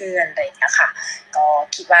เพื่อนๆอะไรอย่างเงี้ยค่ะก็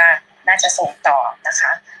คิดว่าน่าจะส่งต่อนะค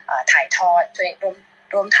ะถ่ายทอดช่วย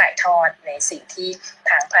ร่วมถ่ายทอดในสิ่งที่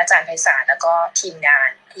ทางพระอาจารย์ไพศาลแล้วก็ทีมงาน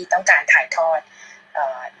ที่ต้องการถ่ายทอด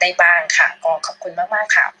ได้บ้างค่ะก็ขอบคุณมาก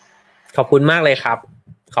ๆค่ะขอบคุณมากเลยครับ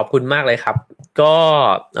ขอบคุณมากเลยครับก็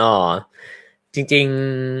จริง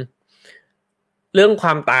ๆเรื่องคว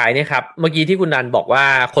ามตายเนี่ยครับเมื่อกี้ที่คุณนันบอกว่า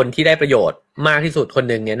คนที่ได้ประโยชน์มากที่สุดคน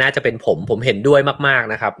หนึ่งเนี่ยน่าจะเป็นผมเห็นด้วยมาก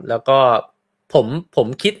ๆนะครับแล้วก็ผม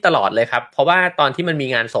คิดตลอดเลยครับเพราะว่าตอนที่มันมี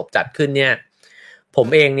งานศพจัดขึ้นเนี่ยผม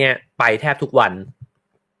เองเนี่ยไปแทบทุกวัน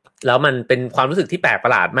แล้วมันเป็นความรู้สึกที่แปลกปร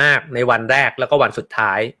ะหลาดมากในวันแรกแล้วก็วันสุดท้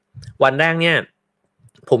ายวันแรกเนี่ย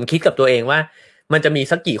ผมคิดกับตัวเองว่ามันจะมี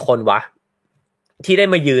สักกี่คนวะที่ได้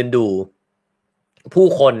มายืนดูผู้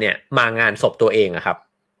คนเนี่ยมางานศพตัวเองอะครับ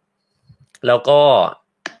แล้วก็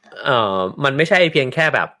มันไม่ใช่เพียงแค่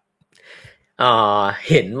แบบ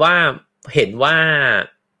เห็นว่า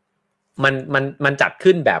มันจัด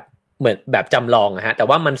ขึ้นแบบเหมือนแบบจำลองนะฮะแต่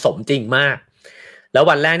ว่ามันสมจริงมากแล้ว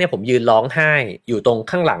วันแรกเนี่ยผมยืนร้องไห้อยู่ตรง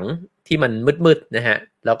ข้างหลังที่มันมืดๆนะฮะ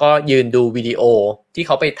แล้วก็ยืนดูวิดีโอที่เ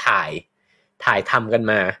ขาไปถ่ายทำกัน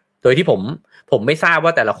มาโดยที่ผมไม่ทราบว่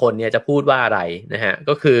าแต่ละคนเนี่ยจะพูดว่าอะไรนะฮะ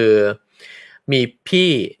ก็คือมีพี่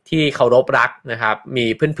ที่เคารพรักนะครับมี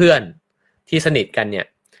เพื่อนๆที่สนิทกันเนี่ย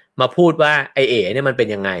มาพูดว่าไอเอ๋เนี่ยมันเป็น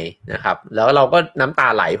ยังไงนะครับแล้วเราก็น้ำตา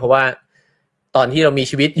ไหลเพราะว่าตอนที่เรามี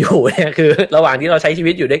ชีวิตอยู่เนี่ยคือระหว่างที่เราใช้ชี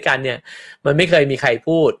วิตอยู่ด้วยกันเนี่ยมันไม่เคยมีใคร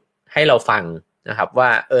พูดให้เราฟังนะครับว่า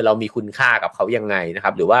เรามีคุณค่ากับเขายังไงนะค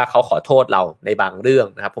รับหรือว่าเขาขอโทษเราในบางเรื่อง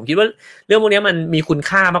นะครับผมคิดว่าเรื่องพวกนี้มันมีคุณ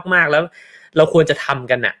ค่ามากๆแล้วเราควรจะท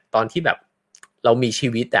ำกันน่ะตอนที่แบบเรามีชี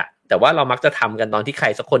วิตอ่ะแต่ว่าเรามักจะทำกันตอนที่ใคร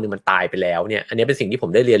สักคนหนึ่งมันตายไปแล้วเนี่ยอันนี้เป็นสิ่งที่ผม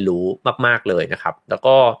ได้เรียนรู้มากๆเลยนะครับแล้ว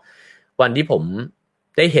ก็วันที่ผม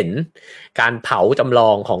ได้เห็นการเผาจำลอ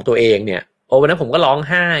งของตัวเองเนี่ยวันนั้นผมก็ร้อง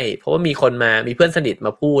ไห้เพราะว่ามีเพื่อนสนิทม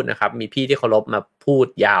าพูดนะครับมีพี่ที่เคารพมาพูด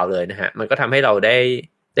ยาวเลยนะฮะมันก็ทำให้เรา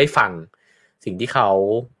ได้ฟังสิ่งที่เขา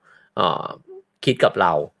คิดกับเร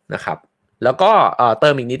านะครับแล้วก็เติ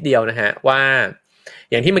มอีกนิดเดียวนะฮะว่า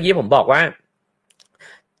อย่างที่เมื่อกี้ผมบอกว่า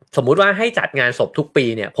สมมุติว่าให้จัดงานศพทุกปี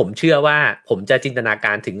เนี่ยผมเชื่อว่าผมจะจินตนาก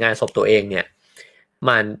ารถึงงานศพตัวเองเนี่ย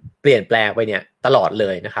มันเปลี่ยนแปลงไปเนี่ยตลอดเล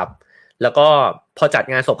ยนะครับแล้วก็พอจัด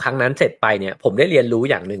งานศพครั้งนั้นเสร็จไปเนี่ยผมได้เรียนรู้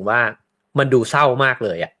อย่างหนึ่งว่ามันดูเศร้ามากเล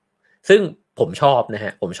ยอ่ะซึ่งผมชอบนะฮ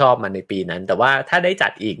ะผมชอบมันในปีนั้นแต่ว่าถ้าได้จั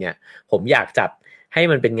ดอีกเนี่ยผมอยากจัดให้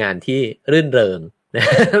มันเป็นงานที่รื่นเริงนะ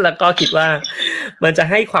แล้วก็คิดว่ามันจะ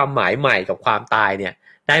ให้ความหมายใหม่กับความตายเนี่ย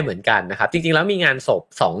ได้เหมือนกันนะครับจริงๆแล้วมีงานศพ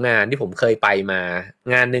2 งานที่ผมเคยไปมา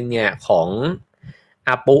งานนึงเนี่ยของอ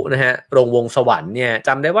าปุนะฮะโรงวงสวรรค์เนี่ยจ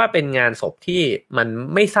ำได้ว่าเป็นงานศพที่มัน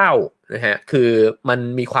ไม่เศร้านะฮะคือมัน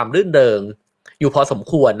มีความรื่นเริงอยู่พอสม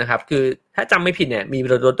ควรนะครับคือถ้าจำไม่ผิดเนี่ยมี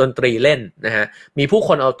ดนตรีเล่นนะฮะมีผู้ค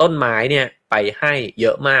นเอาต้นไม้เนี่ยไปให้เย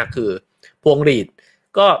อะมากคือพวงหรีด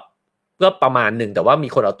ก็ประมาณหนึ่งแต่ว่ามี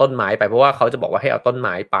คนเอาต้นไม้ไปเพราะว่าเขาจะบอกว่าให้เอาต้นไ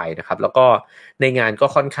ม้ไปนะครับแล้วก็ในงานก็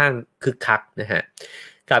ค่อนข้างคึกคักนะฮะ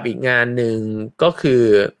กับอีกงานหนึ่งก็คือ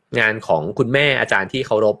งานของคุณแม่อาจารย์ที่เ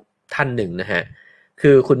คารพท่านหนึ่งนะฮะ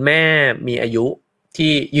คือคุณแม่มีอายุ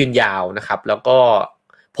ที่ยืนยาวนะครับแล้วก็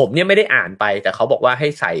ผมเนี่ยไม่ได้อ่านไปแต่เขาบอกว่าให้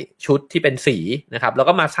ใส่ชุดที่เป็นสีนะครับแล้ว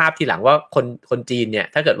ก็มาทราบทีหลังว่าคนจีนเนี่ย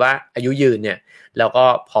ถ้าเกิดว่าอายุยืนเนี่ยแล้วก็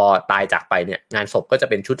พอตายจากไปเนี่ยงานศพก็จะ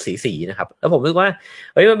เป็นชุดสีนะครับแล้วผมรู้สึกว่า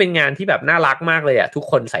มันเป็นงานที่แบบน่ารักมากเลยอ่ะทุก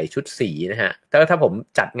คนใส่ชุดสีนะฮะถ้าผม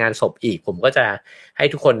จัดงานศพอีกผมก็จะให้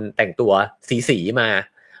ทุกคนแต่งตัวสีมา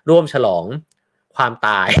ร่วมฉลองความต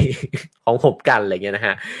าย ของผมกันอะไรเงี้ยนะฮ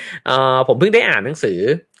ะผมเพิ่งได้อ่านหนังสือ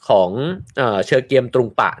ของเชอเกียมตรุง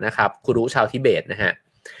ปะนะครับครูรู้ชาวทิเบตนะฮะ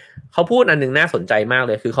เขาพูดอันนึงน่าสนใจมากเ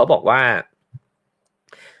ลยคือเขาบอกว่า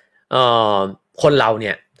คนเราเ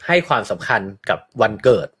นี่ยให้ความสำคัญกับวันเ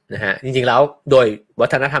กิดนะฮะจริงๆแล้วโดยวั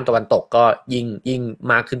ฒนธรรมตะวันตกก็ยิ่ง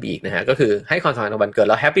มากขึ้นไปอีกนะฮะก็คือให้ความสำคัญกับวันเกิด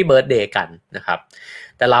แล้วแฮปปี้เบิร์ธเดย์กันนะครับ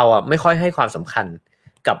แต่เราไม่ค่อยให้ความสำคัญ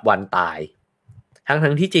กับวันตาย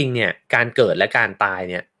ทั้งที่จริงเนี่ยการเกิดและการตาย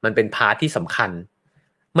เนี่ยมันเป็นพาร์ทที่สำคัญ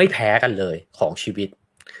ไม่แพ้กันเลยของชีวิต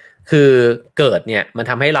คือเกิดเนี่ยมัน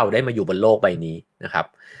ทำให้เราได้มาอยู่บนโลกใบนี้นะครับ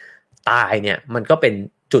ตายเนี่ยมันก็เป็น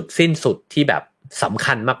จุดสิ้นสุดที่แบบ สำ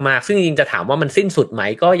คัญมากๆซึ่งจริงๆจะถามว่ามันสิ้นสุดไหม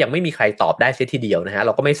ก็ยังไม่มีใครตอบได้เสียทีเดียวนะฮะเร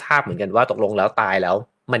าก็ไม่ทราบเหมือนกันว่าตกลงแล้วตายแล้ว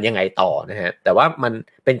มันยังไงต่อนะฮะแต่ว่ามัน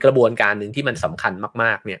เป็นกระบวนการหนึ่งที่มันสำคัญม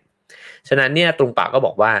ากๆเนี่ยฉะนั้นเนี่ยตรงปากก็บ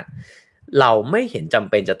อกว่าเราไม่เห็นจำ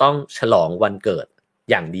เป็นจะต้องฉลองวันเกิด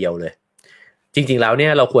อย่างเดียวเลยจริงๆแล้วเนี่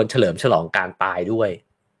ยเราควรเฉลิมฉลองการตายด้วย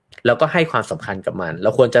แล้วก็ให้ความสำคัญกับมันเรา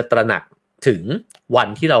ควรจะตระหนักถึงวัน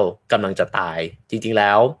ที่เรากำลังจะตายจริงๆแ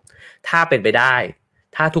ล้วถ้าเป็นไปได้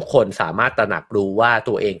ถ้าทุกคนสามารถตระหนักรู้ว่า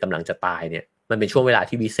ตัวเองกำลังจะตายเนี่ยมันเป็นช่วงเวลา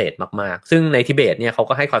ที่วิเศษมากๆซึ่งในทิเบตเนี่ยเขา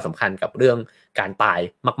ก็ให้ความสำคัญกับเรื่องการตาย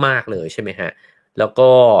มากๆเลยใช่ไหมฮะแล้วก็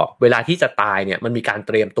เวลาที่จะตายเนี่ยมันมีการเ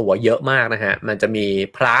ตรียมตัวเยอะมากนะฮะมันจะมี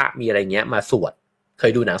พระมีอะไรเงี้ยมาสวดเค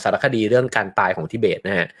ยดูหนังสารคดีเรื่องการตายของทิเบตน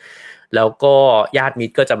ะฮะแล้วก็ญาติมิต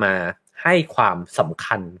รก็จะมาให้ความสำ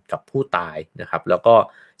คัญกับผู้ตายนะครับแล้วก็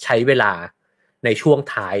ใช้เวลาในช่วง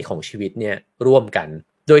ท้ายของชีวิตเนี่ยร่วมกัน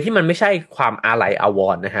โดยที่มันไม่ใช่ความอาลัยอาว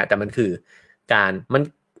รณ์นะฮะแต่มันคือการมัน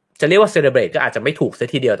จะเรียกว่าเซเลบเรตก็อาจจะไม่ถูกซะ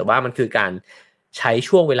ทีเดียวแต่ว่ามันคือการใช้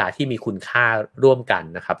ช่วงเวลาที่มีคุณค่าร่วมกัน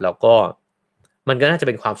นะครับแล้วก็มันก็น่าจะเ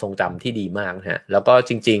ป็นความทรงจำที่ดีมากนะฮะแล้วก็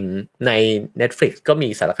จริงๆใน Netflix ก็มี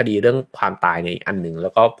สารคดีเรื่องความตายในอันหนึ่งแล้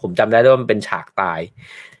วก็ผมจำได้ว่ามันเป็นฉากตาย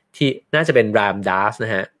ที่น่าจะเป็นรามดาสน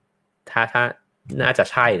ะฮะถ้าน่าจะ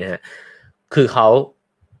ใช่นะฮะคือเขา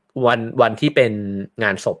วันที่เป็นง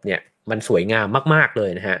านศพเนี่ยมันสวยงามมากๆเลย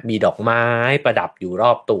นะฮะมีดอกไม้ประดับอยู่ร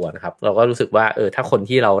อบตัวนะครับเราก็รู้สึกว่าถ้าคน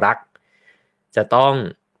ที่เรารักจะต้อง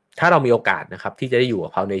ถ้าเรามีโอกาสนะครับที่จะได้อยู่กั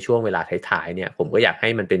บเขาในช่วงเวลาท้ายๆเนี่ยผมก็อยากให้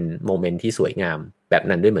มันเป็นโมเมนต์ที่สวยงามแบบ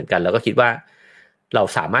นั้นด้วยเหมือนกันแล้วก็คิดว่าเรา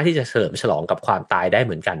สามารถที่จะเฉลิมฉลองกับความตายได้เ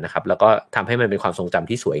หมือนกันนะครับแล้วก็ทำให้มันเป็นความทรงจำ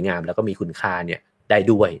ที่สวยงามแล้วก็มีคุณค่าเนี่ยได้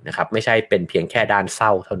ด้วยนะครับไม่ใช่เป็นเพียงแค่ด้านเศร้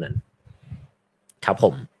าเท่านั้นครับผ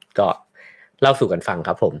มก็เล่าสู่กันฟังค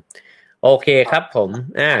รับผมโอเคครับผม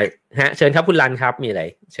เชิญครับคุณรันครับมีอะไร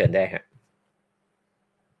เชิญได้ฮะ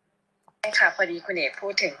ใช่ค่ะพอดีคุณเอกพู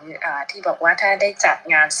ดถึงที่บอกว่าถ้าได้จัด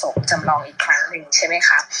งานศพจำลองอีกครั้งหนึ่งใช่ไหมค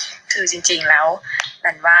ะคือจริงๆแล้ว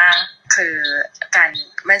นั่นว่าคือการ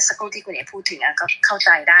เมื่อสักครู่ที่คุณเอกพูดถึงก็เข้าใจ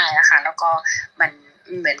ได้นะคะแล้วก็มัน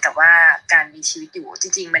เหมือนกับว่าการมีชีวิตอยู่จ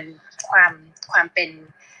ริงๆมันความเป็น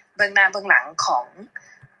เบื้องหน้าเบื้องหลังของ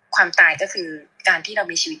ความตายก็คือการที่เรา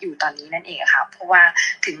มีชีวิตอยู่ตอนนี้นั่นเองค่ะเพราะว่า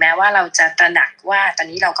ถึงแม้ว่าเราจะตระหนักว่าตอน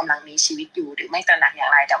นี้เรากำลังมีชีวิตอยู่หรือไม่ตระหนักอย่า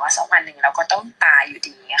งไรแต่ว่าสักวันหนึ่งเราก็ต้องตายอยู่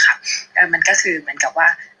ดีค่ะมันก็คือเหมือนกับว่า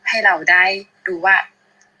ให้เราได้รู้ว่า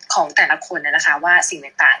ของแต่ละคนนะคะว่าสิ่ง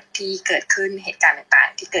ต่างๆที่เกิดขึ้นเหตุการณ์ต่าง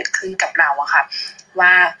ๆที่เกิดขึ้นกับเราอะค่ะว่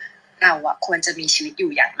าเราควรจะมีชีวิตอ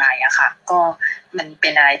ยู่อย่างไรอะค่ะก็มันเป็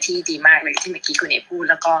นอะไรที่ดีมากเลยที่เมื่อกี้คุณเอกพูด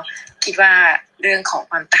แล้วก็คิดว่าเรื่องของ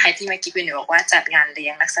ความตายที่เมื่อกี้คุณเอกบอกว่าจัดงานเลี้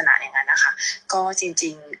ยงลักษณะอย่างนั้นนะคะก็จริ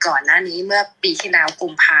งๆก่อนหน้านี้เมื่อปีที่แล้วกุ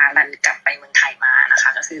มภาพันธ์กลับไปเมืองไทยมานะคะ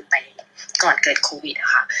ก็คือไปก่อนเกิดโควิดน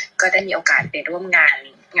ะคะก็ได้มีโอกาสไปร่วมง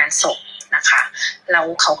านศพนะคะแล้ว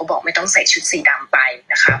เขาก็บอกไม่ต้องใส่ชุดสีดำไป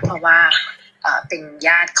นะคะเพราะว่าเป็นญ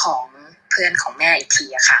าติของเพื่อนของแม่อีกที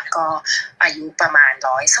อะค่ะก็อายุประมาณ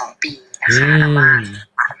102 ปีนะคะแล้วว่า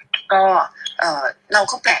ก็เรา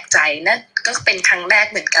ก็แปลกใจนะก็เป็นครั้งแรก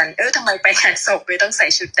เหมือนกันทำไมไปงานศพไม่ต้องใส่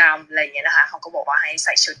ชุดดำอะไรเงี้ยนะคะเขาก็บอกว่าให้ใ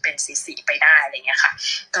ส่ชุดเป็นสีไปได้อะไรเงี้ยค่ะ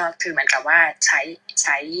ก็คือเหมือนกับว่าใช้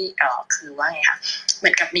คือว่าไงคะเหมื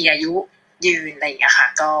อนกับมีอายุยืนอะไรเงี้ยค่ะ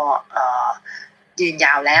ก็ยืนย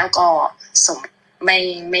าวแล้วก็ไ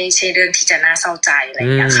ม่ใช่เรื่องที่จะน่าเศร้าใจอะไรอย่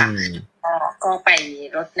างเงี้ยค่ะก็ไป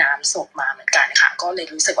รดน้ำศพมาเหมือนกันค่ะก็เลย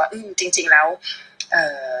รู้สึกว่าจริงๆแล้ว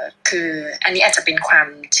คืออันนี้อาจจะเป็นความ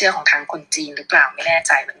เชื่อของทางคนจีนหรือเปล่าไม่แน่ใ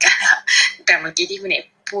จเหมือนกันค่ะแต่เมื่อกี้ที่คุณเอก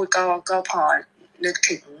พูดก็พอนึก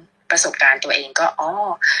ถึงประสบการณ์ตัวเอง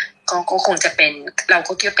ก็คงจะเป็นเรา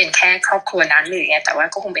ก็คิดว่าเป็นแค่ครอบครัวนั้นหรือไงแต่ว่า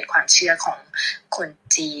ก็คงเป็นความเชื่อของคน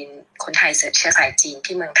จีนคนไทยเชื้อสายจีน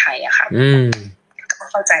ที่เมืองไทยอะค่ะก็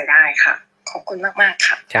เข้าใจได้ค่ะขอบคุณมากๆ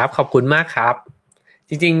ค่ะครับขอบคุณมากครับ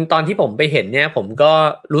จริงๆตอนที่ผมไปเห็นเนี่ยผมก็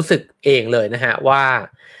รู้สึกเองเลยนะฮะว่า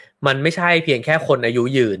มันไม่ใช่เพียงแค่คนอายุ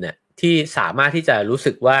ยืนน่ะที่สามารถที่จะรู้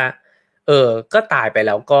สึกว่าก็ตายไปแ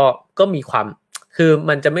ล้วก็มีความคือ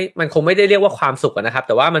มันคงไม่ได้เรียกว่าความสุขนะครับแ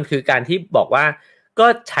ต่ว่ามันคือการที่บอกว่าก็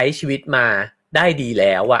ใช้ชีวิตมาได้ดีแ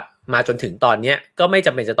ล้วอะมาจนถึงตอนนี้ก็ไม่จ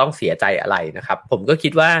ำเป็นจะต้องเสียใจอะไรนะครับผมก็คิ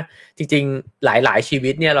ดว่าจริงๆหลายๆชี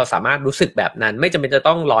วิตเนี่ยเราสามารถรู้สึกแบบนั้นไม่จำเป็นจะ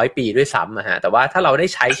ต้อง100 ปีด้วยซ้ำนะฮะแต่ว่าถ้าเราได้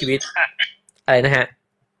ใช้ชีวิตอะไรนะฮะ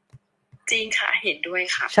จริงค่ะเห็นด้วย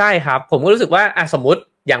ค่ะใช่ครับผมก็รู้สึกว่าสมมติ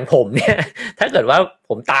อย่างผมเนี่ยถ้าเกิดว่า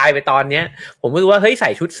ผมตายไปตอนเนี้ยผมรู้สึกว่าเฮ้ยใส่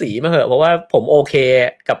ชุดสีมาเถอะเพราะว่าผมโอเค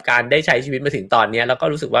กับการได้ใช้ชีวิตมาถึงตอนนี้แล้วก็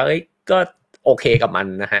รู้สึกว่าเฮ้ยก็โอเคกับมัน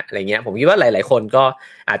นะฮะอะไรเงี้ยผมคิดว่าหลายๆคนก็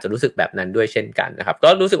อาจจะรู้สึกแบบนั้นด้วยเช่นกันนะครับก็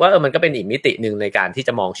รู้สึกว่ามันก็เป็นอีกมิตินึงในการที่จ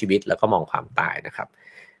ะมองชีวิตแล้วก็มองความตายนะครับ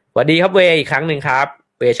สวัสดีครับเวอีกครั้งนึงครับ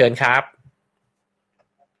เวเชิญครับ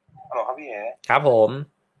ฮัลโหลครับพี่เอ๋ ครับผม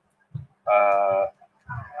เอ่อ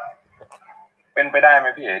เป็นไปได้ไหม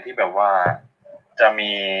พี่เอ๋ที่แบบว่าจะ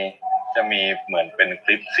มีเหมือนเป็นค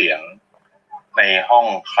ลิปเสียงในห้อง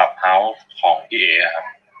คลับเฮาส์ของพี่เอ๋ครับ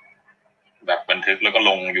แบบบันทึกแล้วก็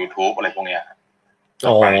ลง YouTube อะไรพวกเนี้ย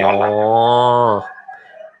ฟังย้อนหลัง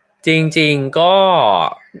จริงๆก็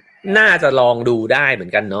น่าจะลองดูได้เหมือ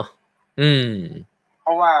นกันเนาะเพ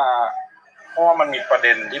ราะว่ามันมีประเ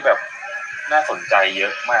ด็นที่แบบน่าสนใจเยอ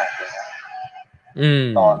ะมากเลยนะ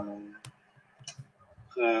ตอน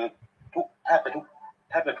คือแทบเป็น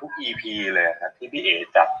ทุก EP เลยครับที่พี่เอ๋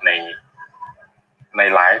จัดใน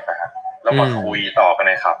ไลฟ์อะครับแล้วมาคุยต่อกันใ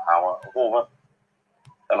นขับเฮาโอ้โห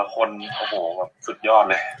แต่ละคนโอ้โหแบบสุดยอด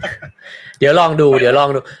เลยเดี๋ยวลองดู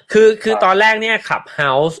คือตอนแรกเนี่ยขับเฮ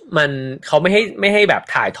าส์มันเขาไม่ให้แบบ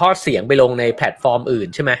ถ่ายทอดเสียงไปลงในแพลตฟอร์มอื่น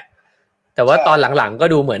ใช่ไหมแต่ว่าตอนหลังๆก็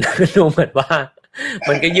ดูเหมือนว่า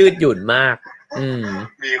มันก็ยืดหยุ่นมาก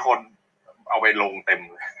มีคนเอาไปลงเต็ม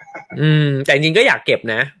เลยแต่จริงๆก็อยากเก็บ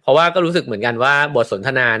นะเพราะว่าก็รู้สึกเหมือนกันว่าบทสนท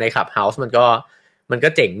นาในขับเฮาส์มันก็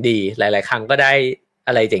เจ๋งดีหลายๆครั้งก็ได้อ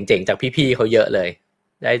ะไรเจ๋งๆจากพี่ๆเขาเยอะเลย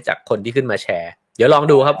ได้จากคนที่ขึ้นมาแชร์เดี๋ยวลอง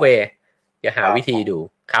ดูครับเวอย่าหาวิธีดู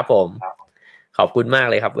ครับผมขอบคุณมาก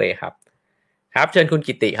เลยครับเวครับเชิญคุณ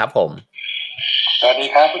กิติครับผมสวัสดี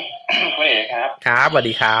ครับคุณเอกครับครับสวัส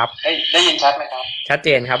ดีครับได้ยินชัดไหมครับชัดเจ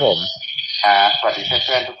นครับผมครับสวัสดีเ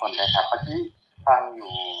พื่อนๆทุกคนนะครับเมื่อกี้ฟังอ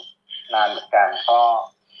ยู่นานเหมือนกันก็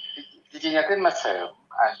จริงๆจะขึ้นมาเสริม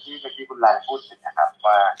อันที่เมื่อกี้คุณรันพูดถึงนะครับ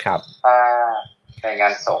ว่าถ้าในงา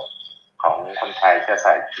นศพของคนไทยเชื้อส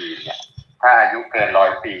ายจีนเนี่ยถ้าอายุเกิน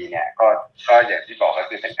100 ปีเนี่ยก็อย่างที่บอกก็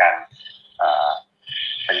คือเป็นการ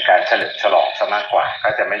เฉลิมฉลองซะมากกว่าก็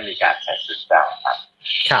จะไม่มีการใส่ชุดดำครับ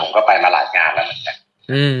ผมก็ไปมาหลายงานแล้วเหมือนกัน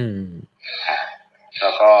แล้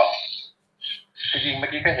วก็จริงๆเมื่อ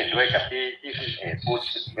กี้ก็เห็นด้วยกับที่คุณเอพูด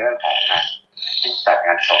ถึงเรื่องของงานที่จัดง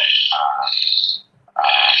านศพ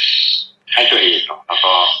ให้ตัวเองแล้ว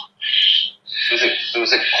ก็รู้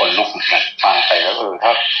สึกขนลุกเหมือนกันฟังไปแล้ว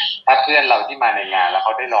ถ้าเพื่อนเราที่มาในงานแล้วเข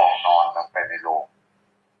าได้ลองนอนลงไปในโรง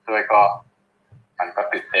ด้วยก็มันก็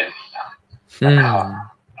ตื่นเต้นนะครับ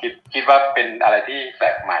คิดว่าเป็นอะไรที่แปล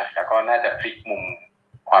กใหม่แล้วก็น่าจะพลิกมุม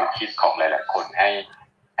ความคิดของหลายๆคนใ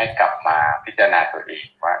ห้กลับมาพิจารณาตัวเอง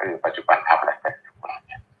ว่าปัจจุบันทำอะไรกันอยู่เ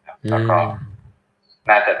นี่ยแล้วก็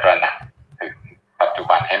น่าจะตระหนักถึงปัจจุ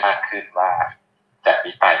บันให้มากขึ้นว่าจาก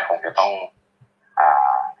นี้ไปคงจะต้อง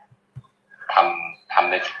ท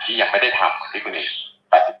ำในสิ่งที่ยังไม่ได้ทำที่คุณเอก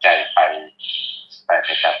ตัดสินใจไปใน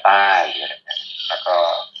กาใต้แล้วก็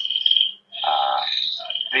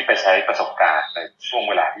รีบไปใช้ประสบการณ์ในช่วง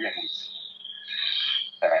เวลาที่ยังมี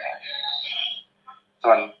ใช่ไหมครับ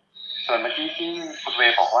ส่วนเมื่อกี้ที่คุณเว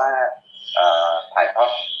บอกว่าถ่ายทอด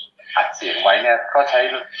อัดเสียงไว้เนี่ยก็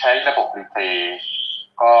ใช้ระบบรีเพลย์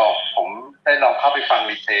ก็ผมได้ลองเข้าไปฟัง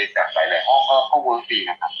รีเพลย์จากหลายๆห้องก็เวิร์กดี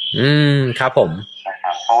นะครับครับผมนะค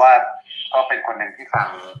รับเพราะว่าก็เป็นคนหนึ่งที่ฟัง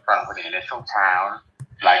คุณเอกในช่วงเช้า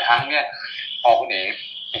หลายครั้งเนี่ยพอคุณเอก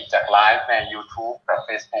ปิดจากไลฟ์ใน YouTube กับ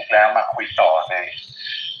Facebook แล้วมาคุยต่อใน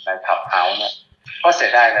ขับเฮาส์เนี่ยก็เสี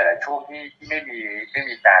ยดายหลายๆช่วงที่ไม่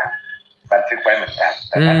มีการบันทึกไว้เหมือนกัน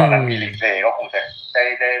แต่ถ้าตอนนั้นมีรีเพลย์ก็คงจะไ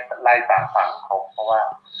ด้ไล่ตามฟังครบเพราะว่า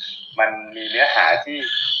มันมีเนื้อหา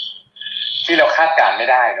ที่เราคาดการไม่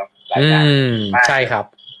ได้เนาะหลายอย่างใช่ครับ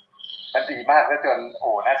มันดีมากแล้วจน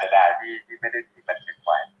น่าเสียดายที่ไม่ได้บันทึกไ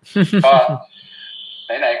ว้ก็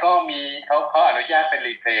ไหนๆก็มีเขาอนุญาตเป็น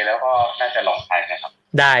รีเพลย์แล้วก็น่าจะลองใช้นะครับ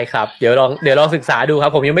ได้ครับเดี๋ยวลองศึกษาดูครั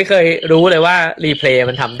บผมยังไม่เคยรู้เลยว่ารีเพลย์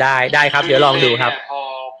มันทำได้ครับเดี๋ยวลองดูครับพอ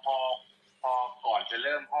ก่อนจะเ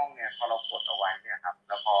ริ่มห้องเนี่ยพอเรากดเอาไว้เนี่ยครับแ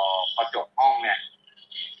ล้วพอจบห้องเนี่ย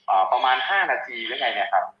ประมาณ5 นาทีหรือไงเนี่ย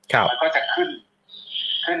ครับมันก็จะขึ้น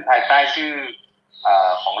ภายใต้ชื่อ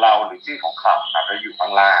ของเราหรือชื่อของคลับครับแล้วอยู่ข้า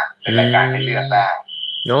งล่างเป็นรายการให้เลือกได้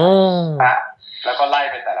แล้วก็ไล่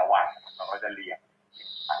ไปแต่ละวันเราก็จะเรียง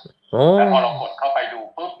แล้วพอเรากดเข้าไปดู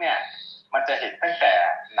ปุ๊บเนี่ยมันจะเห็นตั้งแต่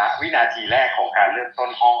วินาทีแรกของการเริ่มต้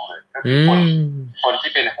นห้องเลยก็คือคน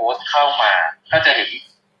ที่เป็นโฮสต์เข้ามาก็จะเห็น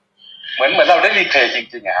เหมือนเราได้รีเพลย์จ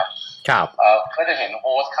ริงๆครับก็จะเห็นโฮ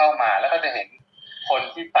สต์เข้ามาแล้วก็จะเห็นคน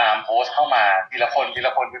ที่ตามโฮสต์เข้ามาทีละคนเ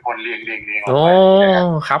ป็นคนเรียงออกไป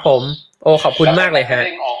ครับผมขอบคุณมากเลยฮะเ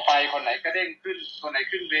ด้งออกไปคนไหนก็เด้งขึ้นคนไหน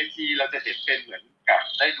ขึ้นเวทีเราจะเห็นเป็นเหมือนกับ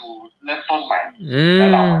ได้ดูเริ่มต้นใหม่แล้ว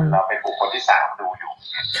เราไปปลุกคนที่3ดูอยู่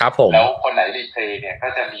ครับผมแล้วคนไหนรีเพลย์เนี่ยก็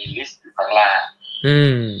จะมีลิสต์อยู่ข้างล่าง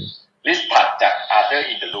ลิสต์ถัดจาก Other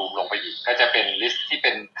in the Room ลงไปอีกก็จะเป็นลิสต์ที่เป็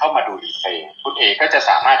นเข้ามาดูรีเพลย์คุณเอก็จะ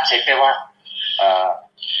สามารถเช็คได้ว่า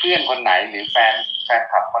เพื่อนคนไหนหรือแฟน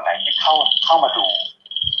คลับคนไหนที่เข้ามาดู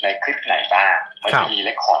ในคลิปไหนบ้างมันจะมีเร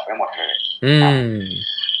คคอร์ดไว้หมดเลย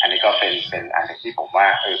อัน นี้ก็เป็นอันนึงที่ผมว่า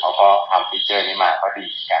เขาก็ทำฟีเจอร์นี้มาก็ดี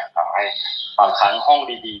กันทำให้บางครั้งห้อง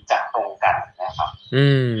ดีๆจัดตรงกันนะครับ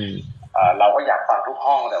เราก็อยากฟังทุก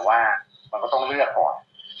ห้องแต่ว่ามันก็ต้องเลือกก่อน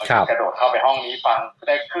กระโดดเข้าไปห้องนี้ฟังไ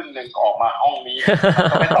ด้ครึ่งนึงออกมาห้องนี้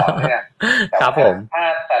ก็ไม่ต่อเนี่ยแต่ถ้า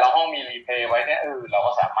แต่ละห้องมีรีเพลย์ไว้เนี่ยเรา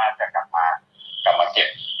ก็สามารถจะกลับมาเก็บ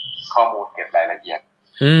ข้อมูลเก็บรายละเอียด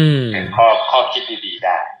เป็นข้อคิดดีๆไ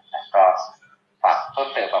ด้ก็ฝากเพิ่ม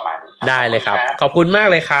เติมประมาณนี้ได้เลยครับขอบคุณมาก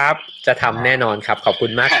เลยครับจะทำแน่นอนครับขอบคุ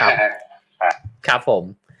ณมากครับครับผม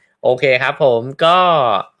โอเคครับผมก็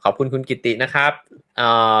ขอบคุณคุณกิตตินะครับ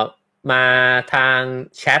มาทาง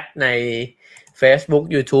แชทใน Facebook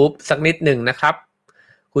YouTube สักนิดหนึ่งนะครับ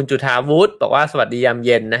คุณจุฑาวุฒิบอกว่าสวัสดียามเ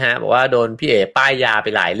ย็นนะฮะบอกว่าโดนพี่เอ๋ป้ายยาไป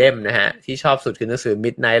หลายเล่มนะฮะที่ชอบสุดคือหนังสือ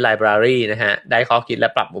Midnight Library นะฮะได้ข้อคิดและ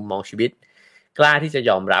ปรับมุมมองชีวิตกล้าที่จะ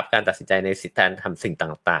ยอมรับการตัดสินใจในสิทธิการทำสิ่ง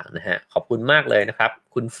ต่างๆนะฮะขอบคุณมากเลยนะครับ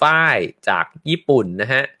คุณฝ้ายจากญี่ปุ่นน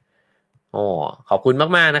ะฮะขอบคุณ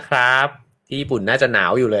มากๆนะครับที่ญี่ปุ่นน่าจะหนา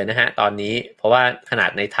วอยู่เลยนะฮะตอนนี้เพราะว่าขนาด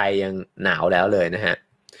ในไทยยังหนาวแล้วเลยนะฮะ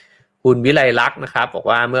คุณวิไลลักษณ์นะครับบอก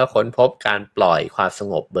ว่าเมื่อค้นพบการปล่อยความส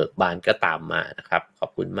งบเบิกบานก็ตามมานะครับขอ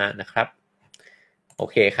บคุณมากนะครับโอ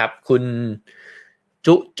เคครับคุณ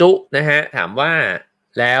จุนะฮะถามว่า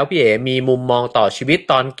แล้วพี่เอ๋มีมุมมองต่อชีวิต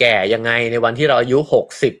ตอนแก่ยังไงในวันที่เราอายุ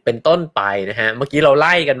60เป็นต้นไปนะฮะเมื่อกี้เราไ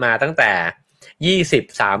ล่กันมาตั้งแต่20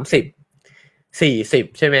 30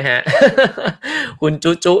 40ใช่ไหมฮะ คุณ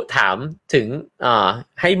จุถามถึง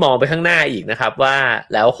ให้มองไปข้างหน้าอีกนะครับว่า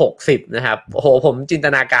แล้ว60นะครับโอ้โหผมจินต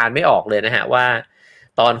นาการไม่ออกเลยนะฮะว่า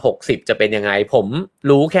ตอน60จะเป็นยังไงผม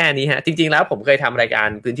รู้แค่นี้ฮะจริงๆแล้วผมเคยทำรายการ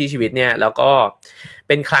พื้นที่ชีวิตเนี่ยแล้วก็เ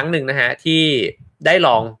ป็นครั้งหนึ่งนะฮะที่ได้ล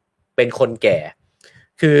องเป็นคนแก่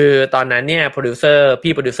คือตอนนั้นเนี่ย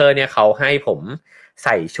พี่โปรดิวเซอร์เนี่ยเขาให้ผมใ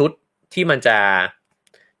ส่ชุดที่มันจะ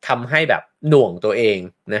ทำให้แบบหน่วงตัวเอง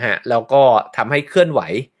นะฮะแล้วก็ทำให้เคลื่อนไหว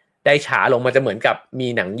ได้ช้าลงมันจะเหมือนกับมี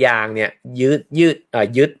หนังยางเนี่ยยึ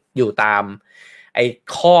ดอยู่ตามไอ้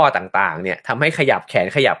ข้อต่างๆเนี่ยทำให้ขยับแขน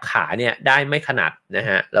ขยับขาเนี่ยได้ไม่ถนัดนะ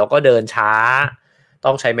ฮะแล้วก็เดินช้าต้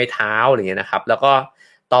องใช้ไม้เท้าอะไรเงี้ยนะครับแล้วก็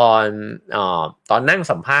ตอนนั่ง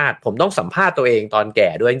สัมภาษณ์ผมต้องสัมภาษณ์ตัวเองตอนแก่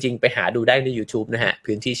ด้วยจริงๆไปหาดูได้ใน YouTube นะฮะ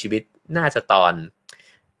พื้นที่ชีวิตน่าจะตอน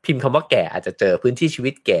พิมพ์คำว่าแก่อาจจะเจอพื้นที่ชี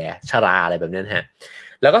วิตแก่ชราอะไรแบบนั้นฮะ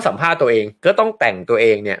แล้วก็สัมภาษณ์ตัวเองก็ต้องแต่งตัวเอ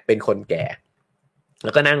งเนี่ยเป็นคนแก่แ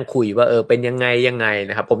ล้วก็นั่งคุยว่าเป็นยังไง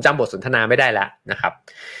นะครับผมจำบทสนทนาไม่ได้แล้วนะครับ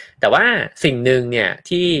แต่ว่าสิ่งหนึ่งเนี่ย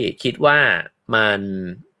ที่คิดว่า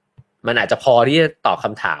มันอาจจะพอที่จะตอบค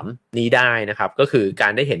ำถามนี้ได้นะครับก็คือกา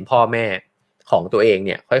รได้เห็นพ่อแม่ของตัวเองเ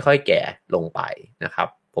นี่ยค่อยๆแก่ลงไปนะครับ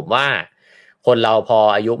ผมว่าคนเราพอ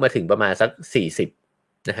อายุมาถึงประมาณสัก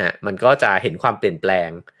40นะฮะมันก็จะเห็นความเปลี่ยนแปลง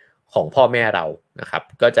ของพ่อแม่เรานะครับ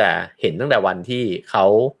ก็จะเห็นตั้งแต่วันที่เขา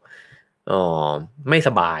ไม่ส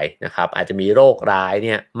บายนะครับอาจจะมีโรคร้ายเ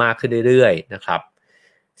นี่ยมากขึ้นเรื่อยๆนะครับ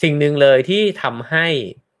สิ่งหนึ่งเลยที่ทำให้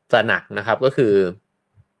ตระหนักนะครับก็คือ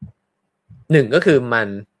1ก็คือ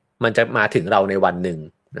มันจะมาถึงเราในวันหนึ่ง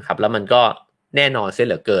นะครับแล้วมันก็แน่นอนเสียเ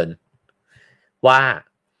หลือเกินว่า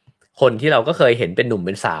คนที่เราก็เคยเห็นเป็นหนุ่มเ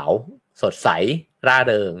ป็นสาวสดใสร่า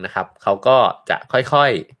เริงนะครับเขาก็จะค่อ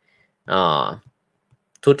ย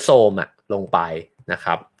ๆทุดโทรมลงไปนะค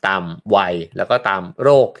รับตามวัยแล้วก็ตามโร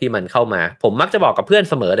คที่มันเข้ามาผมมักจะบอกกับเพื่อน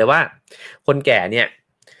เสมอเลยว่าคนแก่เนี่ย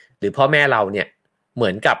หรือพ่อแม่เราเนี่ยเหมื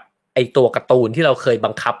อนกับไอตัวการ์ตูนที่เราเคยบั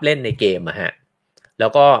งคับเล่นในเกมฮะแล้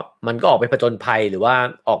วก็มันก็ออกไปผจญภัยหรือว่า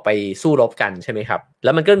ออกไปสู้รบกันใช่ไหมครับแ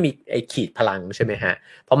ล้วมันก็มีไอขีดพลังใช่ไหมฮะ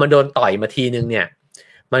พอมันโดนต่อยมาทีนึงเนี่ย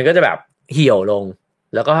มันก็จะแบบเหี่ยวลง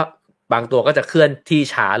แล้วก็บางตัวก็จะเคลื่อนที่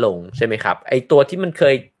ช้าลงใช่ไหมครับไอตัวที่มันเค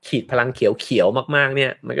ยขีดพลังเขียวๆมากๆเนี่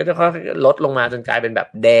ยมันก็จะค่อยลดลงมาจนกลายเป็นแบบ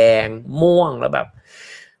แดงม่วงแล้วแบบ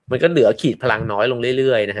มันก็เหลือขีดพลังน้อยลงเ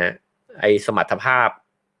รื่อยๆนะฮะไอสมรรถภาพ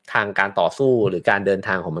ทางการต่อสู้หรือการเดินท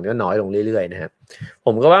างของมันก็น้อยลงเรื่อยๆนะฮะผ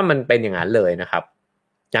มก็ว่ามันเป็นอย่างนั้นเลยนะครับ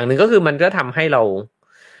อย่างหนึ่งก็คือมันก็ทำให้เรา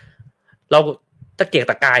ตะเกียก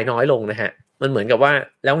ตะกายน้อยลงนะฮะมันเหมือนกับว่า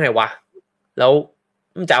แล้วไงวะแล้ว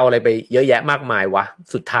มันจะเอาอะไรไปเยอะแยะมากมายวะ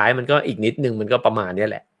สุดท้ายมันก็อีกนิดนึงมันก็ประมาณนี้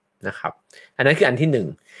แหละนะครับอันนั้นคืออันที่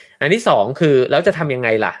1อันที่2คือแล้วจะทำยังไง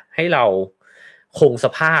ล่ะให้เราคงส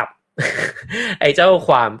ภาพ ไอ้เจ้าค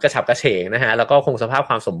วามกระฉับกระเฉงนะฮะแล้วก็คงสภาพ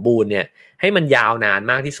ความสมบูรณ์เนี่ยให้มันยาวนาน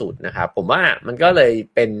มากที่สุดนะครับผมว่ามันก็เลย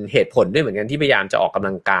เป็นเหตุผลด้วยเหมือนกันที่พยายามจะออกกำ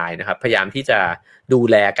ลังกายนะครับพยายามที่จะดู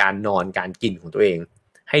แลการนอนการกินของตัวเอง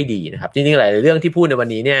ให้ดีนะครับจริงๆหลายเรื่องที่พูดในวัน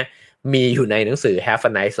นี้เนี่ยมีอยู่ในหนังสือ Have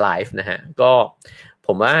a Nice Life นะฮะก็ผ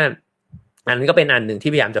มว่าอันนั้นก็เป็นอันหนึ่ง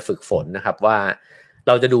ที่พยายามจะฝึกฝนนะครับว่าเ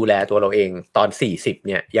ราจะดูแลตัวเราเองตอน40เ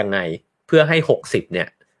นี่ยยังไงเพื่อให้60เนี่ย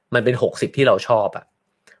มันเป็น60ที่เราชอบ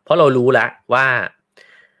เพราะเรารู้แล้วว่า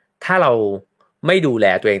ถ้าเราไม่ดูแล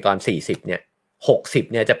ตัวเองตอน40เนี่ย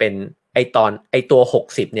 60เนี่ยจะเป็นไอตัว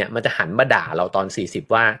60เนี่ยมันจะหันมาด่าเราตอน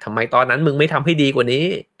40ว่าทำไมตอนนั้นมึงไม่ทำให้ดีกว่านี้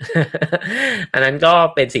อันนั้นก็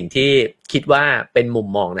เป็นสิ่งที่คิดว่าเป็นมุม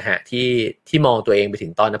มองนะฮะที่มองตัวเองไปถึ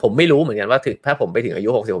งตอนนั้นผมไม่รู้เหมือนกันว่าถ้าผมไปถึงอายุ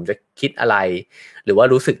60ผมจะคิดอะไรหรือว่า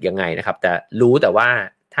รู้สึกยังไงนะครับแต่รู้แต่ว่า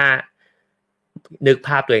ถ้านึกภ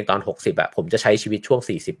าพตัวเองตอน60ผมจะใช้ชีวิตช่วง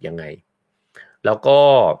40ยังไงแล้วก็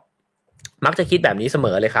มักจะคิดแบบนี้เสม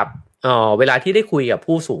อเลยครับเวลาที่ได้คุยกับ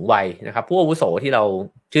ผู้สูงวัยนะครับผู้อาวุโสที่เรา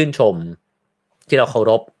ชื่นชมที่เราเคา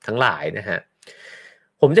รพทั้งหลายนะฮะ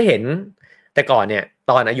ผมจะเห็นแต่ก่อนเนี่ย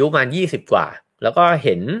ตอนอายุประมาณ20กว่าแล้วก็เ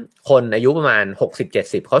ห็นคนอายุประมาณ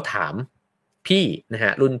60-70เขาถามพี่นะฮ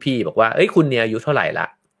ะรุ่นพี่บอกว่าเอ้ยคุณเนี่ยอายุเท่าไหร่ละ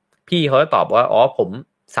พี่เขาจะตอบว่าอ๋อผม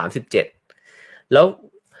37แล้ว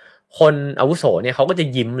คนอาวุโสเนี่ยเขาก็จะ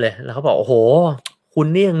ยิ้มเลยแล้วเขาบอกโอ้โหคุณ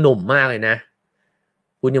นี่ยังหนุ่มมากเลยนะ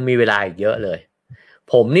คุณยังมีเวลาอีกเยอะเลย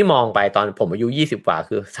ผมนี่มองไปตอนผมอายุ20กว่า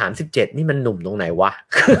คือ37นี่มันหนุ่มตรงไหนวะ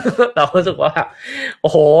เรารู้สึกว่าโอ้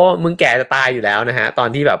โหมึงแก่จะตายอยู่แล้วนะฮะตอน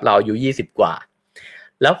ที่แบบเราอายุ20กว่า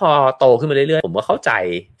แล้วพอโตขึ้นมาเรื่อยๆผมก็เข้าใจ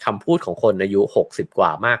คำพูดของคนอายุ60กว่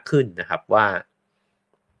ามากขึ้นนะครับว่า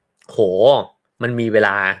โหมันมีเวล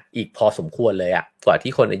าอีกพอสมควรเลยอะกว่า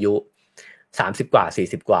ที่คนอายุ30กว่า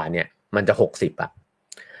40กว่าเนี่ยมันจะ60อะ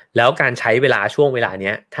แล้วการใช้เวลาช่วงเวลาเ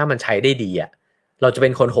นี้ยถ้ามันใช้ได้ดีอะเราจะเป็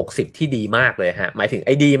นคน60ที่ดีมากเลยฮะหมายถึงไ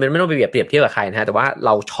อ้ดีมันไม่ต้องไปเปรียบเทียบกับใครนะฮะแต่ว่าเร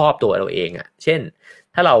าชอบตัวเราเองอะเช่น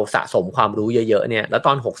ถ้าเราสะสมความรู้เยอะๆเนี่ยแล้วต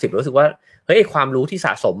อน60รู้สึกว่าเฮ้ยความรู้ที่ส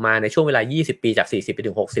ะสมมาในช่วงเวลา20ปีจาก40ไป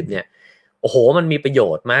ถึง60เนี่ยโอ้โหมันมีประโย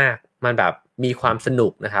ชน์มากมันแบบมีความสนุ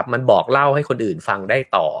กนะครับมันบอกเล่าให้คนอื่นฟังได้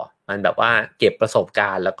ต่อมันแบบว่าเก็บประสบก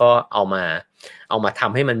ารณ์แล้วก็เอามาท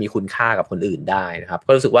ำให้มันมีคุณค่ากับคนอื่นได้นะครับ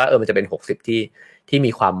ก็รู้สึกว่ามันจะเป็น60ที่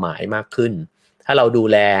มีความหมายมากขึ้นถ้าเราดู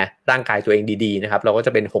แลร่างกายตัวเองดีๆนะครับเราก็จ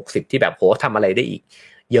ะเป็น60ที่แบบโหทำอะไรได้อีก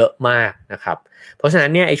เยอะมากนะครับเพราะฉะนั้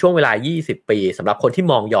นเนี่ยไอ้ช่วงเวลา20ปีสำหรับคนที่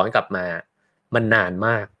มองย้อนกลับมามันนานม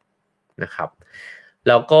ากนะครับแ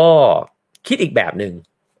ล้วก็คิดอีกแบบหนึ่ง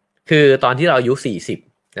คือตอนที่เราอายุ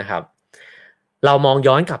40นะครับเรามอง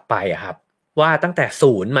ย้อนกลับไปอะครับว่าตั้งแต่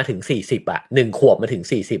0มาถึง40อะ1ขวบมาถึง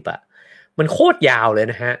40อะมันโคตรยาวเลย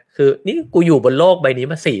นะฮะคือนี่กูอยู่บนโลกใบนี้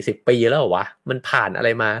มา40ปีแล้วเหรอวะมันผ่านอะไร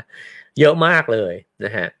มาเยอะมากเลยน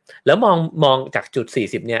ะฮะแล้วมองจากจุด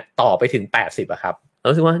40เนี่ยต่อไปถึง80อะครับ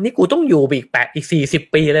รู้สึกว่านี่กูต้องอยู่อีก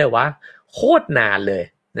40ปีเลยวะโคตรนานเลย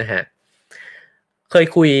นะฮะ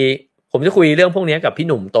ผมจะคุยเรื่องพวกนี้กับพี่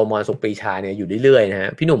หนุ่มโตมรสุขปรีชาเนี่ยอยู่เรื่อยๆนะฮะ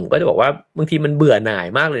พี่หนุ่มก็จะบอกว่าบางทีมันเบื่อหน่าย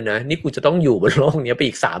มากเลยนะนี่กูจะต้องอยู่บนโลกนี้ไป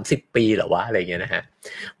อีก30ปีเหรอวะอะไรเงี้ยนะฮะ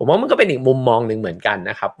ผมว่ามันก็เป็นอีกมุมมองนึงเหมือนกัน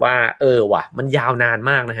นะครับว่าว่ะมันยาวนาน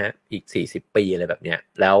มากนะฮะอีก40ปีอะไรแบบเนี้ย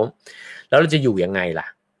แล้วเราจะอยู่ยังไงล่ะ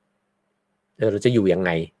เราจะอยู่ยังไง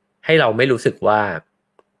ให้เราไม่รู้สึกว่า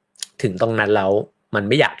ถึงตรงนั้นแล้วมัน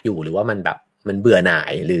ไม่อยากอยู่หรือว่ามันแบบมันเบื่อหน่า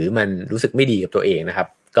ยหรือมันรู้สึกไม่ดีกับตัวเองนะครับ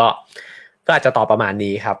ก็อาจจะตอบประมาณ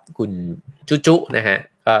นี้ครับคุณจุนะฮะ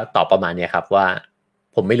ก็ตอบประมาณนี้ครับว่า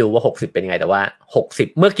ผมไม่รู้ว่า60เป็นยังไงแต่ว่า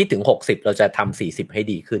60เมื่อคิดถึง60เราจะทำ40ให้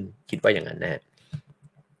ดีขึ้นคิดว่าอย่างนั้นนะฮะ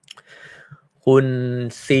คุณ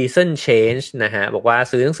Season Change นะฮะบอกว่า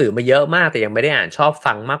ซื้อหนังสือมาเยอะมากแต่ยังไม่ได้อ่านชอบ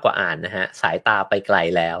ฟังมากกว่าอ่านนะฮะสายตาไปไกล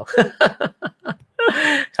แล้ว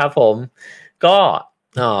ครับผมก็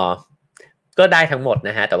ได้ทั้งหมดน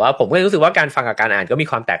ะฮะแต่ว่าผมก็รู้สึกว่าการฟังกับการอ่านก็มี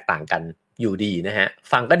ความแตกต่างกันอยู่ดีนะฮะ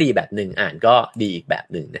ฟังก็ดีแบบหนึ่งอ่านก็ดีอีกแบบ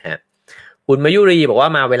หนึ่งนะฮะคุณมายุรีบอกว่า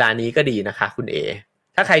มาเวลานี้ก็ดีนะคะคุณเอ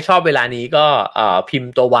ถ้าใครชอบเวลานี้ก็พิม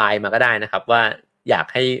พ์ตัว Y มาก็ได้นะครับว่าอยาก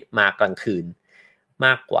ให้มากลางคืนม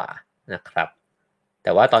ากกว่านะครับแ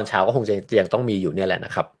ต่ว่าตอนเช้าก็คงจะยังต้องมีอยู่เนี่ยแหละน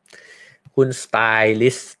ะครับคุณสไตลิ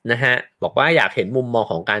สต์นะฮะบอกว่าอยากเห็นมุมมอง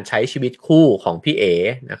ของการใช้ชีวิตคู่ของพี่เอ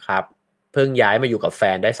นะครับเพิ่งย้ายมาอยู่กับแฟ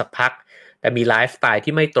นได้สักพักแต่มีไลฟ์สไตล์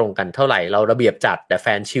ที่ไม่ตรงกันเท่าไหร่เราระเบียบจัดแต่แฟ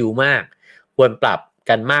นชิลมากควรปรับ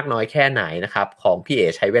กันมากน้อยแค่ไหนนะครับของพี่เอ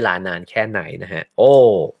ใช้เวลานานแค่ไหนนะฮะ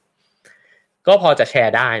ก็พอจะแช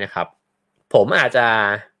ร์ได้นะครับผมอาจจ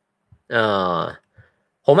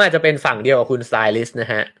ะเป็นฝั่งเดียวกับคุณสไตลิสต์น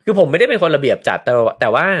ะฮะคือผมไม่ได้เป็นคนระเบียบจัดแต่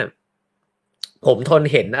ว่าผมทน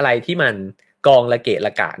เห็นอะไรที่มันกองละเกะล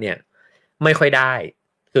ะกะเนี่ยไม่ค่อยได้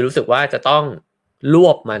คือรู้สึกว่าจะต้องรว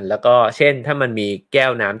บมันแล้วก็เช่นถ้ามันมีแก้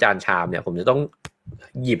วน้ำจานชามเนี่ยผมจะต้อง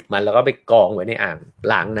หยิบมันแล้วก็ไปกองไว้ในอ่าง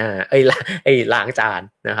ล้างหน้าล้างจาน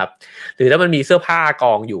นะครับหรือถ้ามันมีเสื้อผ้าก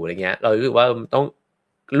องอยู่อะไรเงี้ยเรารู้สึกว่าต้อง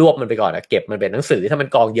รวบมันไปก่อนเก็บมันเป็นหนังสือถ้ามัน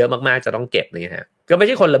กองเยอะมากๆจะต้องเก็บเลยฮะก็ไม่ใ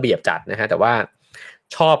ช่คนระเบียบจัดนะฮะแต่ว่า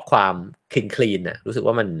ชอบความคลีนนะรู้สึก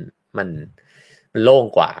ว่ามันโล่ง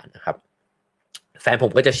กว่านะครับแฟนผ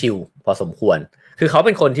มก็จะชิลพอสมควรคือเขาเ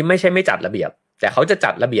ป็นคนที่ไม่ใช่ไม่จัดระเบียบแต่เขาจะ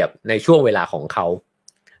จัดระเบียบในช่วงเวลาของเขา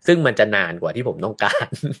ซึ่งมันจะนานกว่าที่ผมต้องการ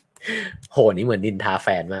โหนี่เหมือนนินทาแฟ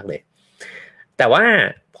นมากเลยแต่ว่า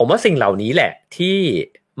ผ ผมว่าสิ่งเหล่านี้แหละที่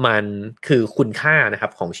มันคือคุณค่านะครั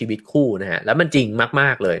บของชีวิตคู่นะฮะแล้วมันจริงม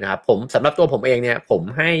ากๆเลยนะครับผมสำหรับตัวผมเองเนี่ยผ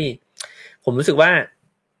มรู้สึกว่า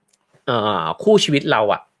คู่ชีวิตเรา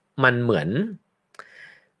อ่ะมันเหมื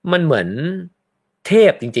อนเท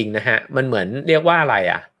พจริงๆนะฮะมันเหมือนเรียกว่าอะไร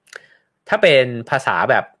อ่ะถ้าเป็นภาษา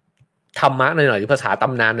แบบธรรมะหน่อยๆหรือภาษาต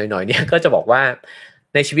ำนานหน่อยๆเนี่ยก็จะบอกว่า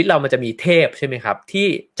ในชีวิตเรามันจะมีเทพใช่ไหมครับที่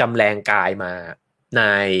จำแรงกายมาใน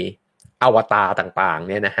อวตารต่างๆ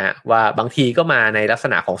เนี่ยนะฮะว่าบางทีก็มาในลักษ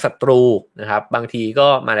ณะของศัตรูนะครับบางทีก็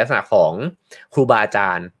มาในลักษณะของครูบาอาจ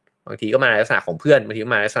ารย์บางทีก็มาในลักษณะของเพื่อนบางทีก็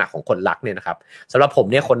มาในลักษณะของคนรักเนี่ยนะครับสำหรับผม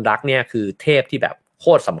เนี่ยคนรักเนี่ยคือเทพที่แบบโค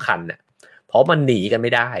ตรสำคัญเนี่ยเพราะมันหนีกันไ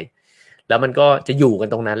ม่ได้แล้วมันก็จะอยู่กัน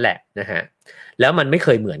ตรงนั้นแหละนะฮะแล้วมันไม่เค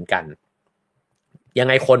ยเหมือนกันยัง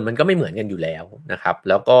ไงคนมันก็ไม่เหมือนกันอยู่แล้วนะครับ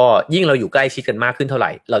แล้วก็ยิ่งเราอยู่ใกล้ชิดกันมากขึ้นเท่าไห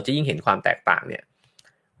ร่เราจะยิ่งเห็นความแตกต่างเนี่ย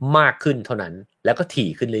มากขึ้นเท่านั้นแล้วก็ถี่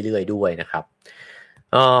ขึ้นเรื่อยๆด้วยนะครับ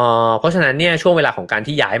เพราะฉะนั้นเนี่ยช่วงเวลาของการ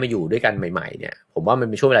ที่ย้ายมาอยู่ด้วยกันใหม่ๆเนี่ยผมว่ามัน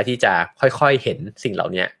เป็นช่วงเวลาที่จะค่อยๆเห็นสิ่งเหล่า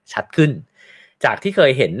นี้ชัดขึ้นจากที่เค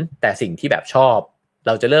ยเห็นแต่สิ่งที่แบบชอบเ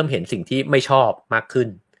ราจะเริ่มเห็นสิ่งที่ไม่ชอบมากขึ้น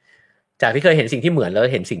จากที่เคยเห็นสิ่งที่เหมือนแล้ว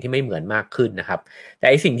เห็นสิ่งที่ไม่เหมือนมากขึ้นนะครับแต่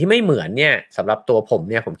ไอสิ่งที่ไม่เหมือนเนี่ยสำหรับตัวผม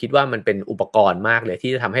เนี่ยผมคิดว่ามันเป็นอุปกรณ์มากเลย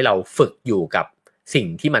ที่จะทำให้เราฝึกอยู่กับสิ่ง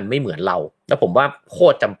ที่มันไม่เหมือนเราแล้วผมว่าโค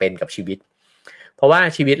ตรจำเป็นกับชีวิตเพราะว่า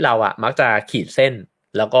ชีวิตเราอะมักจะขีดเส้น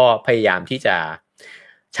แล้วก็พยายามที่จะ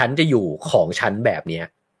ฉันจะอยู่ของฉันแบบเนี้ย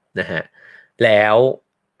นะฮะแล้ว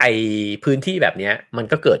ไอพื้นที่แบบเนี้ยมัน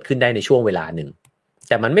ก็เกิดขึ้นได้ในช่วงเวลาหนึ่งแ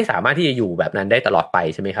ต่มันไม่สามารถที่จะอยู่แบบนั้นได้ตลอดไป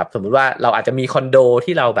ใช่ไหมครับสมมุติว่าเราอาจจะมีคอนโด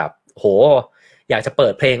ที่เราแบบโหอยากจะเปิ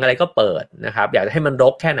ดเพลงอะไรก็เปิดนะครับอยากจะให้มันร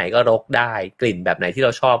กแค่ไหนก็รกได้กลิ่นแบบไหนที่เร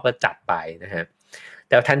าชอบก็จัดไปนะฮะแ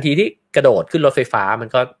ต่ทันทีที่กระโดดขึ้นรถไฟฟ้ามัน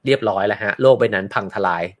ก็เรียบร้อยแล้วฮะโลกใบนั้นพังทล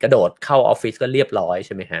ายกระโดดเข้าออฟฟิศก็เรียบร้อยใ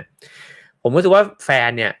ช่ไหมฮะผมรู้สึกว่าแฟน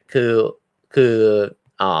เนี่ยคือ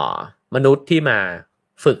มนุษย์ที่มา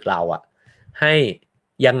ฝึกเราอะให้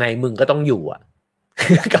ยังไงมึงก็ต้องอยู่อะ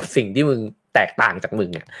กับสิ่งที่มึงแตกต่างจากมึ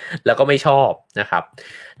งอะแล้วก็ไม่ชอบนะครับ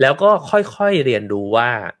แล้วก็ค่อยๆเรียนรู้ว่า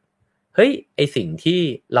เฮ้ยไอสิ่งที่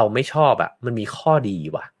เราไม่ชอบอะมันมีข้อดี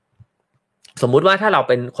ว่ะสมมุติว่าถ้าเรา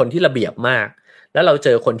เป็นคนที่ระเบียบมากแล้วเราเจ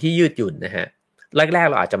อคนที่ยืดหยุ่นนะฮะแรกๆ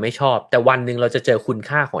เราอาจจะไม่ชอบแต่วันนึงเราจะเจอคุณ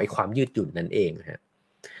ค่าของไอความยืดหยุ่นนั่นเองนะฮะ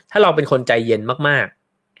ถ้าเราเป็นคนใจเย็นมาก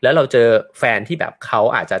ๆแล้วเราเจอแฟนที่แบบเขา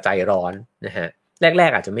อาจจะใจร้อนนะฮะแรก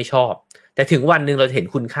ๆอาจจะไม่ชอบแต่ถึงวันนึงเราจะเห็น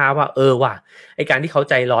คุณค่าว่าว่ะไอการที่เขา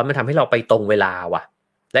ใจร้อนมันทำให้เราไปตรงเวลาว่ะ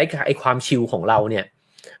และไอความชิลของเราเนี่ย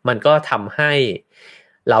มันก็ทำให้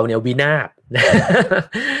เราเนี่ยวินาศ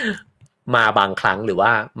มาบางครั้งหรือว่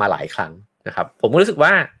ามาหลายครั้งนะครับผมก็รู้สึกว่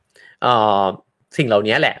าสิ่งเหล่า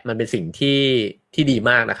นี้แหละมันเป็นสิ่งที่ดี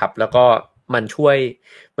มากนะครับแล้วก็มัน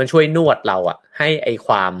ช่วยนวดเราอะให้ไอค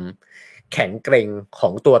วามแข็งเกร็งขอ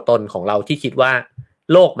งตัวตนของเราที่คิดว่า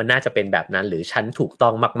โลกมันน่าจะเป็นแบบนั้นหรือฉันถูกต้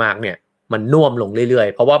องมากๆเนี่ยมันน่วมลงเรื่อย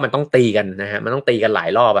ๆเพราะว่ามันต้องตีกันนะฮะมันต้องตีกันหลาย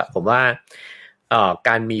รอบอะผมว่าก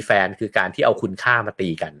ารมีแฟนคือการที่เอาคุณค่ามาตี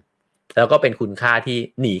กันแล้วก็เป็นคุณค่าที่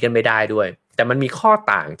หนีกันไม่ได้ด้วยแต่มันมีข้อ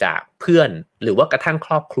ต่างจากเพื่อนหรือว่ากระทั่งค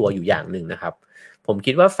รอบครัวอยู่อย่างหนึ่งนะครับผม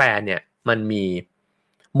คิดว่าแฟนเนี่ยมันมี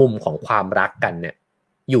มุมของความรักกันเนี่ย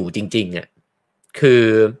อยู่จริงๆอ่ะคือ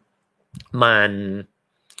มัน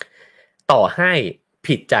ต่อให้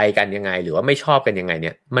ผิดใจกันยังไงหรือว่าไม่ชอบกันยังไงเ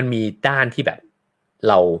นี่ยมันมีด้านที่แบบ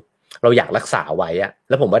เราอยากรักษาไว้อะ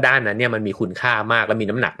แล้วผมว่าด้านนั้นเนี่ยมันมีคุณค่ามากและมี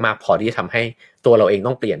น้ำหนักมากพอที่จะทำให้ตัวเราเอง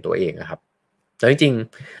ต้องเปลี่ยนตัวเองนะครับแล้วจริง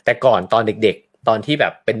ๆแต่ก่อนตอนเด็กๆตอนที่แบ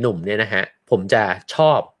บเป็นหนุ่มเนี่ยนะฮะผมจะช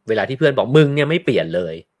อบเวลาที่เพื่อนบอกมึงเนี่ยไม่เปลี่ยนเล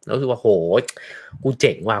ยแล้วรู้สึกว่าโหกูเ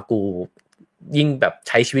จ๋งว่ะกูยิ่งแบบใ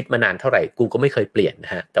ช้ชีวิตมานานเท่าไหร่กูก็ไม่เคยเปลี่ยนน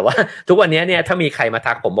ะฮะแต่ว่าทุกวันนี้เนี่ยถ้ามีใครมา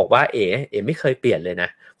ทักผมบอกว่าเอ๋ไม่เคยเปลี่ยนเลยนะ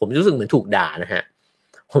ผมรู้สึกเหมือนถูกด่านะฮะ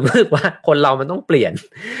ผมรู้สึกว่าคนเรามันต้องเปลี่ยน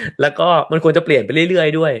แล้วก็มันควรจะเปลี่ยนไปเรื่อย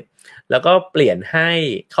ๆด้วยแล้วก็เปลี่ยนให้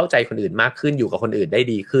เข้าใจคนอื่นมากขึ้นอยู่กับคนอื่นได้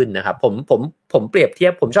ดีขึ้นนะครับผมเปรียบเทีย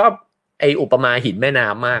บผมชอบไอ้อุปมาหินแม่น้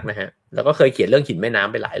ำมากนะฮะแล้วก็เคยเขียนเรื่องหินแม่น้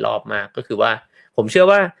ำไปหลายรอบมากก็คือว่าผมเชื่อ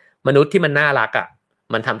ว่ามนุษย์ที่มันน่ารักอ่ะ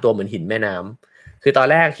มันทำตัวเหมือนหินแม่น้ำคือตอน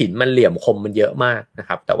แรกหินมันเหลี่ยมคมมันเยอะมากนะค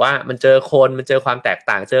รับแต่ว่ามันเจอคนมันเจอความแตก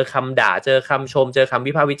ต่างเจอคำด่าเจอคำชมเจอคำ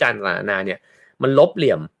วิพากษ์วิจารณ์ต่างๆเนี่ยมันลบเห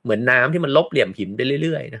ลี่ยมเหมือนน้ำที่มันลบเหลี่ยมหินไปเ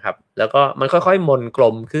รื่อยๆนะครับแล้วก็มันค่อยๆมนกล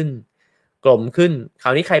มขึ้นคร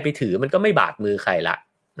าวนี้ใครไปถือมันก็ไม่บาดมือใครละ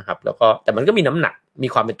นะครับแล้วก็แต่มันก็มีน้ำหนักมี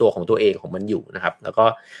ความเป็นตัวของตัวเองของมันอยู่นะครับแล้วก็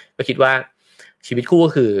คิดว่าชีวิตคู่ก็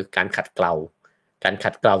คือการขัดเกล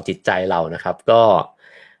าจิตใจเรานะครับก็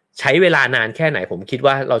ใช้เวลานานแค่ไหนผมคิด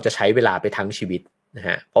ว่าเราจะใช้เวลาไปทั้งชีวิตนะฮ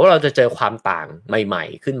ะเพราะว่าเราจะเจอความต่างใหม่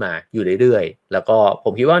ๆขึ้นมาอยู่เรื่อยๆแล้วก็ผ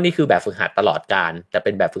มคิดว่านี่คือแบบฝึกหัดตลอดกาลแต่เ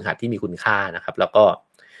ป็นแบบฝึกหัดที่มีคุณค่านะครับแล้วก็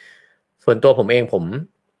ส่วนตัวผมเองผม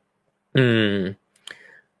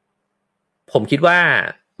ผมคิดว่า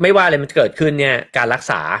ไม่ว่าอะไรมันจะเกิดขึ้นเนี่ยการรัก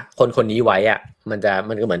ษาคนนี้ไว้อ่ะมัน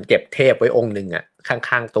ก็เหมือนเก็บเทพไว้องค์นึงอ่ะข้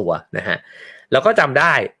างๆตัวนะฮะแล้วก็จำไ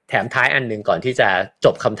ด้แถมท้ายอันนึงก่อนที่จะจ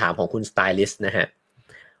บคำถามของคุณสไตลิสต์นะฮะ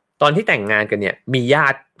ตอนที่แต่งงานกันเนี่ยมีญา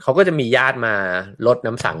ติเขาก็จะมีญาติมารด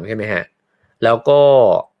น้ำสังใช่ไหมฮะแล้วก็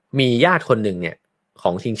มีญาติคนหนึ่งเนี่ยข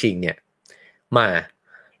องชิงเนี่ยมา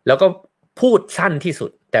แล้วก็พูดสั้นที่สุ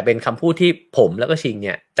ดแต่เป็นคำพูดที่ผมแล้วก็ชิงเ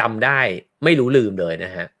นี่ยจำได้ไม่รู้ลืมเลยน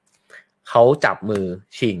ะฮะเขาจับมือ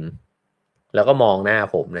ชิงแล้วก็มองหน้า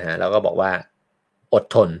ผมนะฮะแล้วก็บอกว่าอด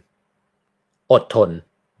ทนอดทน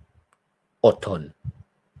อดทน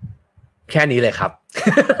แค่นี้เลยครับ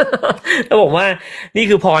แล้วผมว่านี่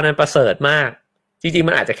คือพรอันประเสริฐมากจริงๆ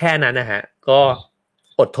มันอาจจะแค่นั้นนะฮะก็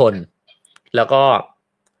อดทนแล้วก็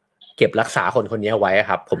เก็บรักษาคนนี้ไว้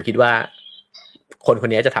ครับผมคิดว่าคน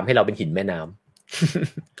นี้จะทำให้เราเป็นหินแม่น้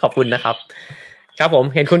ำ ขอบคุณนะครับครับผม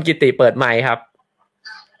เห็นคุณกิตติเปิดไมค์ครับ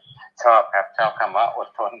ชอบครับชอบคำว่าอด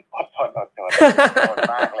ทนอดทนม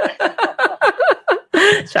ากเลย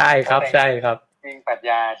ใช่ครับใช่ครับจริงปรัช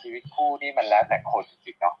ญาชีวิตคู่นี่มันแล้วแต่คนจ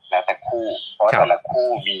ริงเนาะแล้วแต่คู่เพราะแต่ละคู่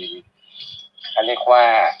มีเขาเรียกว่า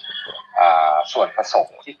ส่วนผสม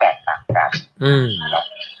ที่แตกต่างกัน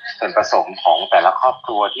ส่วนผสมของแต่ละครอบค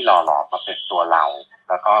รัวที่หล่อหลอมมาเป็นตัวเรา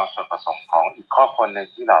แล้วก็ส่วนผสมของอีกครอบครัวนึง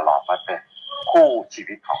ที่หล่อหลอมมาเป็นคู่ชี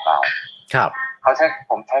วิตของเราครับ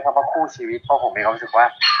ผมใช้คำว่าคู่ชีวิตเพราะผมมีความรู้สึกว่า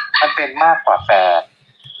มันเป็นมากกว่าแฟน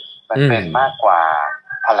มันเป็นมากกว่า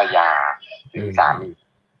ภรรยาหรือสามี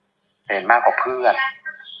เป็นมากกว่าเพื่อน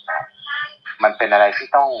มันเป็นอะไรที่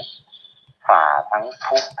ต้องฝ่าทั้ง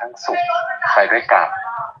ทุกข์ทั้งสุขไปด้วยกัน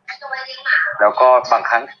แล้วก็บาง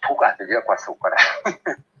ครั้งทุกข์อาจจะเยอะกว่าสุขก็ได้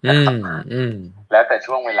แล้วแต่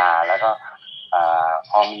ช่วงเวลาแล้วก็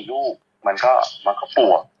พอมีลูกมันก็ป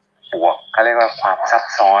วกเขาเรียกว่าความซับ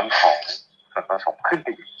ซ้อนของส่วนผสมขึ้นไป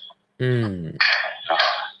อีก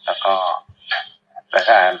แล้วก็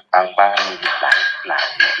บางบ้านมีหลาย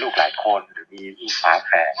ลูกหลายคนหรือมีลูกฝาแ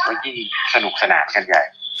ฝดก็ยิ่งสนุกสนานกันใหญ่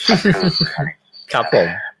ครับผม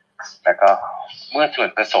แล้วก็เมื่อส่วน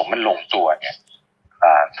ผสมมันลงตัวเนี่ย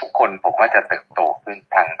ทุกคนผมว่าจะเติบโตขึ้น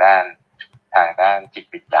ทางด้านจิต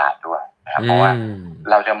วิทยาด้วยนะครับเพราะว่า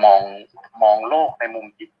เราจะมองโลกในมุม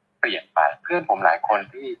ที่เปลี่ยนไปเพื่อนผมหลายคน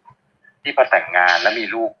ที่พอแต่งงานแล้วมี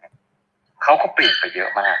ลูกเขาก็เปลี่ยนไปเยอะ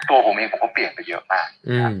มากตัวผมเองผมก็เปลี่ยนไปเยอะมาก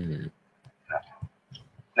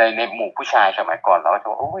ในหมู่ผู้ชายสมัยก่อนเราจะ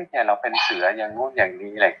ว่าโอ้ยเนี่ยเราเป็นเสืออย่างงู้นอย่าง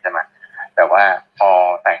นี้อะไรใช่ไหมแต่ว่าพอ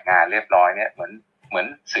แต่งงานเรียบร้อยเนี่ยเหมือน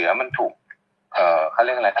เสือมันถูกเขาเ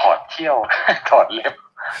รียกอะไรถอดเขี้ยวถอดเล็บ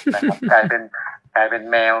นะครับกลายเป็น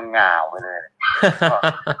แมวเหงาไปเลย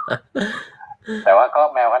แต่ว่าก็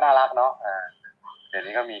แมวก็น่ารักเนาะเดี๋ยว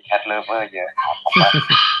นี้ก็มีแคทเลิฟเวอร์เยอะผมว่า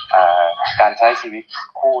การใช้ชีวิต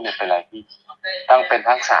คู่เนี่ยเป็นอะไรที่ต้องเป็น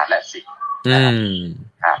ทั้งศาสตร์และศิลป์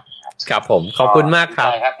ครับครับผมขอบคุณมากครับ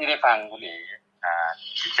ใช่ครับที่ได้ฟังคุณเอ๋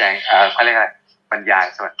ชี้แจงเขาเรียกอะไรบรรยาย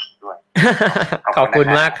ส่วนด้วย ขอบคุณ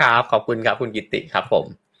มากครับขอบคุณครับคุณกิตติครับผม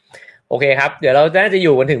โอเคครับเดี๋ยวเราน่าจะอ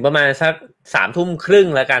ยู่กันถึงประมาณสัก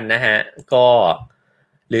 3:30 แล้วกันนะฮะก็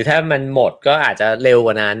หรือถ้ามันหมดก็อาจจะเร็วก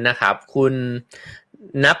ว่านั้นนะครับคุณ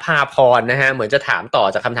ณภาพรนะฮะเหมือนจะถามต่อ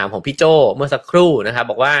จากคำถามของพี่โจเมื่อสักครู่นะครับ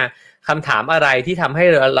บอกว่าคำถามอะไรที่ทำให้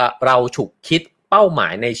เราฉุกคิดเป้าหมา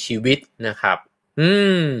ยในชีวิตนะครับ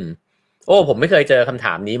โอ้ผมไม่เคยเจอคำถ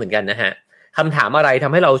ามนี้เหมือนกันนะฮะคำถามอะไรท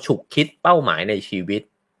ำให้เราฉุกคิดเป้าหมายในชีวิต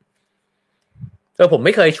ผมไ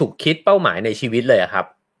ม่เคยฉุกคิดเป้าหมายในชีวิตเลยครับ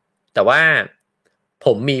แต่ว่าผ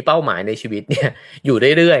มมีเป้าหมายในชีวิตเนี่ยอยู่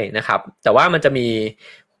เรื่อยๆนะครับแต่ว่ามันจะมี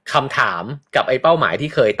คำถามกับไอ้เป้าหมายที่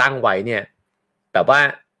เคยตั้งไว้เนี่ยแบบว่า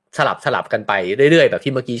สลับกันไปเรื่อยๆแบบ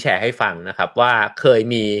ที่เมื่อกี้แชร์ให้ฟังนะครับว่าเคย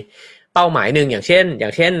มีเป้าหมายหนึ่งอย่างเ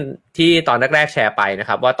ช่นที่ตอนแรกๆแชร์ไปนะค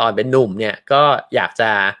รับว่าตอนเป็นหนุ่มเนี่ยก็อยากจ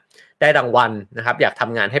ะได้รางวัลนะครับอยากท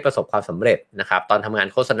ำงานให้ประสบความสำเร็จนะครับตอนทำงาน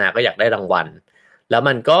โฆษณาก็อยากได้รางวัลแล้ว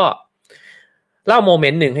มันก็เล่าโมเม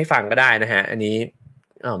นต์หนึ่งให้ฟังก็ได้นะฮะอันนี้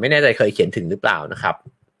ไม่แน่ใจเคยเขียนถึงหรือเปล่านะครับ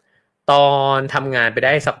ตอนทำงานไปไ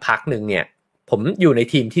ด้สักพักหนึ่งเนี่ยผมอยู่ใน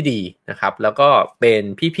ทีมที่ดีนะครับแล้วก็เป็น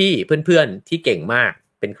พี่ๆเพื่อนๆที่เก่งมาก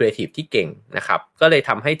เป็นครีเอทีฟที่เก่งนะครับก็เลยท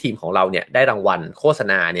ำให้ทีมของเราเนี่ยได้รางวัลโฆษ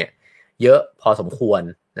ณาเนี่ยเยอะพอสมควร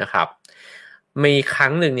นะครับมีครั้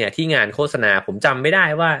งหนึ่งเนี่ยที่งานโฆษณาผมจำไม่ได้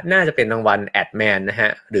ว่าน่าจะเป็นรางวัลแอดแมนนะฮ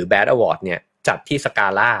ะหรือ Bad Award เนี่ยจัดที่สกา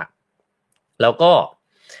ล่าแล้วก็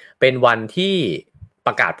เป็นวันที่ป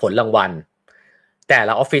ระกาศผลรางวัลแต่ล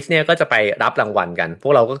ะออฟฟิศเนี่ยก็จะไปรับรางวัลกันพว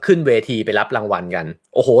กเราก็ขึ้นเวทีไปรับรางวัลกัน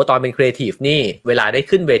โอ้โหตอนเป็นครีเอทีฟนี่เวลาได้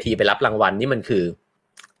ขึ้นเวทีไปรับรางวัลนี่มัน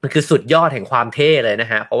คือสุดยอดแห่งความเท่เลยน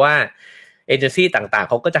ะฮะเพราะว่าเอเจนซี่ต่างๆ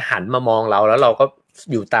เขาก็จะหันมามองเราแล้วเราก็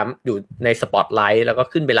อยู่ในสปอตไลท์แล้วก็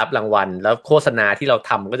ขึ้นไปรับรางวัลแล้วโฆษณาที่เรา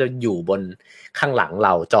ทำก็จะอยู่บนข้างหลังเร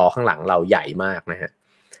าจอข้างหลังเราใหญ่มากนะฮะ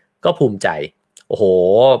ก็ภูมิใจโอ้โห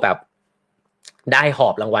แบบได้หอ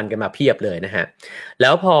บรางวัลกันมาเพียบเลยนะฮะแล้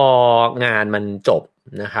วพองานมันจบ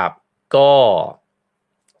นะครับก็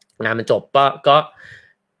งานมันจบก็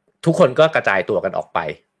ทุกคนก็กระจายตัวกันออกไป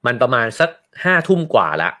มันประมาณสัก5 ทุ่มกว่า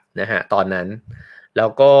ละนะฮะตอนนั้นแล้ว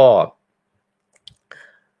ก็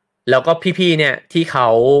พี่ๆเนี่ยที่เข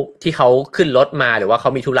าขึ้นรถมาหรือว่าเขา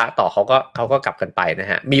มีธุระต่อเขาก็กลับกันไปนะ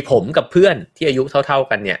ฮะมีผมกับเพื่อนที่อายุเท่า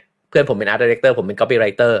ๆกันเนี่ยเพื่อนผมเป็นอาร์ตไดเรคเตอร์ผมเป็นคัพปี้ไร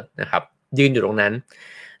เตอร์นะครับยืนอยู่ตรงนั้น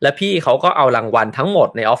แล้วพี่เขาก็เอารางวัลทั้งหมด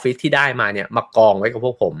ในออฟฟิศที่ได้มาเนี่ยมากองไว้กับพ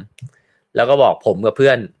วกผมแล้วก็บอกผมกับเพื่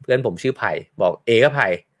อนผมชื่อไผ่บอกกับไผ่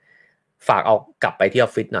ฝากเอากลับไปที่ออ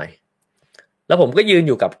ฟฟิศหน่อยแล้วผมก็ยืนอ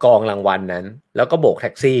ยู่กับกองรางวัลนั้นแล้วก็โบกแท็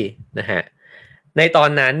กซี่นะฮะในตอน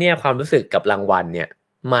นั้นเนี่ยความรู้สึกกับรางวัลเนี่ย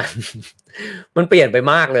มันเปลี่ยนไป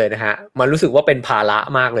มากเลยนะฮะมันรู้สึกว่าเป็นภาระ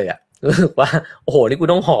มากเลยอะรู้สึกว่าโอ้โหนี่กู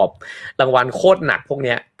ต้องหอบรางวัลโคตรหนักพวกเ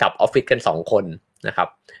นี้ยกลับออฟฟิศกัน2 คนนะครับ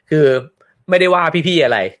คือไม่ได้ว่าพี่ๆอ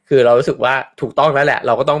ะไรคือเรารู้สึกว่าถูกต้องแล้วแหละเ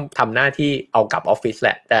ราก็ต้องทำหน้าที่เอากลับออฟฟิศแห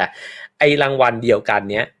ละแต่ไอรางวัลเดียวกัน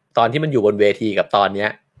เนี้ยตอนที่มันอยู่บนเวทีกับตอนเนี้ย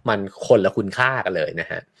มันคนละคุณค่ากันเลยนะ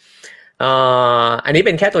ฮะอันนี้เ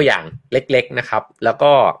ป็นแค่ตัวอย่างเล็กๆนะครับแล้ว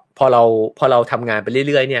ก็พอเราทำงานไป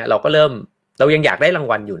เรื่อยๆเนี่ยเรายังอยากได้ราง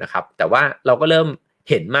วัลอยู่นะครับแต่ว่าเราก็เริ่ม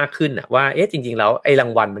เห็นมากขึ้นนะว่าจริงๆแล้วไอ้รา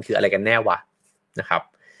งวัลมันคืออะไรกันแน่วะนะครับ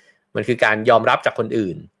มันคือการยอมรับจากคน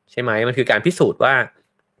อื่นใช่ไหมมันคือการพิสูจน์ว่า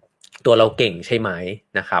ตัวเราเก่งใช่ไหม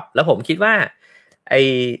นะครับแล้วผมคิดว่าไอ้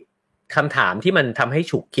คำถามที่มันทำให้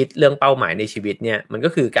ฉุกคิดเรื่องเป้าหมายในชีวิตเนี่ยมันก็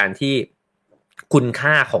คือการที่คุณ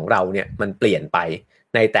ค่าของเราเนี่ยมันเปลี่ยนไป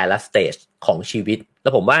ในแต่ละสเตจของชีวิตแล้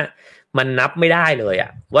วผมว่ามันนับไม่ได้เลยอ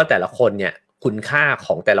ะว่าแต่ละคนเนี่ยคุณค่าข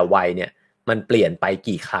องแต่ละวัยเนี่ยมันเปลี่ยนไป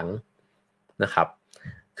กี่ครั้งนะครับ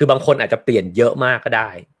คือบางคนอาจจะเปลี่ยนเยอะมากก็ได้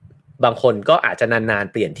บางคนก็อาจจะนาน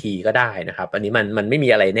ๆเปลี่ยนทีก็ได้นะครับอันนี้มันไม่มี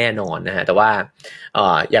อะไรแน่นอนนะฮะแต่ว่า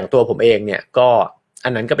อย่างตัวผมเองเนี่ยก็อั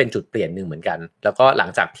นนั้นก็เป็นจุดเปลี่ยนหนึ่งเหมือนกันแล้วก็หลัง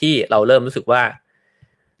จากที่เราเริ่มรู้สึกว่า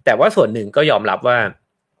แต่ว่าส่วนหนึ่งก็ยอมรับว่า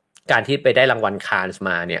การที่ไปได้รางวัลคานส์ม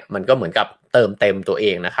าเนี่ยมันก็เหมือนกับเติมเต็มตัวเอ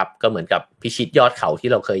งนะครับก็เหมือนกับพิชิตยอดเขาที่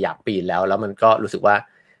เราเคยอยากปีนแล้วมันก็รู้สึกว่า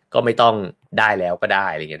ก็ไม่ต้องได้แล้วก็ได้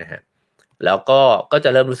อะไรอย่างเงี้ยนะฮะแล้วก็จะ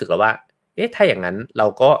เริ่มรู้สึกแล้วว่าถ้าอย่างนั้นเรา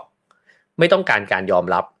ก็ไม่ต้องการยอม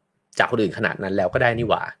รับจากคนอื่นขนาดนั้นแล้วก็ได้นี่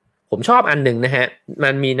หว่าผมชอบอันนึงนะฮะมั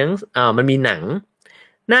นมีหนัง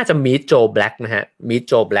น่าจะ Meet Joe Black นะฮะ Meet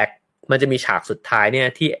Joe Black มันจะมีฉากสุดท้ายเนี่ย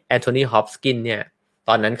ที่แอนโทนีฮอปกินส์เนี่ยต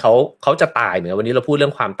อนนั้นเขาจะตายเหมือนวันนี้เราพูดเรื่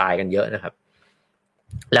องความตายกันเยอะนะครับ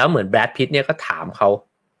แล้วเหมือนแบรดพิตต์เนี่ยก็ถามเขา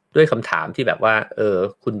ด้วยคำถามที่แบบว่า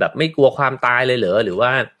คุณแบบไม่กลัวความตายเลยเหรอหรือว่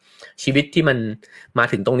าชีวิตที่มันมา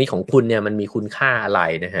ถึงตรงนี้ของคุณเนี่ยมันมีคุณค่าอะไร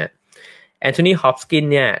นะฮะแอนโทนีฮอปกิน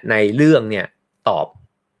ส์เนี่ยในเรื่องเนี่ยตอบ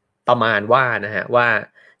ประมาณว่านะฮะว่า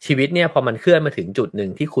ชีวิตเนี่ยพอมันเคลื่อนมาถึงจุดหนึ่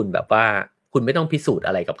งที่คุณแบบว่าคุณไม่ต้องพิสูจน์อ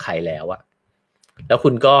ะไรกับใครแล้วอะแล้วคุ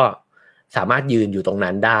ณก็สามารถยืนอยู่ตรง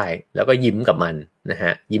นั้นได้แล้วก็ยิ้มกับมันนะฮ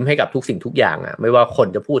ะยิ้มให้กับทุกสิ่งทุกอย่างอะไม่ว่าคน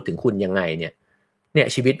จะพูดถึงคุณยังไงเนี่ย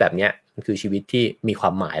ชีวิตแบบเนี้ยมันคือชีวิตที่มีควา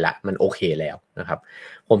มหมายละมันโอเคแล้วนะครับ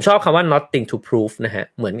ผมชอบคำว่า nothing to prove นะฮะ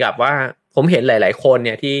เหมือนกับว่าผมเห็นหลายๆคนเ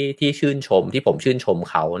นี่ยที่ชื่นชมที่ผมชื่นชม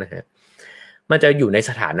เขานะฮะมันจะอยู่ใน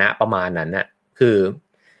สถานะประมาณนั้นนะคือ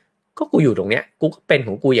ก็กูอยู่ตรงเนี้ยกูก็เป็นข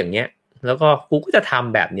องกูอย่างเนี้ยแล้วก็กูก็จะท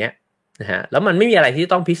ำแบบเนี้ยนะฮะแล้วมันไม่มีอะไรที่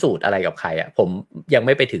ต้องพิสูจน์อะไรกับใครอ่ะผมยังไ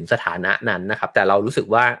ม่ไปถึงสถานะนั้นนะครับแต่เรารู้สึก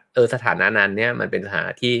ว่าสถานะนั้นเนี่ยมันเป็นสถาน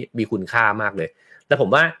ะที่มีคุณค่ามากเลยแล้วผม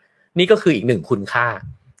ว่านี่ก็คืออีกหนึ่งคุณค่า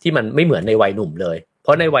ที่มันไม่เหมือนในวัยหนุ่มเลยเพร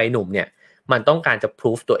าะในวัยหนุ่มเนี่ยมันต้องการจะพิ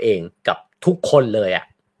สูจตัวเองกับทุกคนเลยอ่ะ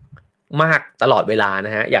มากตลอดเวลาน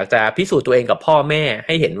ะฮะอยากจะพิสูจน์ตัวเองกับพ่อแม่ใ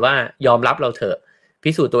ห้เห็นว่ายอมรับเราเถอะ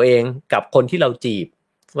พิสูจน์ตัวเองกับคนที่เราจีบ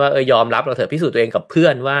ว่ายอมรับเราเถอะพิสูจน์ตัวเองกับเพื่อ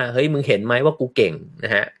นว่าเฮ้ยมึงเห็นไหมว่ากูเก่งน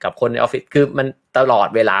ะฮะกับคนในออฟฟิศคือมันตลอด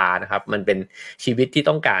เวลานะครับมันเป็นชีวิตที่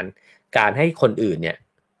ต้องการให้คนอื่นเนี่ย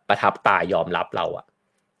ประทับตายอมรับเราอ่ะ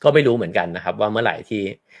ก็ไม่รู้เหมือนกันนะครับว่าเมื่อไหร่ที่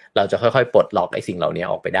เราจะค่อยๆปลดล็อกไอ้สิ่งเหล่านี้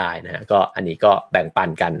ออกไปได้นะฮะก็อันนี้ก็แบ่งปัน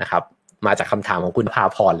กันนะครับมาจากคำถามของคุณภา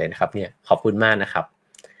พรเลยนะครับเนี่ยขอบคุณมากนะครับ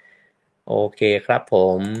โอเคครับผ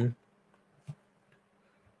ม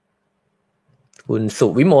คุณสุ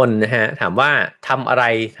วิมลนะฮะถามว่าทำอะไร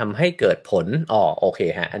ทำให้เกิดผลโอเค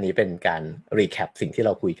ฮะอันนี้เป็นการรีแคปสิ่งที่เร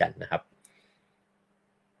าคุยกันนะครับ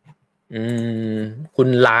คุณ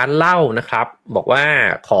ล้านเล่านะครับบอกว่า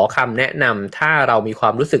ขอคำแนะนำถ้าเรามีควา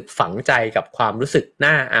มรู้สึกฝังใจกับความรู้สึก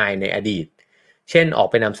น่าอายในอดีตเช่นออก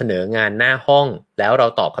ไปนำเสนองานหน้าห้องแล้วเรา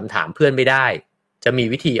ตอบคำถามเพื่อนไม่ได้จะมี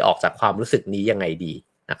วิธีออกจากความรู้สึกนี้ยังไงดี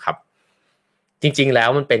นะครับจริงๆแล้ว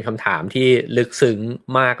มันเป็นคำถามที่ลึกซึ้ง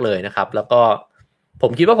มากเลยนะครับแล้วก็ ผ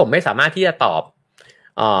มคิดว่าผมไม่สามารถที่จะตอบ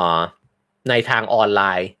ในทางออนไล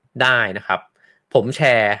น์ได้นะครับผมแช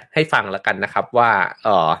ร์ให้ฟังแล้วกันนะครับว่า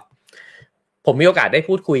ผมมีโอกาสได้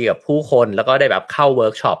พูดคุยกับผู้คนแล้วก็ได้แบบเข้าเวิ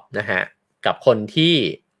ร์กช็อปนะฮะกับคนที่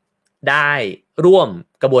ได้ร่วม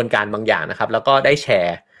กระบวนการบางอย่างนะครับแล้วก็ได้แช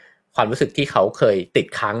ร์ความรู้สึกที่เขาเคยติด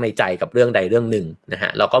ค้างในใจกับเรื่องใดเรื่องหนึ่งนะฮ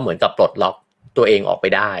ะแล้วก็เหมือนกับปลดล็อกตัวเองออกไป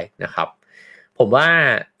ได้นะครับผมว่า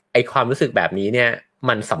ไอความรู้สึกแบบนี้เนี่ย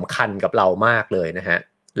มันสำคัญกับเรามากเลยนะฮะ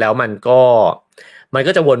แล้วมัน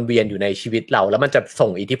ก็จะวนเวียนอยู่ในชีวิตเราแล้วมันจะส่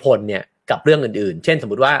งอิทธิพลเนี่ยกับเรื่องอื่นๆเช่นสม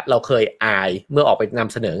มุติว่าเราเคยอายเมื่อออกไปน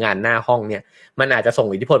ำเสนองานหน้าห้องเนี่ยมันอาจจะส่ง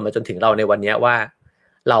อิทธิพลมาจนถึงเราในวันนี้ว่า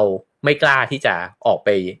เราไม่กล้าที่จะออกไป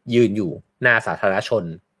ยืนอยู่หน้าสาธารณชน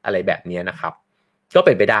อะไรแบบนี้นะครับก็เ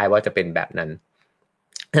ป็นไปได้ว่าจะเป็นแบบนั้น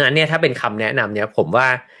ฉะนั้นเนี่ยถ้าเป็นคำแนะนำเนี่ยผมว่า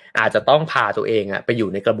อาจจะต้องพาตัวเองไปอยู่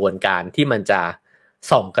ในกระบวนการที่มันจะ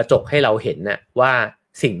ส่องกระจกให้เราเห็นนะว่า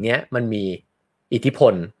สิ่งนี้มันมีอิทธิพ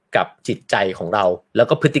ลกับจิตใจของเราแล้ว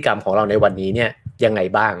ก็พฤติกรรมของเราในวันนี้เนี่ยยังไง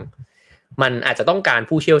บ้างมันอาจจะต้องการ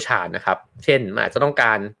ผู้เชี่ยวชาญนะครับเช่นมันอาจจะต้องก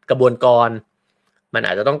ารกระบวนการมันอ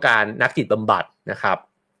าจจะต้องการนักจิตบำบัดนะครับ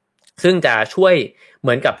ซึ่งจะช่วยเห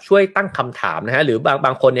มือนกับช่วยตั้งคำถามนะฮะหรือบ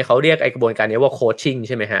างคนเนี่ยเขาเรียกไอกระบวนการนี้ว่าโคชชิ่งใ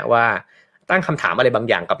ช่ไหมฮะว่าตั้งคำถามอะไรบาง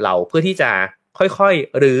อย่างกับเราเพื่อที่จะค่อย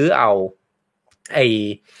ๆรื้อเอาไ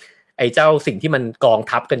อเจ้าสิ่งที่มันกอง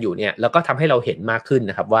ทับกันอยู่เนี่ยแล้วก็ทำให้เราเห็นมากขึ้น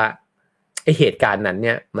นะครับว่าไอเหตุการณ์นั้นเ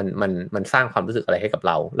นี่ยมันสร้างความรู้สึกอะไรให้กับเ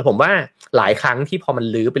ราแล้วผมว่าหลายครั้งที่พอมัน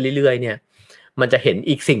ลื้อไปเรื่อยๆเนี่ยมันจะเห็น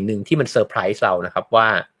อีกสิ่งหนึ่งที่มันเซอร์ไพรส์เรานะครับว่า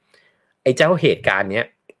ไอเจ้าเหตุการณ์เนี้ย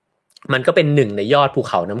มันก็เป็นหนึ่งในยอดภู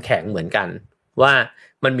เขาน้ำแข็งเหมือนกันว่า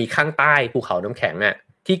มันมีข้างใต้ภูเขาน้ำแข็งอ่ะ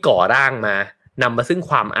ที่ก่อร่างมานำมาซึ่ง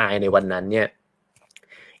ความอายในวันนั้นเนี่ย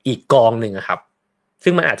อีกกองหนึ่งครับ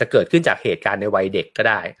ซึ่งมันอาจจะเกิดขึ้นจากเหตุการณ์ในวัยเด็กก็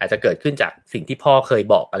ได้อาจจะเกิดขึ้นจากสิ่งที่พ่อเคย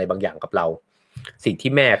บอกอะไรบางอย่างกับเราสิ่ง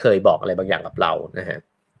ที่แม่เคยบอกอะไรบางอย่างกับเรานะฮะ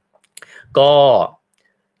ก็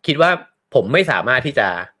คิดว่าผมไม่สามารถที่จะ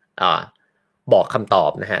บอกคำตอ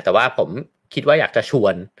บนะฮะแต่ว่าผมคิดว่าอยากจะชว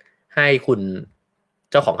นให้คุณ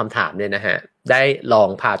เจ้าของคำถามเนี่ยนะฮะได้ลอง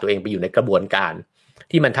พาตัวเองไปอยู่ในกระบวนการ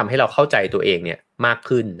ที่มันทำให้เราเข้าใจตัวเองเนี่ยมาก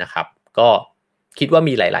ขึ้นนะครับก็คิดว่า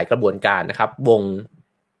มีหลายๆกระบวนการนะครับวง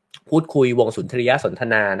พูดคุยวงสุนทรียสนท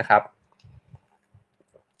นานะครับ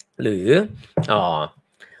หรือ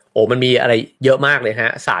มันมีอะไรเยอะมากเลยฮะ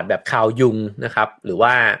ศาสตร์แบบคาวยุงนะครับหรือว่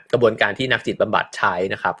ากระบวนการที่นักจิตบำบัดใช้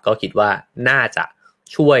นะครับก็คิดว่าน่าจะ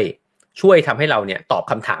ช่วยทำให้เราเนี่ยตอบ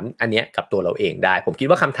คำถามอันเนี้ยกับตัวเราเองได้ผมคิด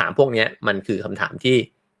ว่าคำถามพวกนี้มันคือคำถามที่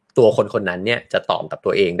ตัวคนนั้นเนี่ยจะตอบกับตั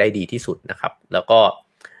วเองได้ดีที่สุดนะครับแล้วก็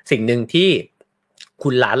สิ่งหนึ่งที่คุ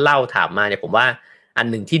ณล้านเล่าถามมาเนี่ยผมว่าอัน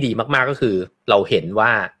หนึ่งที่ดีมากๆก็คือเราเห็นว่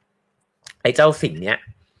าไอ้เจ้าสิ่งเนี้ย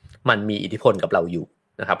มันมีอิทธิพลกับเราอยู่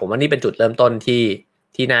นะครับผมว่านี่เป็นจุดเริ่มต้น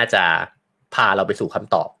ที่น่าจะพาเราไปสู่ค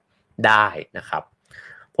ำตอบได้นะครับ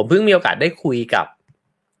ผมเพิ่งมีโอกาสได้คุยกับ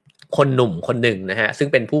คนหนุ่มคนหนึ่งนะฮะซึ่ง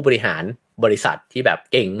เป็นผู้บริหารบริษัทที่แบบ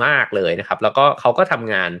เก่งมากเลยนะครับแล้วก็เขาก็ท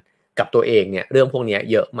ำงานกับตัวเองเนี่ยเรื่องพวกนี้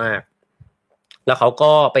เยอะมากแล้วเขา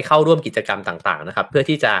ก็ไปเข้าร่วมกิจกรรมต่างๆนะครับเพื่อ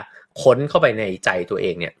ที่จะค้นเข้าไปในใจตัวเอ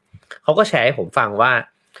งเนี่ยเขาก็แชร์ให้ผมฟังว่า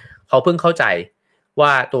เขาเพิ่งเข้าใจว่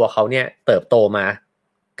าตัวเขาเนี่ยเติบโตมา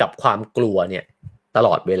กับความกลัวเนี่ยตล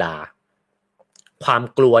อดเวลาความ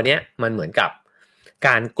กลัวเนี่ยมันเหมือนกับก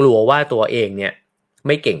ารกลัวว่าตัวเองเนี่ยไ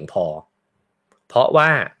ม่เก่งพอเพราะว่า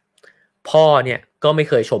พ่อเนี่ยก็ไม่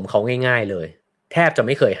เคยชมเขาง่ายๆเลยแทบจะไ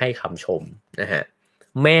ม่เคยให้คำชมนะฮะ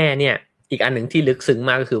แม่เนี่ยอีกอันหนึ่งที่ลึกซึ้งม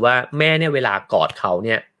ากก็คือว่าแม่เนี่ยเวลากอดเขาเ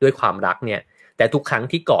นี่ยด้วยความรักเนี่ยแต่ทุกครั้ง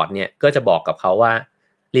ที่กอดเนี่ยก็จะบอกกับเขาว่า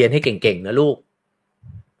เรียนให้เก่งๆนะลูก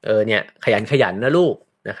เนี่ยขยันนะลูก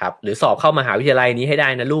นะครับหรือสอบเข้ามหาวิทยาลัยนี้ให้ได้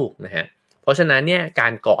นะลูกนะฮะเพราะฉะนั้นเนี่ยกา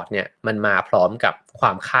รกอดเนี่ยมันมาพร้อมกับคว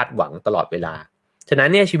ามคาดหวังตลอดเวลาฉะนั้น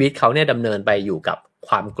เนี่ยชีวิตเขาเนี่ยดำเนินไปอยู่กับค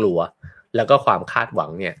วามกลัวแล้วก็ความคาดหวั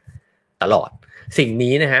งเนี่ยตลอดสิ่ง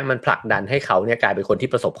นี้นะฮะมันผลักดันให้เขาเนี่ยกลายเป็นคนที่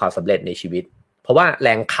ประสบความสำเร็จในชีวิตเพราะว่าแร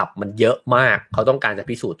งขับมันเยอะมากเขาต้องการจะ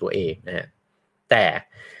พิสูจน์ตัวเองนะฮะแต่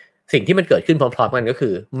สิ่งที่มันเกิดขึ้นพร้อมๆกันก็คื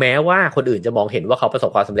อแม้ว่าคนอื่นจะมองเห็นว่าเขาประสบ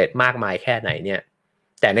ความสำเร็จมากมายแค่ไหนเนี่ย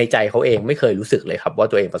แต่ในใจเขาเองไม่เคยรู้สึกเลยครับว่า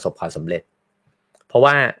ตัวเองประสบความสำเร็จเพราะ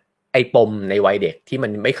ว่าไอ้ปมในวัยเด็กที่มั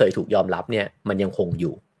นไม่เคยถูกยอมรับเนี่ยมันยังคงอ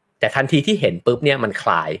ยู่แต่ทันทีที่เห็นปุ๊บเนี่ยมันค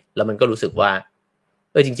ลายแล้วมันก็รู้สึกว่า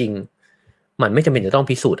จริงๆมันไม่จำเป็นจะต้อง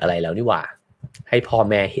พิสูจน์อะไรแล้วนี่หว่าให้พ่อ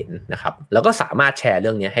แม่เห็นนะครับแล้วก็สามารถแชร์เ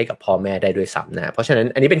รื่องนี้ให้กับพ่อแม่ได้ด้วยซ้ำนะเพราะฉะนั้น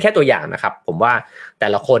อันนี้เป็นแค่ตัวอย่างนะครับผมว่าแต่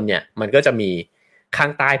ละคนเนี่ยมันก็จะมีข้า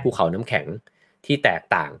งใต้ภูเขาน้ำแข็งที่แตก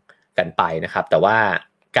ต่างกันไปนะครับแต่ว่า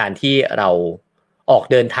การที่เราออก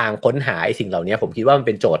เดินทางค้นหาไอ้สิ่งเหล่านี้ผมคิดว่ามันเ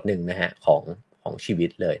ป็นโจทย์หนึ่งนะฮะของชีวิต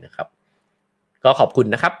เลยนะครับก็ขอบคุณ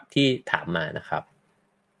นะครับที่ถามมานะครับ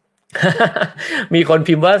มีคน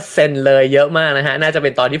พิมพ์ว่าเซ็นเลยเยอะมากนะฮะน่าจะเป็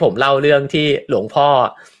นตอนที่ผมเล่าเรื่องที่หลวงพ่อ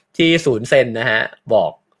ที่ศูนย์เซ็นนะฮะบอ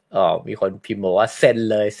กมีคนพิมพ์บอกว่าเซ็น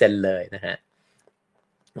เลยนะฮะ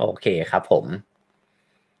โอเคครับผม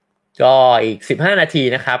ก็อีก15 นาที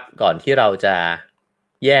นะครับก่อนที่เราจะ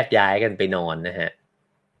แยกย้ายกันไปนอนนะฮะ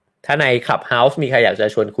ถ้าใน Clubhouse มีใครอยากจะ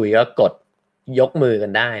ชวนคุยก็กดยกมือกั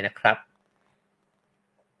นได้นะครับ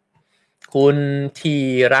คุณธี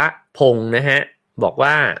ระพงษ์นะฮะบอก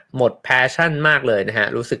ว่าหมดแพชชั่นมากเลยนะฮะ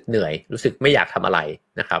รู้สึกเหนื่อยรู้สึกไม่อยากทำอะไร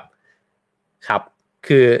นะครับครับ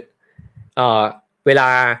คือเวล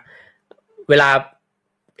า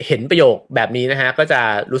เห็นประโยคแบบนี้นะฮะก็จะ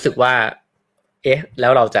รู้สึกว่าเอ๊ะแล้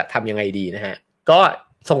วเราจะทำยังไงดีนะฮะก็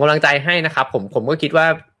ส่งกำลังใจให้นะครับผมก็คิดว่า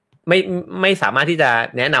ไม่สามารถที่จะ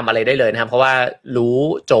แนะนำอะไรได้เลยนะครับเพราะว่ารู้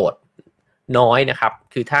โจทย์น้อยนะครับ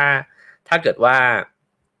คือถ้าเกิดว่า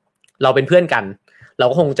เราเป็นเพื่อนกันเรา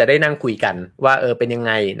ก็คงจะได้นั่งคุยกันว่าเป็นยังไ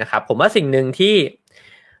งนะครับผมว่าสิ่งหนึ่งที่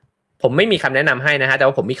ผมไม่มีคำแนะนำให้นะฮะแต่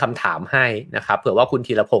ว่าผมมีคำถามให้นะครับเผื่อว่าคุณ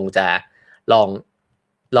ธีรพงษ์จะ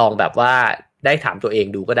ลองแบบว่าได้ถามตัวเอง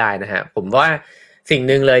ดูก็ได้นะฮะผมว่าสิ่ง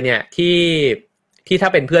หนึ่งเลยเนี่ยที่ถ้า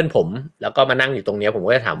เป็นเพื่อนผมแล้วก็มานั่งอยู่ตรงนี้ผม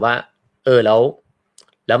ก็จะถามว่า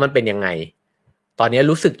แล้วมันเป็นยังไงตอนนี้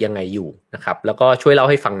รู้สึกยังไงอยู่นะครับแล้วก็ช่วยเล่า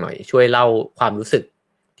ให้ฟังหน่อยช่วยเล่าความรู้สึก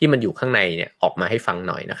ที่มันอยู่ข้างในเนี่ยออกมาให้ฟัง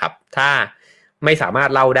หน่อยนะครับถ้าไม่สามารถ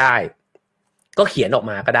เล่าได้ก็เขียนออก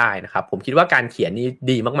มาก็ได้นะครับผมคิดว่าการเขียนนี่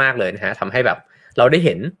ดีมากๆเลยนะฮะทำให้แบบเราได้เ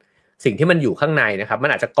ห็นสิ่งที่มันอยู่ข้างในนะครับมัน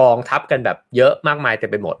อาจจะกองทับกันแบบเยอะมากมายเต็ม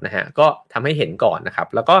ไปหมดนะฮะก็ทำให้เห็นก่อนนะครับ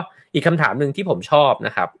แล้วก็อีกคำถามนึงที่ผมชอบน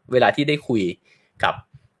ะครับเวลาที่ได้คุยกับ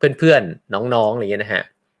เพื่อนๆน้องๆอะไรเงี้ยนะฮะ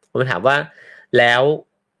ผมถามว่าแล้ว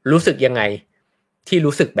รู้สึกยังไงที่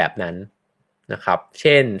รู้สึกแบบนั้นนะครับเ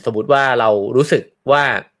ช่นสมมุติว่าเรารู้สึกว่า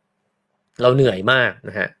เราเหนื่อยมาก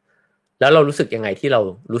นะฮะแล้วเรารู้สึกยังไงที่เรา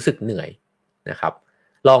รู้สึกเหนื่อยนะครับ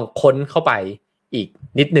ลองค้นเข้าไปอีก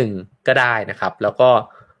นิดนึงก็ได้นะครับแล้ว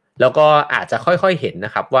ก็อาจจะค่อยๆเห็นน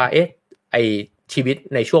ะครับว่าไอชีวิต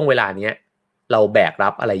ในช่วงเวลาเนี้ยเราแบกรั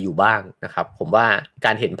บอะไรอยู่บ้างนะครับผมว่าก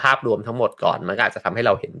ารเห็นภาพรวมทั้งหมดก่อนมันก็อาจจะทำให้เ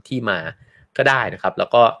ราเห็นที่มาก็ได้นะครับแล้ว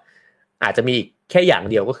ก็อาจจะมีแค่อย่าง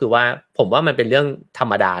เดียวก็คือว่าผมว่ามันเป็นเรื่องธร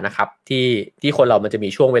รมดานะครับที่คนเรามันจะมี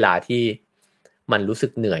ช่วงเวลาที่มันรู้สึ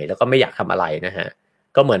กเหนื่อยแล้วก็ไม่อยากทำอะไรนะฮะ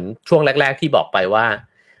ก็เหมือนช่วงแรกๆที่บอกไปว่า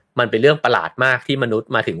มันเป็นเรื่องประหลาดมากที่มนุษย์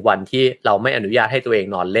มาถึงวันที่เราไม่อนุญาตให้ตัวเอง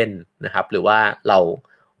นอนเล่นนะครับหรือว่า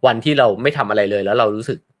วันที่เราไม่ทำอะไรเลยแล้วเรารู้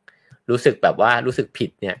สึกแบบว่ารู้สึกผิ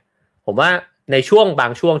ดเนี่ยผมว่าในช่วงบา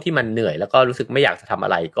งช่วงที่มันเหนื่อยแล้วก็รู้สึกไม่อยากจะทำอะ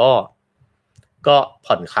ไรก็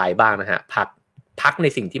ผ่อนคลายบ้างนะฮะพักใน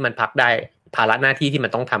สิ่งที่มันพักได้ภาระหน้าที่ที่มั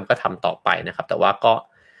นต้องทำก็ทำต่อไปนะครับแต่ว่าก็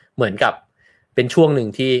เหมือนกับเป็นช่วงหนึ่ง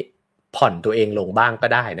ที่ผ่อนตัวเองลงบ้างก็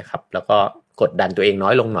ได้นะครับแล้วก็กดดันตัวเองน้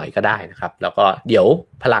อยลงหน่อยก็ได้นะครับแล้วก็เดี๋ยว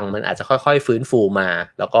พลังมันอาจจะค่อยๆฟื้นฟูมา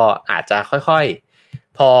แล้วก็อาจจะค่อย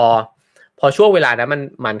ๆพอช่วงเวลานั้น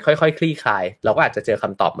มันค่อยๆคลี่คลายเราก็อาจจะเจอค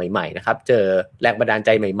ำตอบใหม่ๆนะครับเจอแรงบันดาลใจ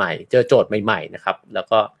ใหม่ๆเจอโจทย์ใหม่ๆนะครับแล้ว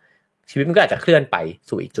ก็ชีวิตมันก็อาจจะเคลื่อนไป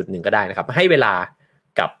สู่อีกจุดหนึ่งก็ได้นะครับให้เวลา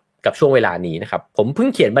กับช่วงเวลานี้นะครับผมเพิ่ง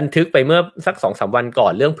เขียนบันทึกไปเมื่อสัก 2-3 วันก่อ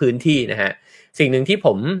นเรื่องพื้นที่นะฮะสิ่งหนึ่งที่ผ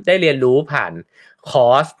มได้เรียนรู้ผ่านคอ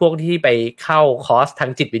ร์สพวกที่ไปเข้าคอร์สทา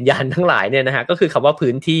งจิตวิญญาณทั้งหลายเนี่ยนะฮะก็คือคำว่า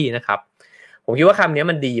พื้นที่นะครับผมคิดว่าคำนี้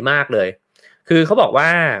มันดีมากเลยคือเขาบอกว่า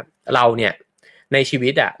เราเนี่ยในชีวิ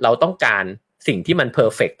ตอ่ะเราต้องการสิ่งที่มันเพอ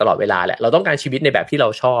ร์เฟกต์ตลอดเวลาแหละเราต้องการชีวิตในแบบที่เรา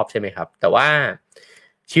ชอบใช่ไหมครับแต่ว่า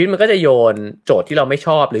ชีวิตมันก็จะโยนโจทย์ที่เราไม่ช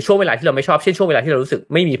อบหรือช่วงเวลาที่เราไม่ชอบเช่นช่วงเวลาที่เรารู้สึก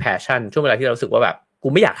ไม่มีแพชชั่นช่วงเวลาที่เรารู้สึกว่าแบบกู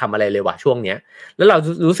ไม่อยากทำอะไรเลยว่ะช่วงเนี้ยแล้วเรา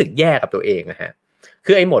รู้สึกแย่กับตัวเองนะฮะ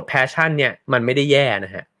คือไอ้หมดแพชชั่นเนี่ยมันไม่ได้แย่น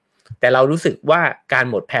ะฮะแต่เรารู้สึกว่าการ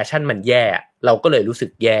หมดแพชชั่นมันแย่เราก็เลยรู้สึ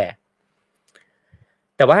กแย่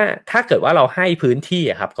แต่ว่าถ้าเกิดว่าเราให้พื้นที่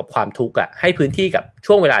อะครับกับความทุกข์อะให้พื้นที่กับ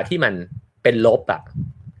ช่วงเวลาที่มันเป็นลบอะ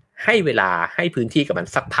ให้เวลาให้พื้นที่กับมัน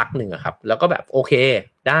สักพักหนึ่งอะครับแล้วก็แบบโอเค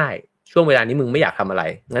ได้ช่วงเวลานี้มึงไม่อยากทำอะไร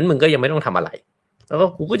งั้นมึงก็ยังไม่ต้องทำอะไรแล้วก็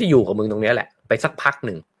กูก็จะอยู่กับมึงตรงนี้แหละไปสักพักห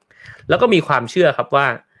นึ่งแล้วก็มีความเชื่อครับว่า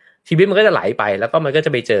ชีวิตมันก็จะไหลไปแล้วก็มันก็จ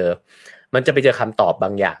ะไปเจอคำตอบบา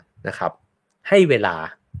งอย่างนะครับให้เวลา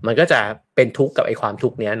มันก็จะเป็นทุกข์กับไอ้ความทุ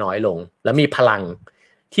กข์เนี้ยน้อยลงแล้วมีพลัง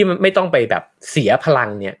ที่มันไม่ต้องไปแบบเสียพลัง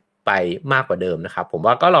เนี่ยไปมากกว่าเดิมนะครับผม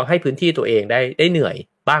ว่าก็ลองให้พื้นที่ตัวเองได้เหนื่อย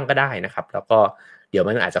บ้างก็ได้นะครับแล้วก็เดี๋ยว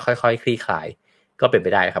มันอาจจะค่อยๆคลี่คลายก็เป็นไป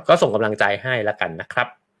ได้ครับก็ส่งกำลังใจให้แล้วกันนะครับ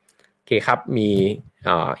โอเคครับมี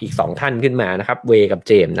อีก2ท่านขึ้นมานะครับเวกับเ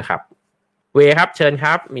จมส์นะครับเวครับเชิญค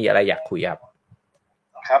รับมีอะไรอยากคุยครับ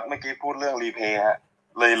ครับเมื่อกี้พูดเรื่องรีเพย์ฮะ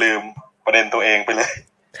เลยลืมประเด็นตัวเองไปเลย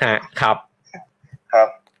ฮะครับ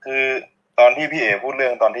คือตอนที่พี่เอพูดเรื่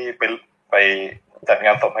องตอนที่ไปจัดง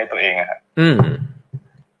านศพให้ตัวเองอะครับ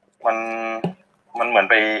มันเหมือน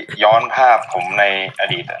ไปย้อนภาพผมในอ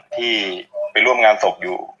ดีตที่ไปร่วมงานศพอ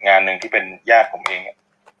ยู่งานหนึ่งที่เป็นญาติผมเอง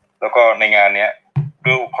แล้วก็ในงานเนี้ย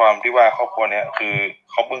ด้วยความที่ว่าครอบครัวเนี้ยคือ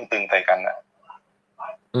เขาบึ้งตึงใส่กัน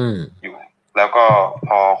อยู่แล้วก็พ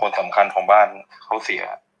อคนสำคัญของบ้านเขาเสีย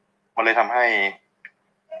มันเลยทำให้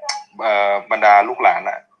บรรดาลูกหลาน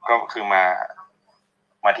ก็คือม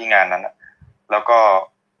าที่งานนั้นแล้วก็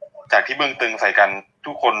จากที่บึ้งตึงใส่กัน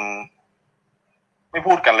ทุกคนไม่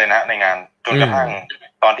พูดกันเลยนะในงานจนกระทั่ง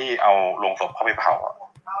ตอนที่เอาโลงศพเข้าไปเผา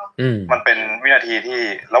มันเป็นวินาทีที่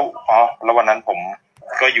แล้ววันนั้นผม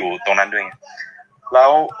ก็อยู่ตรงนั้นด้วยแล้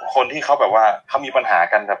วคนที่เขาแบบว่าเขามีปัญหา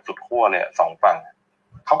กันแบบสุดขั้วเลยสองฝั่ง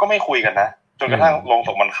เขาก็ไม่คุยกันนะจนกระทั่งโลงศ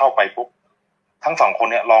พมันเข้าไปปุ๊บทั้งสองคน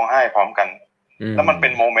เนี้ยร้องไห้พร้อมกันแล้วมันเป็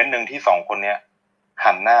นโมเมนต์นึงที่สองคนเนี้ย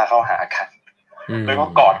หันหน้าเข้าหากันแล้วก็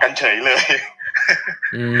กอดกันเฉยเลย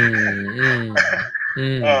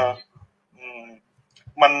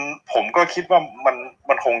ผมก็คิดว่า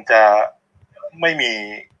มันคงจะไม่มี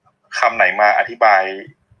คำไหนมาอธิบาย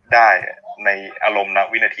ได้ในอารมณ์ณ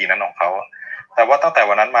วินาทีนั้นของเขาแต่ว่าตั้งแต่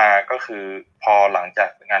วันนั้นมาก็คือพอหลังจาก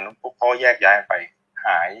งานปุ๊บเขาแยกย้ายไปห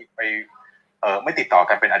ายไปไม่ติดต่อ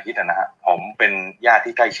กันเป็นอาทิตย์นะฮะผมเป็นญาติ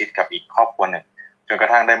ที่ใกล้ชิดกับอีกครอบครัวหนึ่งจนกร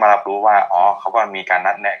ะทั่งได้มารับรู้ว่าเขาก็มีการ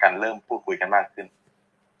นัดแนะกันเริ่มพูดคุยกันมากขึ้น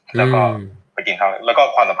แล้วก็ไปกินข้าวแล้วก็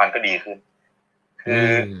ความสัมพันธ์ก็ดีขึ้นคือ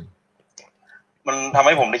มันทำใ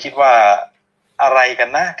ห้ผมได้คิดว่าอะไรกัน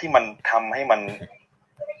นะที่มันทำให้มัน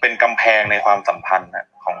เป็นกำแพงในความสัมพันธ์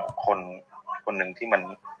ของคนหนึ่งที่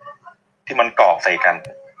มันก่อใส่กัน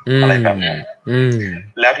อะไรแบบนี้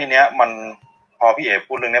แล้วทีเนี้ยมันพอพี่เอ๋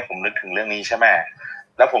พูดเรื่องนี้ผมนึกถึงเรื่องนี้ใช่ไหม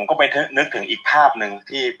แล้วผมก็ไปนึกถึงอีกภาพหนึ่ง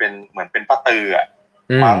ที่เป็นเหมือนเป็นป้าตือ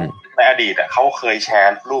มั้งในอดีตเขาเคยแช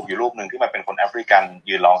ร์รูปอยู่รูปหนึ่งที่มันเป็นคนแอฟริกัน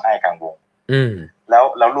ยืนร้องไห้กลางวงแ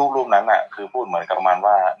ล้วรูปนั้นคือพูดเหมือนกับประมาณ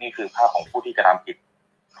ว่านี่คือภาพของผู้ที่กระทำผิด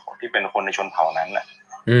ที่เป็นคนในชนเผ่านั้น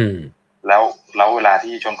แล้วเวลา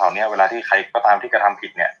ที่ชนเผ่าเนี้ยเวลาที่ใครก็ตามที่กระทำผิ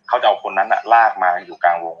ดเนี่ยเขาจะเอาคนนั้นลากมาอยู่กล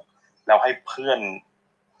างวงแล้วให้เพื่อน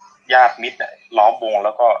ญาติมิตรล้อมวงแ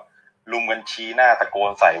ล้วก็ลุมกันชี้หน้าตะโก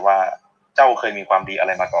นใส่ว่าเจ้าเคยมีความดีอะไ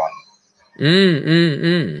รมาก่อน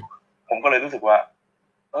ผมก็เลยรู้สึกว่า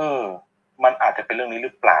มันอาจจะเป็นเรื่องนี้ห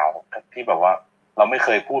รือเปล่าที่แบบว่าเราไม่เค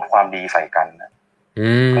ยพูดความดีใส่กัน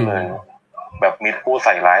ก็เลยแบบมิตรพูดใ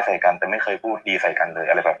ส่ร้ายใส่กันแต่ไม่เคยพูดดีใส่กันเลย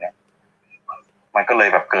อะไรแบบเนี้ยมันก็เลย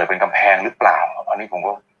แบบเกิดเป็นกำแพงหรือเปล่าอันนี้ผม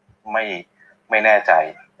ก็ไม่แน่ใจ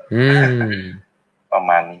ประ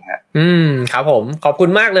มาณนี้ครับผมขอบคุณ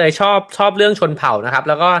มากเลยชอบเรื่องชนเผ่านะครับ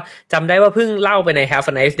แล้วก็จำได้ว่าเพิ่งเล่าไปใน Have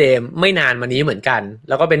a Nice Day ไม่นานมานี้เหมือนกัน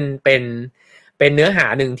แล้วก็เป็นเนื้อหา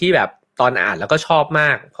หนึ่งที่แบบตอนอ่านแล้วก็ชอบม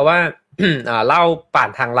ากเพราะว่า เล่าผ่าน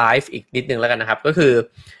ทางไลฟ์อีกนิดนึงแล้วกันนะครับก็คือ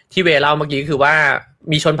ที่เวเล่าเมื่อกี้คือว่า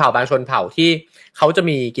มีชนเผ่าบางชนเผ่าที่เขาจะ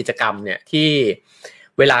มีกิจกรรมเนี่ยที่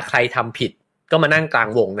เวลาใครทำผิดก็มานั่งกลาง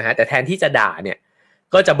วงนะฮะแต่แทนที่จะด่าเนี่ย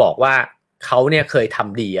ก็จะบอกว่าเขาเนี่ยเคยท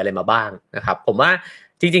ำดีอะไรมาบ้างนะครับผมว่า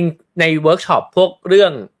จริงๆในเวิร์กช็อปพวกเรื่อ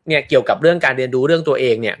งเนี่ยเกี่ยวกับเรื่องการเรียนรู้เรื่องตัวเอ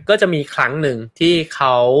งเนี่ยก็จะมีครั้งหนึ่งที่เข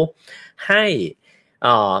าให้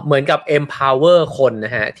เหมือนกับ empower คนน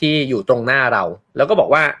ะฮะที่อยู่ตรงหน้าเราแล้วก็บอก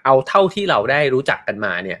ว่าเอาเท่าที่เราได้รู้จักกันม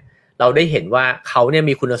าเนี่ยเราได้เห็นว่าเขาเนี่ย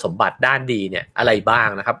มีคุณสมบัติด้านดีเนี่ยอะไรบ้าง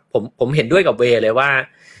นะครับผมเห็นด้วยกับเวเลยว่า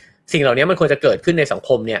สิ่งเหล่านี้มันควรจะเกิดขึ้นในสังค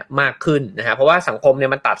มเนี่ยมากขึ้นนะฮะเพราะว่าสังคมเนี่ย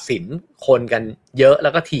มันตัดสินคนกันเยอะแล้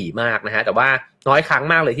วก็ถี่มากนะฮะแต่ว่าน้อยครั้ง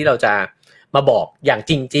มากเลยที่เราจะมาบอกอย่าง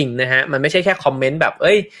จริงๆนะฮะมันไม่ใช่แค่คอมเมนต์แบบ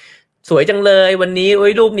สวยจังเลยวันนี้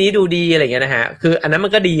รูปนี้ดูดีอะไรเงี้ยนะฮะคืออันนั้นมั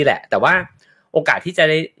นก็ดีแหละแต่ว่าโอกาสที่จะ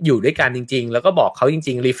ได้อยู่ด้วยกันจริงๆแล้วก็บอกเขาจ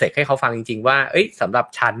ริงๆรีเฟล็กให้เขาฟังจริงๆว่าสำหรับ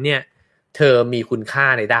ฉันเนี่ยเธอมีคุณค่า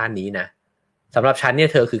ในด้านนี้นะสำหรับฉันเนี่ย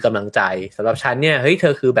เธอคือกำลังใจสำหรับฉันเนี่ยเธ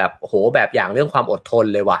อคือแบบโหแบบอย่างเรื่องความอดทน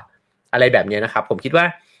เลยว่ะอะไรแบบนี้นะครับผมคิดว่า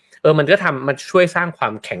มันก็มันช่วยสร้างควา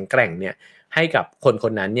มแข็งแกร่งเนี่ยให้กับค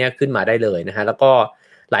นนั้นเนี่ยขึ้นมาได้เลยนะฮะแล้วก็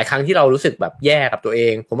หลายครั้งที่เรารู้สึกแบบแย่กับตัวเอ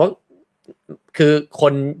งผมว่าคือค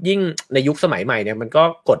นยิ่งในยุคสมัยใหม่เนี่ยมันก็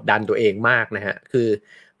กดดันตัวเองมากนะฮะคือ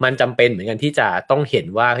มันจำเป็นเหมือนกันที่จะต้องเห็น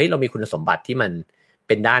ว่าเรามีคุณสมบัติที่มันเ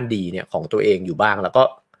ป็นด้านดีเนี่ยของตัวเองอยู่บ้างแล้วก็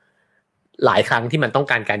หลายครั้งที่มันต้อง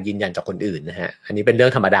การการยืนยันจากคนอื่นนะฮะอันนี้เป็นเรื่อ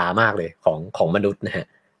งธรรมดามากเลยของมนุษย์นะฮะ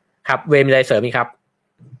ครับเวมีอะไรเสริมมั้ยครับ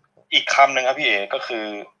อีกคำหนึ่งครับพี่เอก็คือ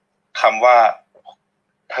คำว่า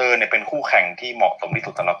เธอเนี่ยเป็นคู่แข่งที่เหมาะสมที่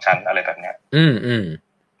สุดสำหรับฉันอะไรแบบเนี้ย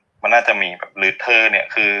มันน่าจะมีแบบหรือเธอเนี่ย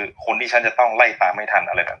คือคนที่ฉันจะต้องไล่ตามไม่ทัน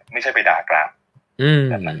อะไรแบบนี้ไม่ใช่ไปด่ากราบ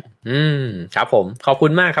ครับผมขอบคุ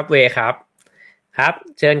ณมากครับเวครับครับ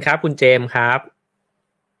เชิญครับคุณเจมส์ครับ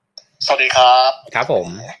สวัสดีครับครับผม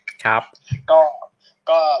ครับ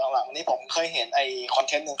ก็หลังๆนี้ผมเคยเห็นไอ้คอน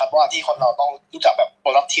เทนต์นึงครับว่าที่คนเราต้องรู้จักแบบ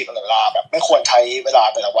productive ตลอดเวลาแบบไม่ควรใช้เวลา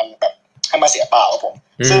แต่ละวันแบบ ให้มาเสียเปล่าครับผม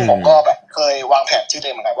ซึ่งผมก็แบบเคยวางแผนชื่อเอ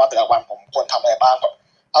งเหมือนกันว่าแต่ละวันผมควรทำอะไรบ้างแบบ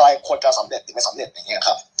อะไรควรจะสำเร็จหรือไม่สำเร็จอย่างเงี้ยค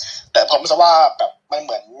รับแต่ผมรู้สึกว่าแบบมันเห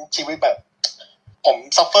มือนชีวิตแบบผม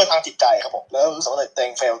ซัฟเฟอร์ทางจิตใจครับผมแล้วรู้สึกว่าตัวเอ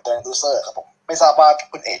งเฟลตัวเองลูเซอร์ครับผมไม่ทราบว่า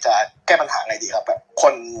คุณเอ๋จะแก้ปัญหาไงดีครับแบบค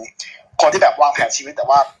นที่แบบวางแผนชีวิตแต่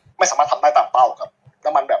ว่าไม่สามารถทำได้ตามเป้าครับแล้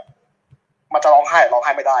วมันแบบมันจะร้องไห้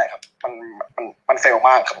ไม่ได้ครับมันเฟล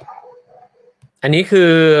มากครับอันนี้คื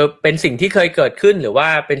อเป็นสิ่งที่เคยเกิดขึ้นหรือว่า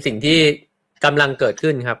เป็นสิ่งที่กำลังเกิด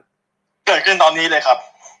ขึ้นครับเกิดขึ้นตอนนี้เลยครับ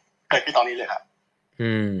เกิดขึ้นตอนนี้เลยครับ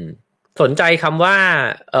สนใจคำว่า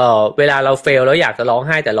เวลาเราเฟลแล้วอยากจะร้องไ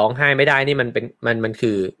ห้แต่ร้องไห้ไม่ได้นี่มันเป็นมัน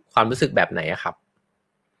คือความรู้สึกแบบไหนอะครับ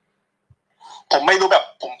ผมไม่รู้แบบ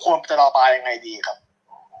ผมควรจะระบายยังไงดีครับ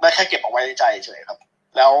ได้แค่เก็บเอาไว้ในใจเฉยครับ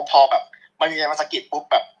แล้วพอแบบมันมีอะไรมาสะกิดปุ๊บ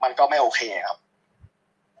แบบมันก็ไม่โอเคครับ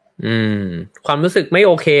ความรู้สึกไม่โ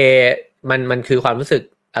อเคมันคือความรู้สึก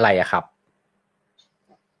อะไรอะครับ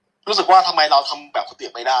รู้สึกว่าทำไมเราทำแบบคนอื่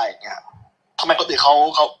นไม่ได้เงี้ยทำไมคนอื่นเ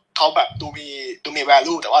ขาแบบดูมี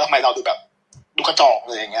value แต่ว่าทำไมเราดูแบบดูกระจอก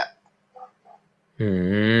เลยอย่างเงี้ย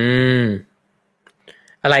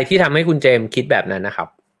อะไรที่ทำให้คุณเจมส์คิดแบบนั้นนะครับ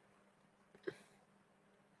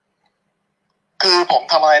คือผม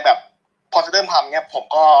ทำอะไรแบบพอจะเริ่มทำเงี้ยผม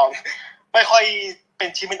ก็ไม่ค่อยเป็น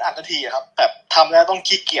ชิ้นเป็นอันทันทีครับแบบทำแล้วต้อง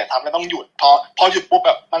ขี้เกียจทำแล้วต้องหยุดพอหยุดปุ๊บแ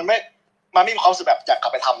บบมันไม่มีความรู้สึกแบบอยากกลั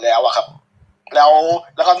บไปทำแล้วอะครับแล้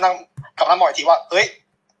วก็นั่งกลับมาหมออีกทีว่าเฮ้ย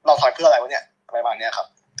เราถอยเพื่ออะไรวะเนี่ยอะไรประมาณเนี้ยครับ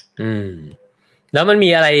แล้วมันมี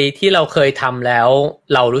อะไรที่เราเคยทำแล้ว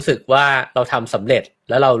เรารู้สึกว่าเราทำสำเร็จ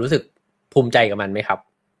แล้วเรารู้สึกภูมิใจกับมันไหมครับ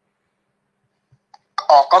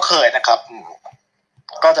ก็เคยนะครับ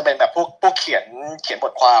ก็จะเป็นแบบพวกเขียนบ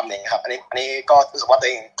ทความเนี่ยครับอันนี้ก็รู้สึกว่าตัว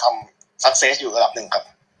เองทำ success อยู่ระดับหนึ่งครับ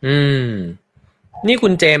นี่คุ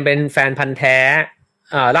ณเจมเป็นแฟนพันธุ์แท้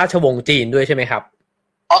ราชวงศ์จีนด้วยใช่ไหมครับ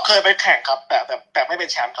เคยไปแข่งครับแต่ไม่เป็น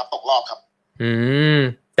แชมป์ครับตกรอบครับ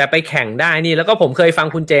แต่ไปแข่งได้นี่แล้วก็ผมเคยฟัง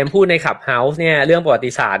คุณเจมพูดในคลับเฮาส์เนี่ยเรื่องประวั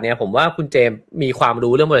ติศาสตร์เนี่ยผมว่าคุณเจมมีความ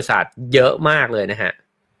รู้เรื่องประวัติศาสตร์เยอะมากเลยนะฮะ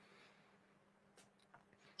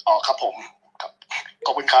ครับผมครับข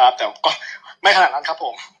อบคุณครับแต่ก็ไม่ขนาดนั้นครับผ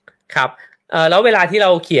มครับแล้วเวลาที่เร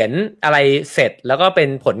าเขียนอะไรเสร็จแล้วก็เป็น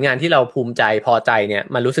ผลงานที่เราภูมิใจพอใจเนี่ย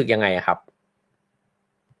มันรู้สึกยังไงครับ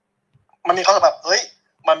มันมีเขาแบบเฮ้ย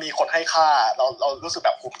มันมีคนให้ค่าเรารู้สึกแบ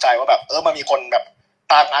บภูมิใจว่าแบบมันมีคนแบบ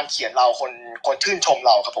ตามงานเขียนเราคนชื่นชมเ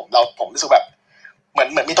ราครับผมรู้สึกแบบเหมื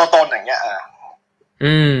อนมีตัวตนอย่างเงี้ย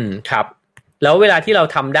ครับแล้วเวลาที่เรา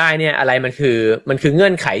ทำได้เนี่ยอะไรมันคือเงื่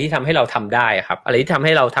อนไขที่ทำให้เราทำได้ครับอะไรที่ทำใ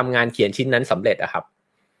ห้เราทำงานเขียนชิ้นนั้นสำเร็จอะครับ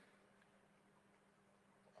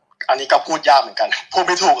อันนี้ก็พูดยากเหมือนกันพูดไ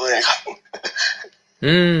ม่ถูกเลยครับ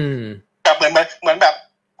แต่เหมือนแบบ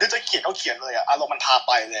นึกจะเขียนก็เขียนเลยอะอารมณ์มันพาไ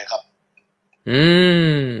ปเลยครับ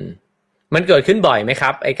มันเกิดขึ้นบ่อยไหมค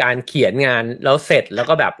รับไอการเขียนงานแล้วเสร็จแล้ว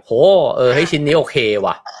ก็แบบโหให้ชิ้นนี้โอเค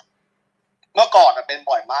ว่ะเมื่อก่อนเป็น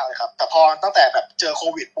บ่อยมากเลยครับแต่พอตั้งแต่แบบเจอโค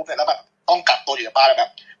วิดปุ๊บเนี่ยแล้วแบบต้องกักตัวอยู่ในบ้านแบ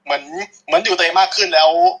บเหมือนอยู่ตัวเองมากขึ้นแล้ว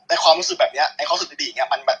ในความรู้สึกแบบเนี้ยไอ้ความรู้สึกดีๆเงี้ย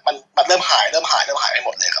มันเริ่มหายไปห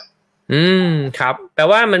มดเลยครับครับแปล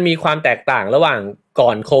ว่ามันมีความแตกต่างระหว่างก่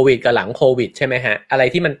อนโควิดกับหลังโควิดใช่ไหมฮะอะไร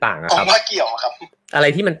ที่มันต่างอะครับผมว่าเกี่ยวครับอะไร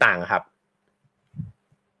ที่มันต่างครับ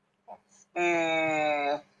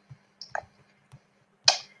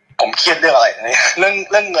ผมเครียดเรื่องอะไรเนี่ยเรื่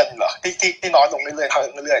องเงินเหรอที่น้อยลงเรื่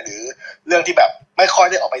อยๆหรือเรื่องที่แบบไม่ค่อย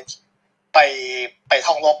ได้ออกไป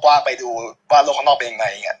ท่องโลกกว้างไปดูว่าโลกข้างนอกเป็นยังไง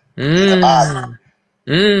เงี้ย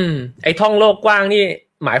ไอ้ท่องโลกกว้างนี่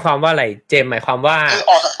หมายความว่าอะไรเจมหมายความว่าคือ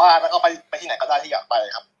ออกจากบ้านแล้วก็ไปที่ไหนก็ได้ที่อยากไป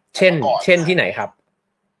ครับเช่นที่ไหนครับ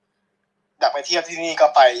อยากไปเที่ยวที่นี่ก็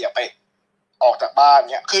ไปอยากไปออกจากบ้าน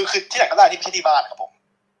เนี้ยคือที่ไหนก็ได้ที่ไม่ใช่ที่บ้านครับผม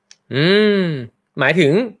หมายถึ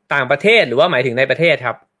งต่างประเทศหรือว่าหมายถึงในประเทศค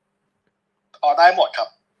รับได้หมดครับ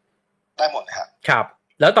ได้หมดนะครับครับ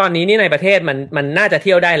แล้วตอนนี้นี่ในประเทศมันน่าจะเ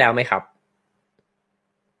ที่ยวได้แล้วไหมครับ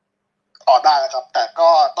ได้แล้วครับแต่ก็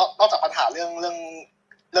นอกจากปัญหาเรื่อง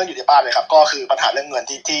อยู่ในบ้านเลยครับก็คือปัญหาเรื่องเงิน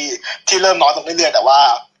ที่เริ่มน้อยลงเรื่อยๆแต่ว่า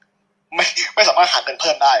ไม่สามารถหาเงินเ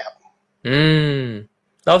พิ่มได้ครับ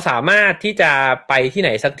เราสามารถที่จะไปที่ไหน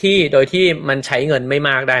สักที่โดยที่มันใช้เงินไม่ม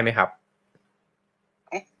ากได้ไหมครับ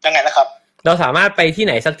ยังไงนะครับเราสามารถไปที่ไ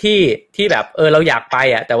หนสักที่แบบเราอยากไป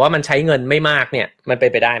แต่ว่ามันใช้เงินไม่มากเนี่ยมันเป็น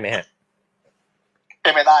ไปได้ไหมฮะเป็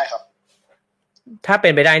นไปได้ครับถ้าเป็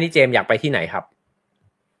นไปได้นี่เจมอยากไปที่ไหนครับ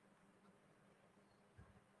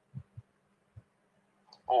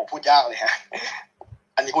โอ้พูดยากเลยฮะ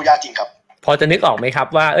อันนี้พูดยากจริงครับพอจะนึกออกไหมครับ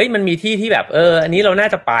ว่ามันมีที่แบบอันนี้เราน่า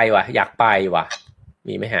จะไปว่ะอยากไปว่ะ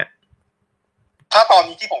มีไหมฮะถ้าตอน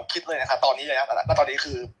นี้ที่ผมคิดเลยนะครับตอนนี้เลยนะแต่ตอนนี้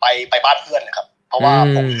คือไปบ้านเพื่อนนะครับเพราะว่า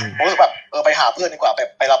ผมรู้สึกแบบไปหาเพื่อนดีกว่า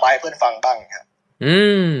ไประบายเพื่อนฟังบ้างครับ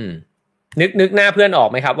นึกหน้าเพื่อนออก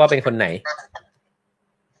ไหมครับว่าเป็นคนไหน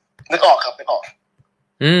นึกออกครับนึกออก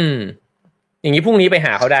อย่างนี้พรุ่งนี้ไปห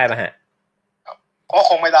าเขาได้ป่ะฮะก็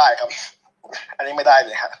คงไม่ได้ครับอันนี้ไม่ได้เล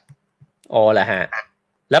ยฮะอ๋อเหรอฮะ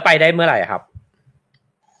แล้วไปได้เมื่อไหร่ครับ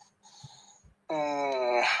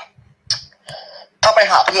ถ้าไป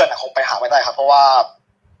หาเพื่อนคงไปหาไม่ได้ครับเพราะว่า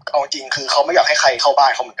เอาจริงคือเขาไม่อยากให้ใครเข้าบ้า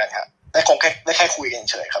นเขาเหมือนกันครับได้แค่คุยกัน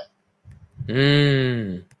เฉยครับ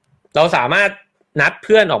เราสามารถนัดเ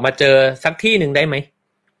พื่อนออกมาเจอสักที่หนึ่งได้ไหม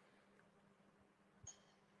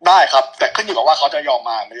ได้ครับแต่ขึ้นอยู่กับว่าเขาจะยอม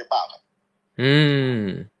มาหรือเปล่าครับ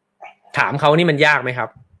ถามเขานี่มันยากไหมครับ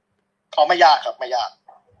เขาไม่ยากครับไม่ยาก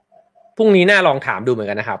พรุ่งนี้น่าลองถามดูเหมือน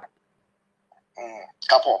กันนะครับ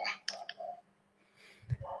ครับผม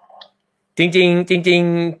จริง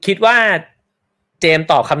คิดว่าเจม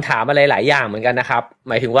ตอบคำถามอะไรหลายอย่างเหมือนกันนะครับ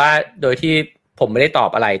หมายถึงว่าโดยที่ผมไม่ได้ตอบ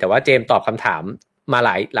อะไรแต่ว่าเจมตอบคำถามมา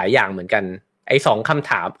หลายอย่างเหมือนกันไอ้2คำ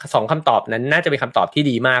ถาม2คำตอบนั้นน่าจะเป็นคำตอบที่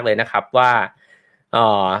ดีมากเลยนะครับว่า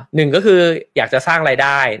1ก็คืออยากจะสร้างรายไ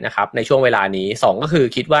ด้นะครับในช่วงเวลานี้2ก็คือ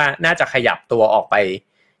คิดว่าน่าจะขยับตัวออกไป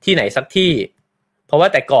ที่ไหนสักที่เพราะว่า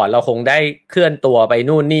แต่ก่อนเราคงได้เคลื่อนตัวไป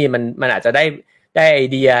นู่นนี่มันอาจจะได้ไอ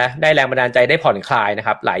เดียได้แรงบันดาลใจได้ผ่อนคลายนะค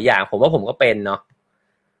รับหลายอย่างผมว่าผมก็เป็นเนาะ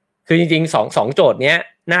คือจริงๆ2โจทย์เนี้ย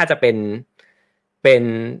น่าจะเป็น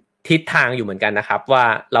ทิศทางอยู่เหมือนกันนะครับว่า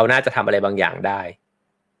เราน่าจะทำอะไรบางอย่างได้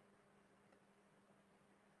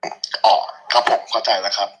ครับผมเข้าใจแ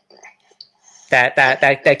ล้วครับ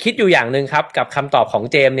แต่คิดอยู่อย่างนึงครับกับคำตอบของ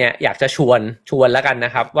เจมเนี่ยอยากจะชวนแล้วกันน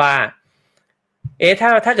ะครับว่า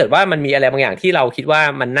ถ้าเกิดว่ามันมีอะไรบางอย่างที่เราคิดว่า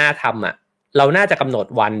มันน่าทำอ่ะเราน่าจะกำหนด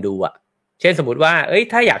วันดูอ่ะเช่นสมมติว่า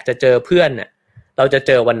ถ้าอยากจะเจอเพื่อนน่ะเราจะเ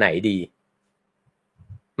จอวันไหนดี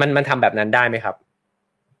มันทำแบบนั้นได้ไหมครับ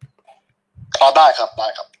ได้ครับได้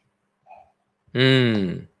ครับ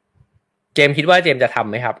เจมคิดว่าเจมจะทำ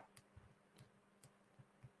ไหมครับ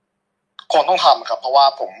คงต้องทำครับเพราะว่า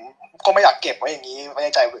ผมก็ไม่อยากเก็บไว้อย่างนี้ไว้ใน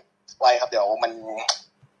ใจไว้ครับเดี๋ยว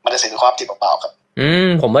มันจะเสียความจริงเปล่าๆครับ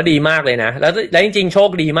ผมว่าดีมากเลยนะแล้วจริงๆโชค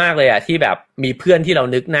ดีมากเลยอ่ะที่แบบมีเพื่อนที่เรา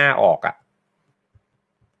นึกหน้าออกอ่ะ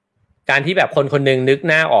การที่แบบคนนึงนึก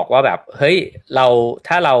หน้าออกว่าแบบเฮ้ย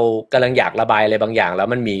ถ้าเรากำลังอยากระบายอะไรบางอย่างแล้ว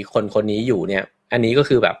มันมีคนนี้อยู่เนี่ยอันนี้ก็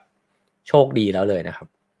คือแบบโชคดีแล้วเลยนะครับ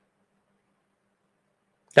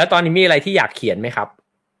แล้วตอนนี้มีอะไรที่อยากเขียนไหมครับ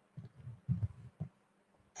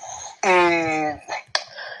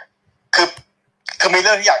คือมีเ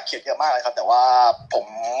รื่องที่อยากเขียนเยอะมากเลยครับแต่ว่าผ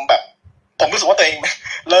มรู้สึกว่าตัวเอง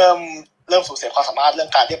เริ่มสูญเสียความสามารถเรื่อง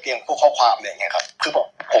การเรียบเรียงพวกข้อความอะไรอย่างเงี้ยครับคือ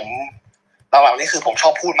ผมหลังๆนี้คือผมชอ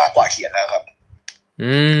บพูดมากกว่าเขียนแล้วครับ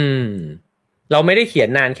เราไม่ได้เขียน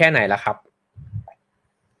นานแค่ไหนแล้วครับ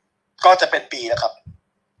ก็จะเป็นปีแล้วครับ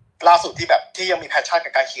ล่าสุดที่ยังมีแพชชั่น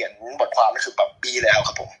กับการเขียนบทความนี่คือแบบปีแล้วค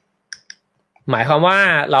รับผมหมายความว่า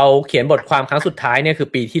เราเขียนบทความครั้งสุดท้ายเนี่ยคือ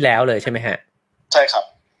ปีที่แล้วเลยใช่ไหมฮะใช่ครับ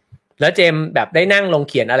แล้วเจมแบบได้นั่งลง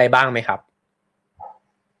เขียนอะไรบ้างไหมครับ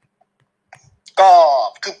ก็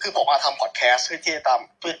คือผมมาทำพอดแคสต์เพื่อ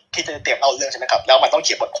ที่จะเตรียมเล่าเรื่องใช่ไหมครับแล้วมันต้องเ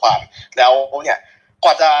ขียนบทความแล้วเนี่ยก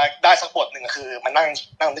ว่าจะได้สักบทหนึ่งคือมัน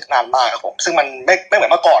นั่งนึกนานมากครับผมซึ่งมันไม่เหมือ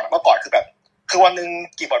นเมื่อก่อนคือแบบคือวันนึง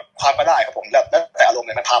กี่บทความก็ได้ครับผมแล้วแต่อารมณ์เ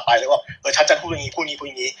นี่ยมันพาไปแล้วว่าฉันจะพูดอย่างนี้พูดอ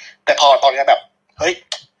ย่างนี้แต่พอตอนนี้แบบเฮ้ย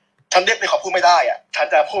ฉันเรียบเลยขอพูดไม่ได้อ่ะฉัน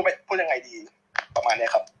จะพูดยังไงดีประมาณนี้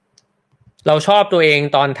ครับเราชอบตัวเอง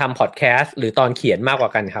ตอนทำพอดแคสต์หรือตอนเขียนมากกว่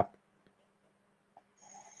ากันครับ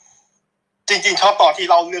จริงๆชอบตอนที่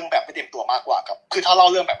เล่าเรื่องแบบไม่เต็มตัวมากกว่าครับคือถ้าเล่า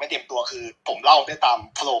เรื่องแบบไม่เต็มตัวคือผมเล่าได้ตาม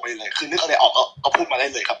โฟลว์ไปเลยคือนึกอะไรออกก็พูดมาได้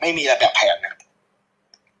เลยครับไม่มีอะไรแบบแผนนะครับ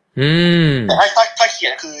แต่ถ้าเขีย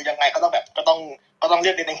นคือยังไงก็ต้องเรี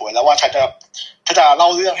ยกในหัวแล้วว่าฉันจะเล่า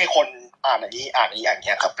เรื่องให้คนอ่านอย่างนี้อย่างเ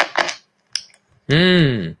งี้ยครับ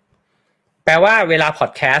แปลว่าเวลาพอ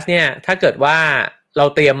ดแคสต์เนี่ยถ้าเกิดว่าเรา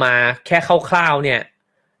เตรียมมาแค่คร่าวๆเนี่ย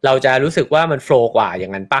เราจะรู้สึกว่ามันโฟลว์กว่าอย่า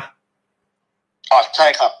งนั้นปะใช่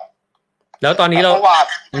ครับแล้วตอนนี้เรา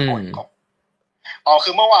คื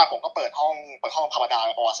อเมื่อวานผมก็เปิดห้องธรรมดา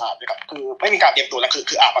ประวัติศาสตร์ด้วยครับคือไม่มีการเตรียมตัวแล้ว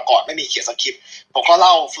คืออ่านมาก่อนไม่มีเขียนสคริปต์ผมก็เ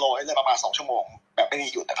ล่าโฟลว์ให้เลยประมาณ2 ชั่วโมงแบบไม่มี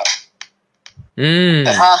หยุดนะครับแ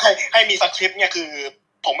ต่ถ้าให้มีสคริปต์เนี่ยคือ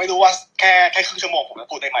ผมไม่รู้ว่าแค่ครึ่งชั่วโมงผมจะ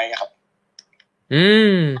พูดได้ไหมครับ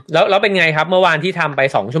แล้วเป็นไงครับเมื่อวานที่ทำไป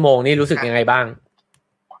2 ชั่วโมงนี่รู้สึกยังไงบ้าง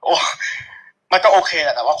โอ้มันก็โอเคแหล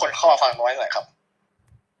ะแต่ว่าคนเข้ามาฟังน้อยหน่อยครับ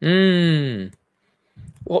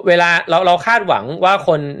เวลาเราคาดหวังว่าค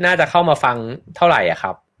นน่าจะเข้ามาฟังเท่าไหร่อ่ะค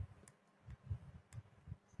รับ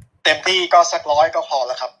เต็มที่ก็สัก100ก็พอแ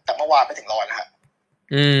ล้วครับแต่เมื่อวานไม่ถึง100นะฮะ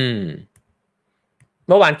เ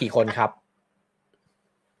มื่อวานกี่คนครับ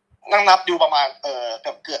นั่งนับดูประมาณเ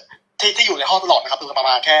กือบที่อยู่ในห้องตลอดนะครับดูประ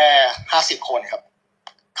มาณแค่50 คนครับ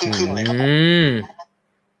ครึ่งเลยครับ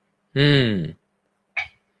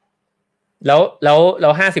แล้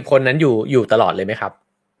ว50 คนนั้นอยู่ตลอดเลยไหมครับ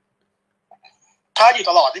ถ้าอยู่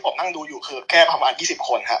ตลอดที่ผมนั่งดูอยู่คือแค่ประมาณ20 ค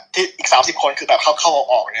นครับที่อีก30 คนคือแบบเข้า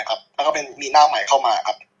ออกเนี่ยครับแล้วก็เป็นมีหน้าใหม่เข้ามาค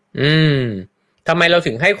รับทำไมเรา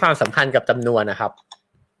ถึงให้ความสำคัญกับจำนวนนะครับ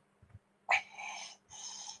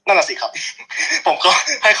นั่นแหละสิครับ ผมก็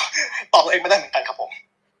ให้ตอบตัวเองไม่ได้เหมือนกันครับผม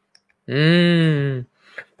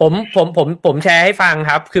แชร์ให้ฟัง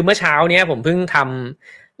ครับคือเมื่อเช้าเนี้ยผมเพิ่งท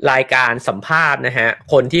ำรายการสัมภาษณ์นะฮะ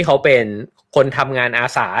คนที่เขาเป็นคนทำงานอา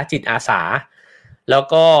สาจิตอาสาแล้ว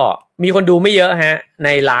ก็มีคนดูไม่เยอะฮะใน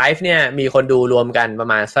ไลฟ์เนี่ยมีคนดูรวมกันประ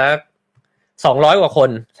มาณสัก200 กว่าคน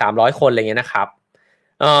300 คนอะไรเงี้ยนะครับ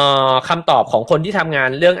คำตอบของคนที่ทำงาน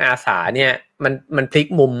เรื่องอาสาเนี่ยมันพลิก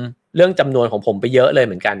มุมเรื่องจำนวนของผมไปเยอะเลยเ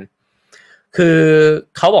หมือนกันคือ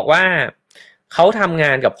เขาบอกว่าเขาทำง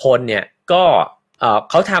านกับคนเนี่ยก็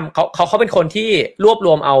เขาเป็นคนที่รวบร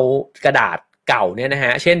วมเอากระดาษเก่าเนี่ยนะฮ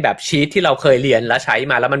ะเช่นแบบชีทที่เราเคยเรียนแล้วใช้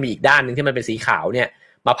มาแล้วมันมีอีกด้านนึงที่มันเป็นสีขาวเนี่ย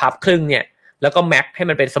มาพับครึ่งเนี่ยแล้วก็แม็กให้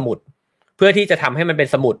มันเป็นสมุดเพื่อที่จะทำให้มันเป็น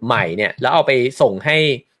สมุดใหม่เนี่ยแล้วเอาไปส่งให้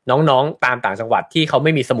น้องๆตามต่างจังหวัดที่เขาไ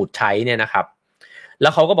ม่มีสมุดใช้เนี่ยนะครับแล้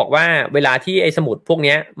วเขาก็บอกว่าเวลาที่ไอ้สมุดพวก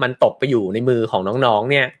นี้มันตกไปอยู่ในมือของน้อง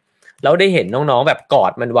ๆเนี่ยแล้วได้เห็นน้องๆแบบกอ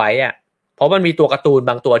ดมันไว้อะเพราะมันมีตัวการ์ตูน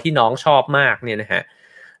บางตัวที่น้องชอบมากเนี่ยนะฮะ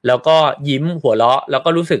แล้วก็ยิ้มหัวเราะแล้วก็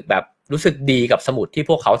รู้สึกดีกับสมุดที่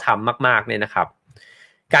พวกเขาทำมากๆเนี่ยนะครับ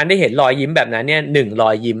การได้เห็นรอยยิ้มแบบนั้นเนี่ย1 รอ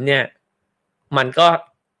ยยิ้มเนี่ยมันก็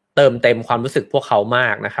เติมเต็มความรู้สึกพวกเขามา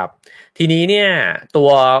กนะครับทีนี้เนี่ยตัว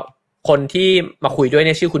คนที่มาคุยด้วยเ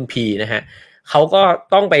นี่ยชื่อคุณพีนะฮะเขาก็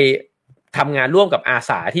ต้องไปทำงานร่วมกับอา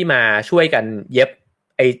สาที่มาช่วยกันเย็บ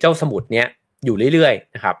ไอ้เจ้าสมุดเนี้ยอยู่เรื่อย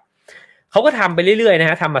ๆนะครับเขาก็ทำไปเรื่อยๆนะ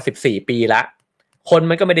ฮะทำมา14 ปีละคน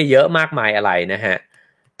มันก็ไม่ได้เยอะมากมายอะไรนะฮะ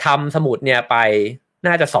ทำสมุดเนี่ยไป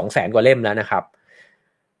น่าจะ 200,000 กว่าเล่มแล้วนะครับ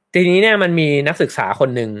ทีนี้เนี่ยมันมีนักศึกษาคน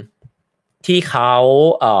หนึ่งที่เขา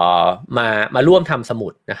มาร่วมทำสมุ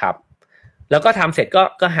ดนะครับแล้วก็ทำเสร็จ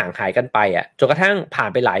ก็ห่างหายกันไปอ่ะจนกระทั่งผ่าน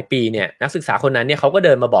ไปหลายปีเนี่ยนักศึกษาคนนั้นเนี่ยเขาก็เ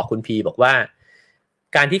ดินมาบอกคุณพีบอกว่า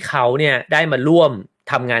การที่เขาเนี่ยได้มาร่วม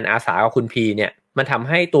ทำงานอาสากับคุณพีเนี่ยมันทำ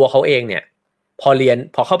ให้ตัวเขาเองเนี่ยพ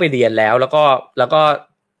อเข้าไปเรียนแล้วก็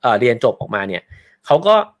เรียนจบออกมาเนี่ยเขา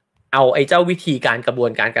ก็เอาไอ้เจ้าวิธีการกระบว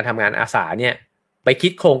นการทำงานอาสาเนี่ยไปคิ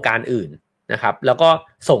ดโครงการอื่นนะครับแล้วก็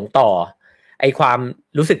ส่งต่อไอ้ความ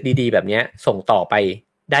รู้สึกดีๆแบบนี้ส่งต่อไป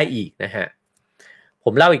ได้อีกนะฮะผ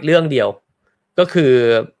มเล่าอีกเรื่องเดียวก็คือ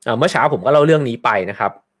เมื่อเช้าผมก็เล่าเรื่องนี้ไปนะครั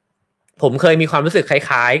บผมเคยมีความรู้สึกค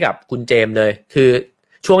ล้ายๆกับคุณเจมส์เลยคือ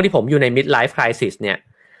ช่วงที่ผมอยู่ใน midlife crisis เนี่ย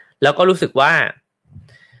แล้วก็รู้สึกว่า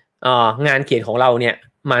งานเขียนของเราเนี่ย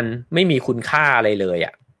มันไม่มีคุณค่าอะไรเลยอ่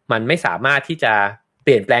ะมันไม่สามารถที่จะเป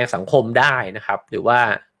ลี่ยนแปลงสังคมได้นะครับหรือว่า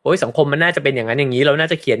โอ้ยสังคมมันน่าจะเป็นอย่างนั้นอย่างนี้เราน่า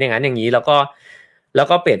จะเขียนอย่างนั้นอย่างนี้แล้ว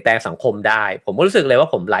ก็เปลี่ยนแปลงสังคมได้ผมก็รู้สึกเลยว่า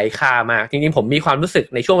ผมไร้ค่ามากจริงๆผมมีความรู้สึก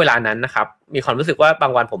ในช่วงเวลานั้นนะครับมีความรู้สึกว่าบา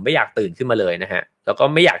งวันผมไม่อยากตื่นขึ้นมาเลยนะฮะแล้วก็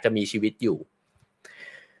ไม่อยากจะมีชีวิตอยู่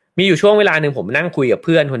มีอยู่ช่วงเวลานึงผมนั่งคุยกับเ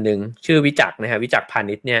พื่อนคนนึงชื่อวิจักรนะฮะวิจักรพา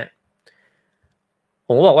นิชเนี่ยผ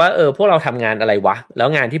มก็บอกว่าพวกเราทำงานอะไรวะแล้ว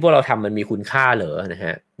งานที่พวกเราทำมันมีคุณค่าเหรอนะฮ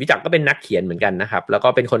ะวิจักรก็เป็นนักเขียนเหมือนกันนะครับแล้วก็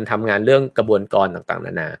เป็นคนทำงานเรื่องกระบวนการต่างๆน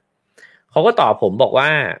านาเขาก็ตอบผมบอกว่า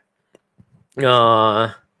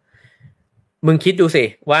มึงคิดดูสิ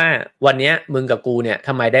ว่าวันนี้มึงกับกูเนี่ยท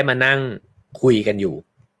ำไมได้มานั่งคุยกันอยู่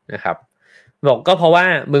นะครับบอกก็เพราะว่า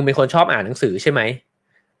มึงเป็นคนชอบอ่านหนังสือใช่ไหม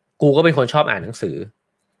กูก็เป็นคนชอบอ่านหนังสือ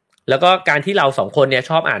แล้วก็การที่เรา2 คนเนี่ย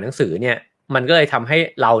ชอบอ่านหนังสือเนี่ยมันก็เลยทำให้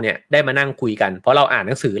เราเนี่ยได้มานั่งคุยกันเพราะเราอ่านห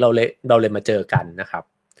นังสือเราเลยมาเจอกันนะครับ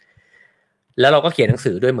แล้วเราก็เขียนหนัง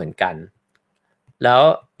สือด้วยเหมือนกันแล้ว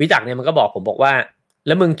วิจักรเนี่ยมันก็บอกผมบอกว่าแ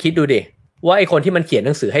ล้วมึงคิดดูดิว่าไอ้คนที่มันเขียนห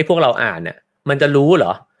นังสือให้พวกเราอ่านเนี่ยมันจะรู้เหร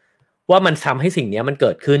อว่ามันทำให้สิ่งนี้มันเ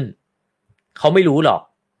กิดขึ้นเขาไม่รู้หรอก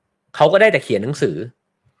เขาก็ได้แต่เขียนหนังสือ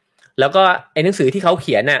แล้วก็ไอ้หนังสือที่เขาเ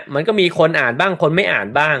ขียนน่ะมันก็มีคนอ่านบ้างคนไม่อ่าน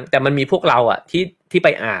บ้างแต่มันมีพวกเราอ่ะที่ไป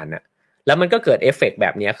อ่านน่ะแล้วมันก็เกิดเอฟเฟกต์แบ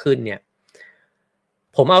บนี้ขึ้นเนี่ย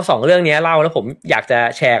ผมเอา2 เรื่องนี้เล่าแล้วผมอยากจะ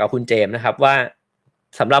แชร์กับคุณเจมส์นะครับว่า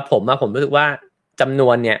สำหรับผมผมรู้สึกว่าจำนว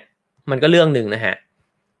นเนี่ยมันก็เรื่องนึงนะฮะ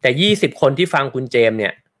แต่20 คนที่ฟังคุณเจมส์เนี่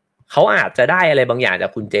ยเขาอาจจะได้อะไรบางอย่างจา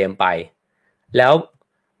กคุณเจมส์ไปแล้ว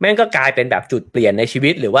แม่งก็กลายเป็นแบบจุดเปลี่ยนในชี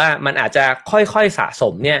วิตหรือว่ามันอาจจะค่อยๆสะส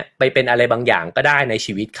มเนี่ยไปเป็นอะไรบางอย่างก็ได้ใน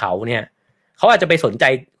ชีวิตเขาเนี่ยเขาอาจจะไปสนใจ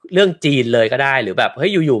เรื่องจีนเลยก็ได้หรือแบบเฮ้ย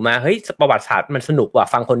อยู่ๆมาเฮ้ยประวัติศาสตร์มันสนุกว่ะ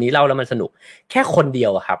ฟังคนนี้เล่าแล้วมันสนุกแค่คนเดีย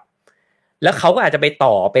วครับแล้วเขาก็อาจจะไป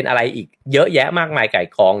ต่อเป็นอะไรอีกเยอะแยะมากมายไก่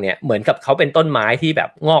กองเนี่ยเหมือนกับเขาเป็นต้นไม้ที่แบบ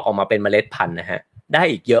งอกออกมาเป็นเมล็ดพันธุ์นะฮะได้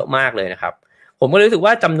อีกเยอะมากเลยนะครับผมก็รู้สึกว่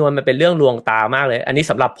าจำนวนมันเป็นเรื่องลวงตามากเลยอันนี้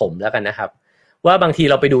สำหรับผมแล้วกันนะครับว่าบางที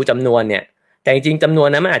เราไปดูจำนวนเนี่ยแต่จริงๆจำนวน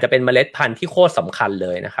นั้นมันอาจจะเป็นเมล็ดพันธุ์ที่โคตรสำคัญเล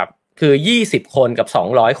ยนะครับคือ20 คนกับ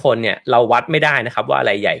200 คนเนี่ยเราวัดไม่ได้นะครับว่าอะไ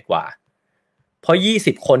รใหญ่กว่า เพราะ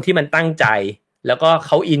20คนที่มันตั้งใจแล้วก็เ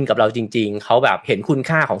ขาอินกับเราจริงๆเขาแบบเห็นคุณ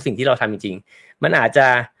ค่าของสิ่งที่เราทำจริงๆมันอาจจะ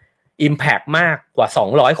impact มากกว่า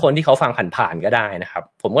200คนที่เขาฟังผ่านๆก็ได้นะครับ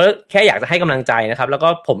ผมก็แค่อยากจะให้กำลังใจนะครับแล้วก็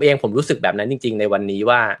ผมรู้สึกแบบนั้นจริงๆในวันนี้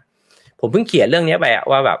ว่าผมเพิ่งเขียนเรื่องนี้ไป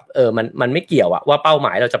ว่าแบบมันไม่เกี่ยวอะว่าเป้าหม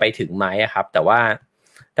ายเราจะไปถึงไหมครับแต่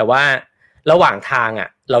ว่าระหว่างทางอะ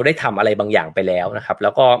เราได้ทำอะไรบางอย่างไปแล้วนะครับแล้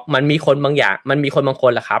วก็มันมีคนบางค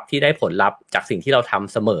นแหละครับที่ได้ผลลัพธ์จากสิ่งที่เราท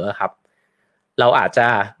ำเสมอครับเราอาจจะ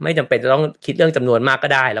ไม่จำเป็นจะต้องคิดเรื่องจำนวนมากก็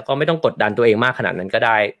ได้แล้วก็ไม่ต้องกดดันตัวเองมากขนาดนั้นก็ไ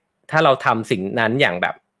ด้ถ้าเราทำสิ่งนั้นอย่างแบ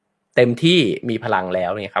บเต็มที่มีพลังแล้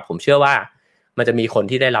วเนี่ยครับผมเชื่อว่ามันจะมีคน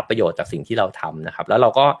ที่ได้รับประโยชน์จากสิ่งที่เราทำนะครับแล้วเรา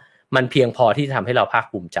ก็มันเพียงพอที่จะทำให้เราภาค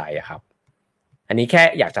ภูมิใจครับอันนี้แค่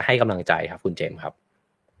อยากจะให้กำลังใจครับคุณเจมส์ครับ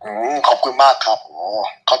ขอบคุณมากครับโอ้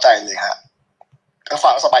เข้าใจเลยฮะก็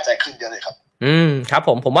ฟังสบายใจขึ้นเยอะเลยครับครับ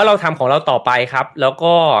ผมว่าเราทำของเราต่อไปครับแล้ว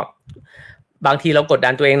ก็บางทีเรากดดั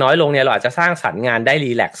นตัวเองน้อยลงเนี่ยเราอาจจะสร้างสรรค์งานได้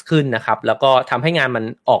รีแลกซ์ขึ้นนะครับแล้วก็ทำให้งานมัน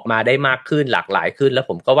ออกมาได้มากขึ้นหลากหลายขึ้นแล้ว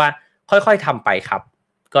ผมก็ว่าค่อยๆทำไปครับ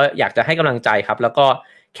ก็อยากจะให้กำลังใจครับแล้วก็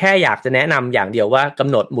แค่อยากจะแนะนำอย่างเดียวว่ากำ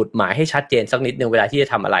หนดหมุดหมายให้ชัดเจนสักนิดนึงเวลาที่จะ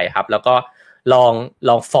ทำอะไรครับแล้วก็ล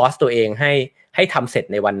องฟอร์สตัวเองให้ทำเสร็จ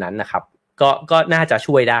ในวันนั้นนะครับก็น่าจะ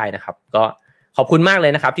ช่วยได้นะครับก็ขอบคุณมากเล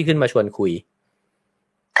ยนะครับที่ขึ้นมาชวนคุย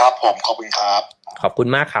ครับผมขอบคุณครับขอบคุณ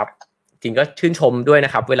มากครับจริงก็ชื่นชมด้วยน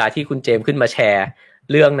ะครับเวลาที่คุณเจมส์ขึ้นมาแชร์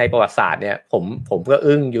เรื่องในประวัติศาสตร์เนี่ยผมก็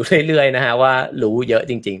อึ้งอยู่เรื่อยๆนะฮะว่ารู้เยอะ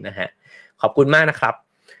จริงๆนะฮะขอบคุณมากนะครับ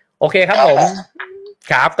โอเคครับผม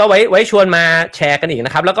ครับก็ไว้ชวนมาแชร์กันอีกน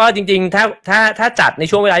ะครับแล้วก็จริงๆถ้าจัดใน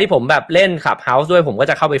ช่วงเวลาที่ผมแบบเล่นClubhouseด้วยผมก็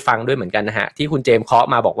จะเข้าไปฟังด้วยเหมือนกันนะฮะที่คุณเจมส์เคาะ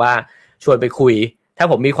มาบอกว่าชวนไปคุยถ้า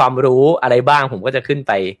ผมมีความรู้อะไรบ้างผมก็จะขึ้นไ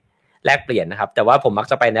ปแลกเปลี่ยนนะครับแต่ว่าผมมัก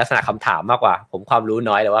จะไปในลักษณะคำถามมากกว่าผมความรู้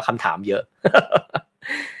น้อยแต่ว่าคำถามเยอะ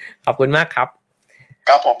ขอบคุณมากครับค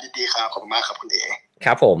รับผมยินดีครับขอบคุณมากครับคุณเอค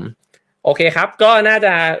รับผมโอเคครับก็น่าจ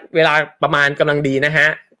ะเวลาประมาณกำลังดีนะฮะ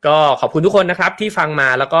ก็ขอบคุณทุกคนนะครับที่ฟังมา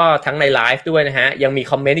แล้วก็ทั้งในไลฟ์ด้วยนะฮะยังมี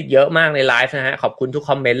คอมเมนต์อีกเยอะมากในไลฟ์นะฮะขอบคุณทุก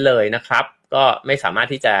คอมเมนต์เลยนะครับก็ไม่สามารถ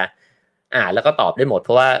ที่จะอ่านแล้วก็ตอบได้หมดเพ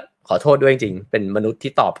ราะว่าขอโทษด้วยจริงๆเป็นมนุษย์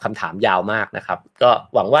ที่ตอบคำถามยาวมากนะครับก็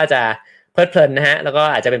หวังว่าจะเพลิดเพลินนะฮะแล้วก็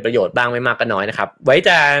อาจจะเป็นประโยชน์บ้างไม่มากก็น้อยนะครับไว้จ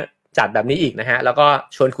ะจัดแบบนี้อีกนะฮะแล้วก็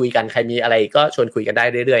ชวนคุยกันใครมีอะไรก็ชวนคุยกันได้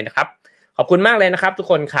เรื่อยๆนะครับขอบคุณมากเลยนะครับทุก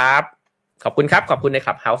คนครับขอบคุณครับขอบคุณใน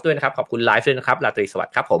Clubhouse ด้วยนะครับขอบคุณไลฟ์ด้วยนะครับราตรีสวัส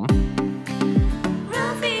ดิ์ครับผม